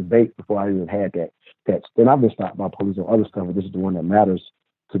some of those debates before I even had that then I've been stopped by police on other stuff, but this is the one that matters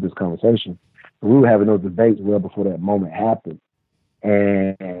to this conversation. So we were having those debates well before that moment happened.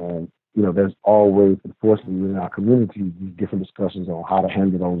 And there's always, unfortunately, in our community, these different discussions on how to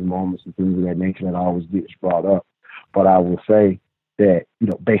handle those moments and things of that nature that always gets brought up. But I will say that,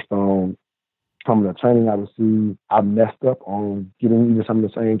 based on some of the training I received, I messed up on getting even some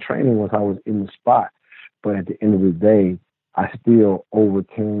of the same training once I was in the spot. But at the end of the day, I still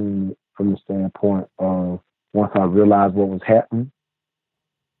overcame from the standpoint of once I realized what was happening,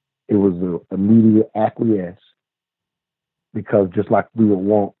 it was an immediate acquiesce, because just like we would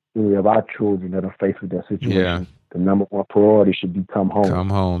want any of our children that are faced with that situation, the number one priority should be come home. Come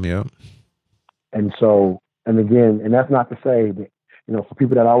home, yep. And so, and again, and that's not to say that, for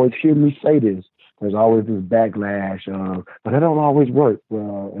people that always hear me say this, there's always this backlash of, but that don't always work.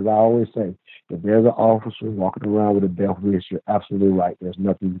 Well, as I always say, if there's an officer walking around with a death wish, you're absolutely right. There's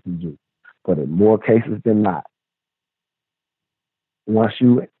nothing you can do. But in more cases than not, once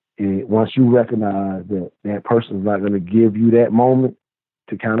you recognize that that person's not going to give you that moment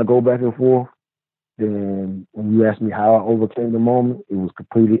to kind of go back and forth, then when you ask me how I overcame the moment, it was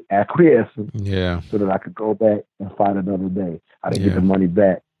completely acquiescent. Yeah. So that I could go back and fight another day. I didn't get the money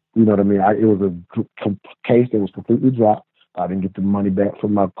back. You know what I mean? It was a case that was completely dropped. I didn't get the money back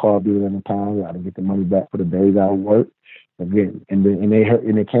from my car being in the pound. I didn't get the money back for the days I worked. Again, and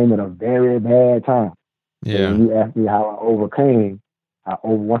it came at a very bad time. Yeah. And when you asked me how I overcame,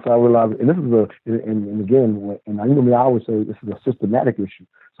 once I realized, and this is and again, and I always say this is a systematic issue.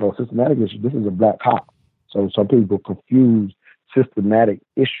 So a systematic issue, this is a black cop. So some people confuse systematic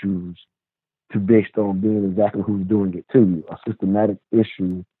issues based on being exactly who's doing it to you. A systematic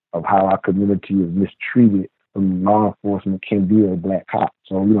issue of how our community is mistreated from law enforcement can be a black cop.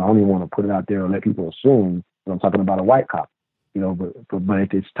 So, I don't even want to put it out there and let people assume that I'm talking about a white cop. But at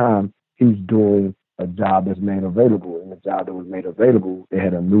this time, he's doing a job that's made available. And the job that was made available, they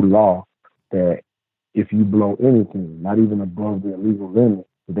had a new law that if you blow anything, not even above the illegal limit,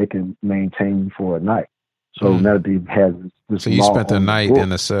 they can maintain you for a night. So now that they have this So you spent the night in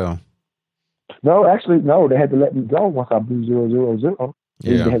the cell? No, actually, no. They had to let me go once I blew 000.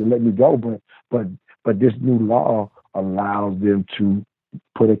 They had to let me go, but this new law allows them to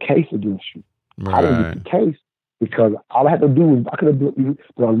put a case against you. Right. I didn't get the case because all I had to do was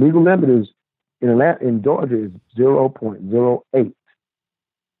the legal limit is in Georgia is 0.08.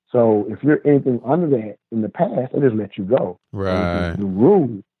 So if you're anything under that in the past, they just let you go. Right. The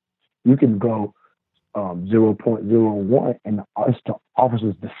rule, you can go 0.01, and it's the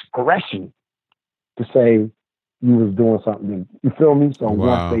officer's discretion to say you was doing something. You feel me? So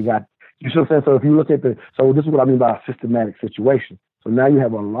once they got, you see what I'm saying? So if you look at so this is what I mean by a systematic situation. So now you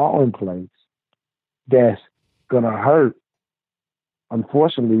have a law in place that's going to hurt,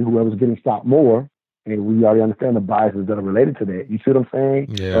 unfortunately, whoever's getting stopped more. And we already understand the biases that are related to that. You see what I'm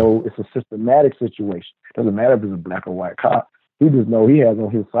saying? Yeah. So it's a systematic situation. Doesn't matter if it's a black or white cop. He just know he has on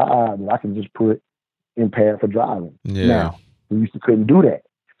his side that I can just put impaired for driving. Yeah. Now, we used to couldn't do that.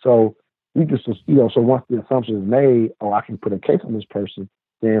 So we just, so once the assumption is made, I can put a case on this person,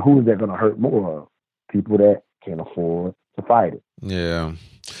 then who is that going to hurt more of? People that can afford to fight it. Yeah.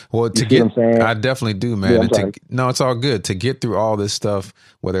 Well, I definitely do, man. Yeah, no, it's all good. To get through all this stuff,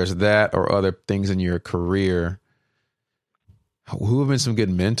 whether it's that or other things in your career, who have been some good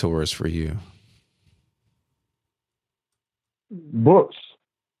mentors for you? Books.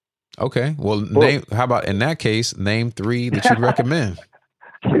 Okay. Well, how about in that case, name 3 that you'd recommend?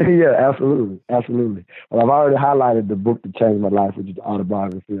 Yeah, absolutely. Absolutely. Well, I've already highlighted the book that changed my life, which is the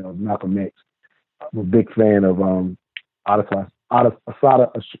autobiography of Malcolm X. I'm a big fan of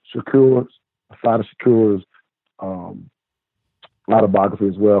Assata Shakur's autobiography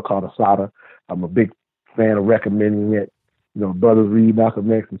as well, called Assata. I'm a big fan of recommending it. Brothers read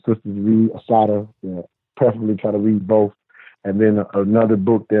Malcolm X and sisters read Assata. Preferably try to read both. And then another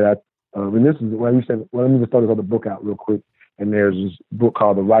book that and this is when you said, let me just throw this other book out real quick. And there's this book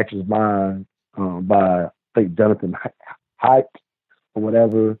called The Righteous Mind by, I think, Jonathan Haidt or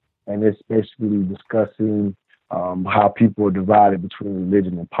whatever. And it's basically discussing how people are divided between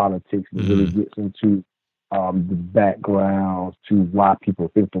religion and politics. And it really gets into the background to why people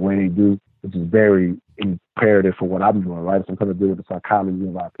think the way they do, which is very imperative for what I'm doing, right? If I'm going to deal with the psychology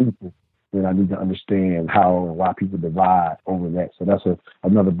of our people, then I need to understand how and why people divide over that. So that's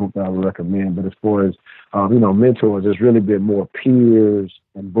another book that I would recommend. But as far as, mentors, there's really been more peers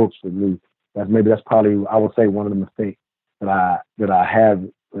and books for me. That's probably, I would say, one of the mistakes that I have.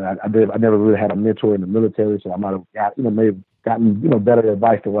 I never really had a mentor in the military, so I might have may have gotten, better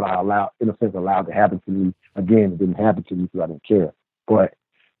advice than what I allowed to happen to me. Again, it didn't happen to me because I didn't care. But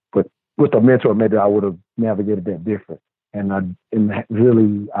with a mentor, maybe I would have navigated that different. And I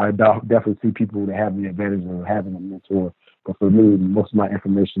definitely see people that have the advantage of having a mentor. But for me, most of my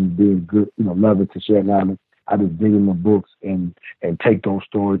information is being good, loving to share knowledge. I just dig in the books and take those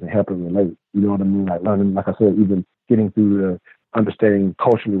stories and help it relate. You know what I mean? Like learning, like I said, even getting through the understanding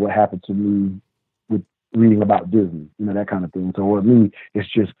culturally what happened to me with reading about Disney, that kind of thing. So with me, it's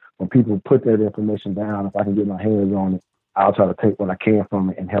just when people put that information down, if I can get my hands on it, I'll try to take what I can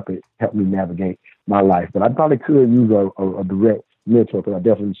from it and help me navigate my life. But I probably could use a direct mentor, because I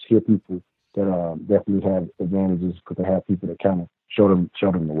definitely hear people that definitely have advantages because they have people that kind of show them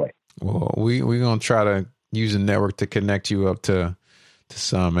the way. Well, we're going to try to use a network to connect you up to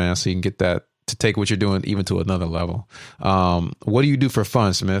some, man, so you can get that, to take what you're doing even to another level. What do you do for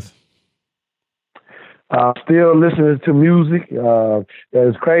fun, Smith? Still listening to music.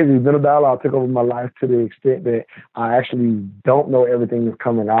 It's crazy. Mental Dialogue took over my life to the extent that I actually don't know everything that's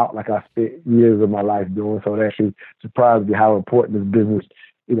coming out like I spent years of my life doing. So it actually surprised me how important this business,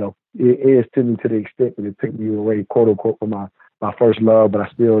 it is to me, to the extent that it took me away, quote unquote, from my first love, but I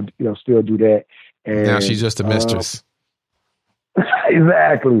still do that. And now she's just a mistress.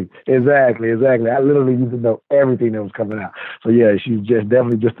 Exactly. I literally used to know everything that was coming out. So yeah, she's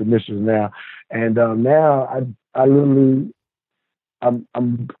definitely just a mistress now. And now I'm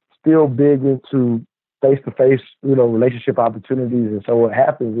still big into face-to-face, relationship opportunities. And so what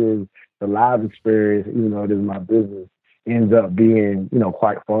happens is the live experience, even though it is my business, ends up being,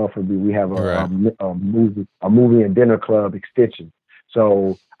 quite fun for me. We have a movie and dinner club extension.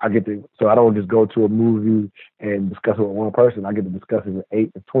 So I don't just go to a movie and discuss it with one person. I get to discuss it with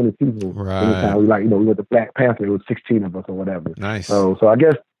 8 to 20 people. Right. Anytime we went to Black Panther, it was 16 of us or whatever. Nice. So I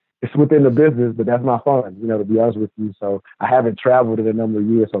guess it's within the business, but that's my fun, to be honest with you. So I haven't traveled in a number of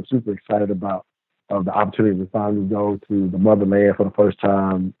years, so I'm super excited about the opportunity to finally go to the motherland for the first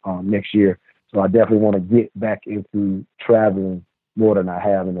time next year. So I definitely want to get back into traveling more than I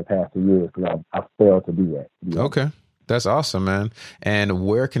have in the past 2 years, because I failed to do that. Okay. That's awesome, man. And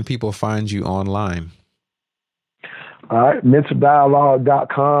where can people find you online? All right,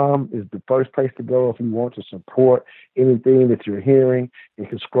 mentaldialogue.com is the first place to go if you want to support anything that you're hearing. You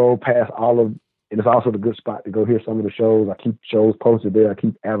can scroll past and it's also the good spot to go hear some of the shows. I keep shows posted there. I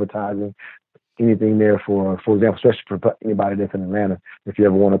keep advertising anything there for example, especially for anybody that's in Atlanta. If you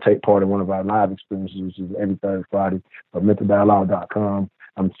ever want to take part in one of our live experiences, which is every third Friday, mentaldialogue.com.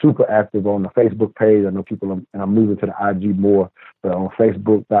 I'm super active on the Facebook page. I know people, and I'm moving to the IG more, but on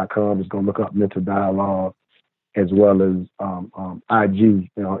Facebook.com, just go look up Mental Dialogue, as well as IG,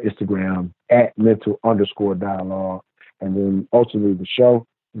 Instagram at mental_dialogue. And then ultimately the show,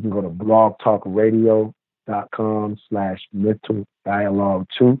 you can go to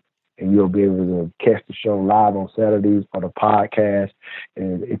blogtalkradio.com/mentaldialogue2, and you'll be able to catch the show live on Saturdays or the podcast.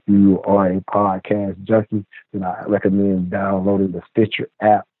 And if you are a podcast junkie, then I recommend downloading the Stitcher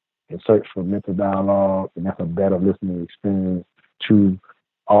app and search for Mental Dialogue, and that's a better listening experience to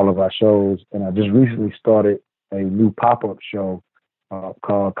all of our shows. And I just recently started a new pop-up show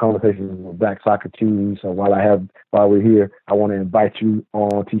called Conversations with Black Socrates. So while we're here, I want to invite you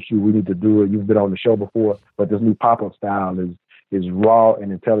on, teach you. We need to do it. You've been on the show before, but this new pop-up style is raw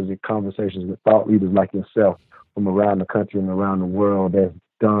and intelligent conversations with thought leaders like yourself from around the country and around the world that's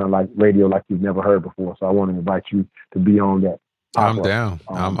done like radio like you've never heard before. So I want to invite you to be on that. I'm down.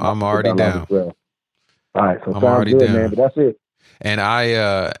 I'm already down. Well. All right, so I'm sounds already good, down, man. But that's it. And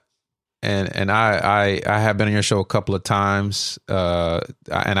I have been on your show a couple of times, and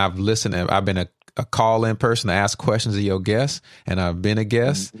I've listened. I've been a call-in person to ask questions of your guests, and I've been a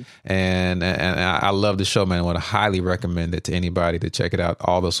guest, and I love the show, man. I want to highly recommend it to anybody to check it out.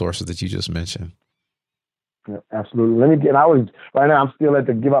 All the sources that you just mentioned. Yeah, absolutely. Right now I'm still at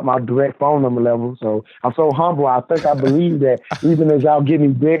the give up my direct phone number level. So I'm so humble. I believe that even as y'all get me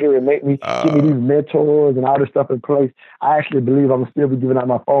bigger and make me give me these mentors and all this stuff in place, I actually believe I'm gonna still be giving out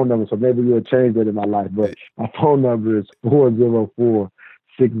my phone number. So maybe you'll change that in my life. But my phone number is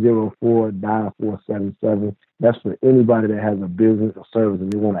 404-604-9477. That's for anybody that has a business or service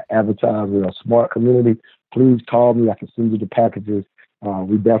and they want to advertise with a smart community. Please call me. I can send you the packages.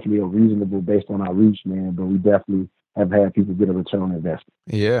 We definitely are reasonable based on our reach, man, but we definitely have had people get a return on investment.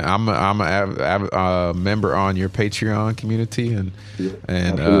 Yeah, I'm a member on your Patreon community and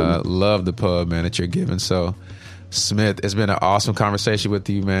love the pub, man, that you're giving. So, Smith, it's been an awesome conversation with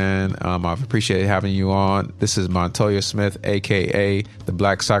you, man. I've appreciated having you on. This is Montoya Smith, a.k.a. the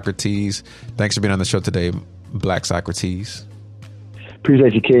Black Socrates. Thanks for being on the show today, Black Socrates.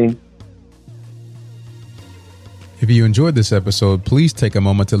 Appreciate you, King. If you enjoyed this episode, please take a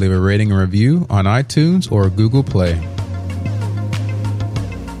moment to leave a rating and review on iTunes or Google Play.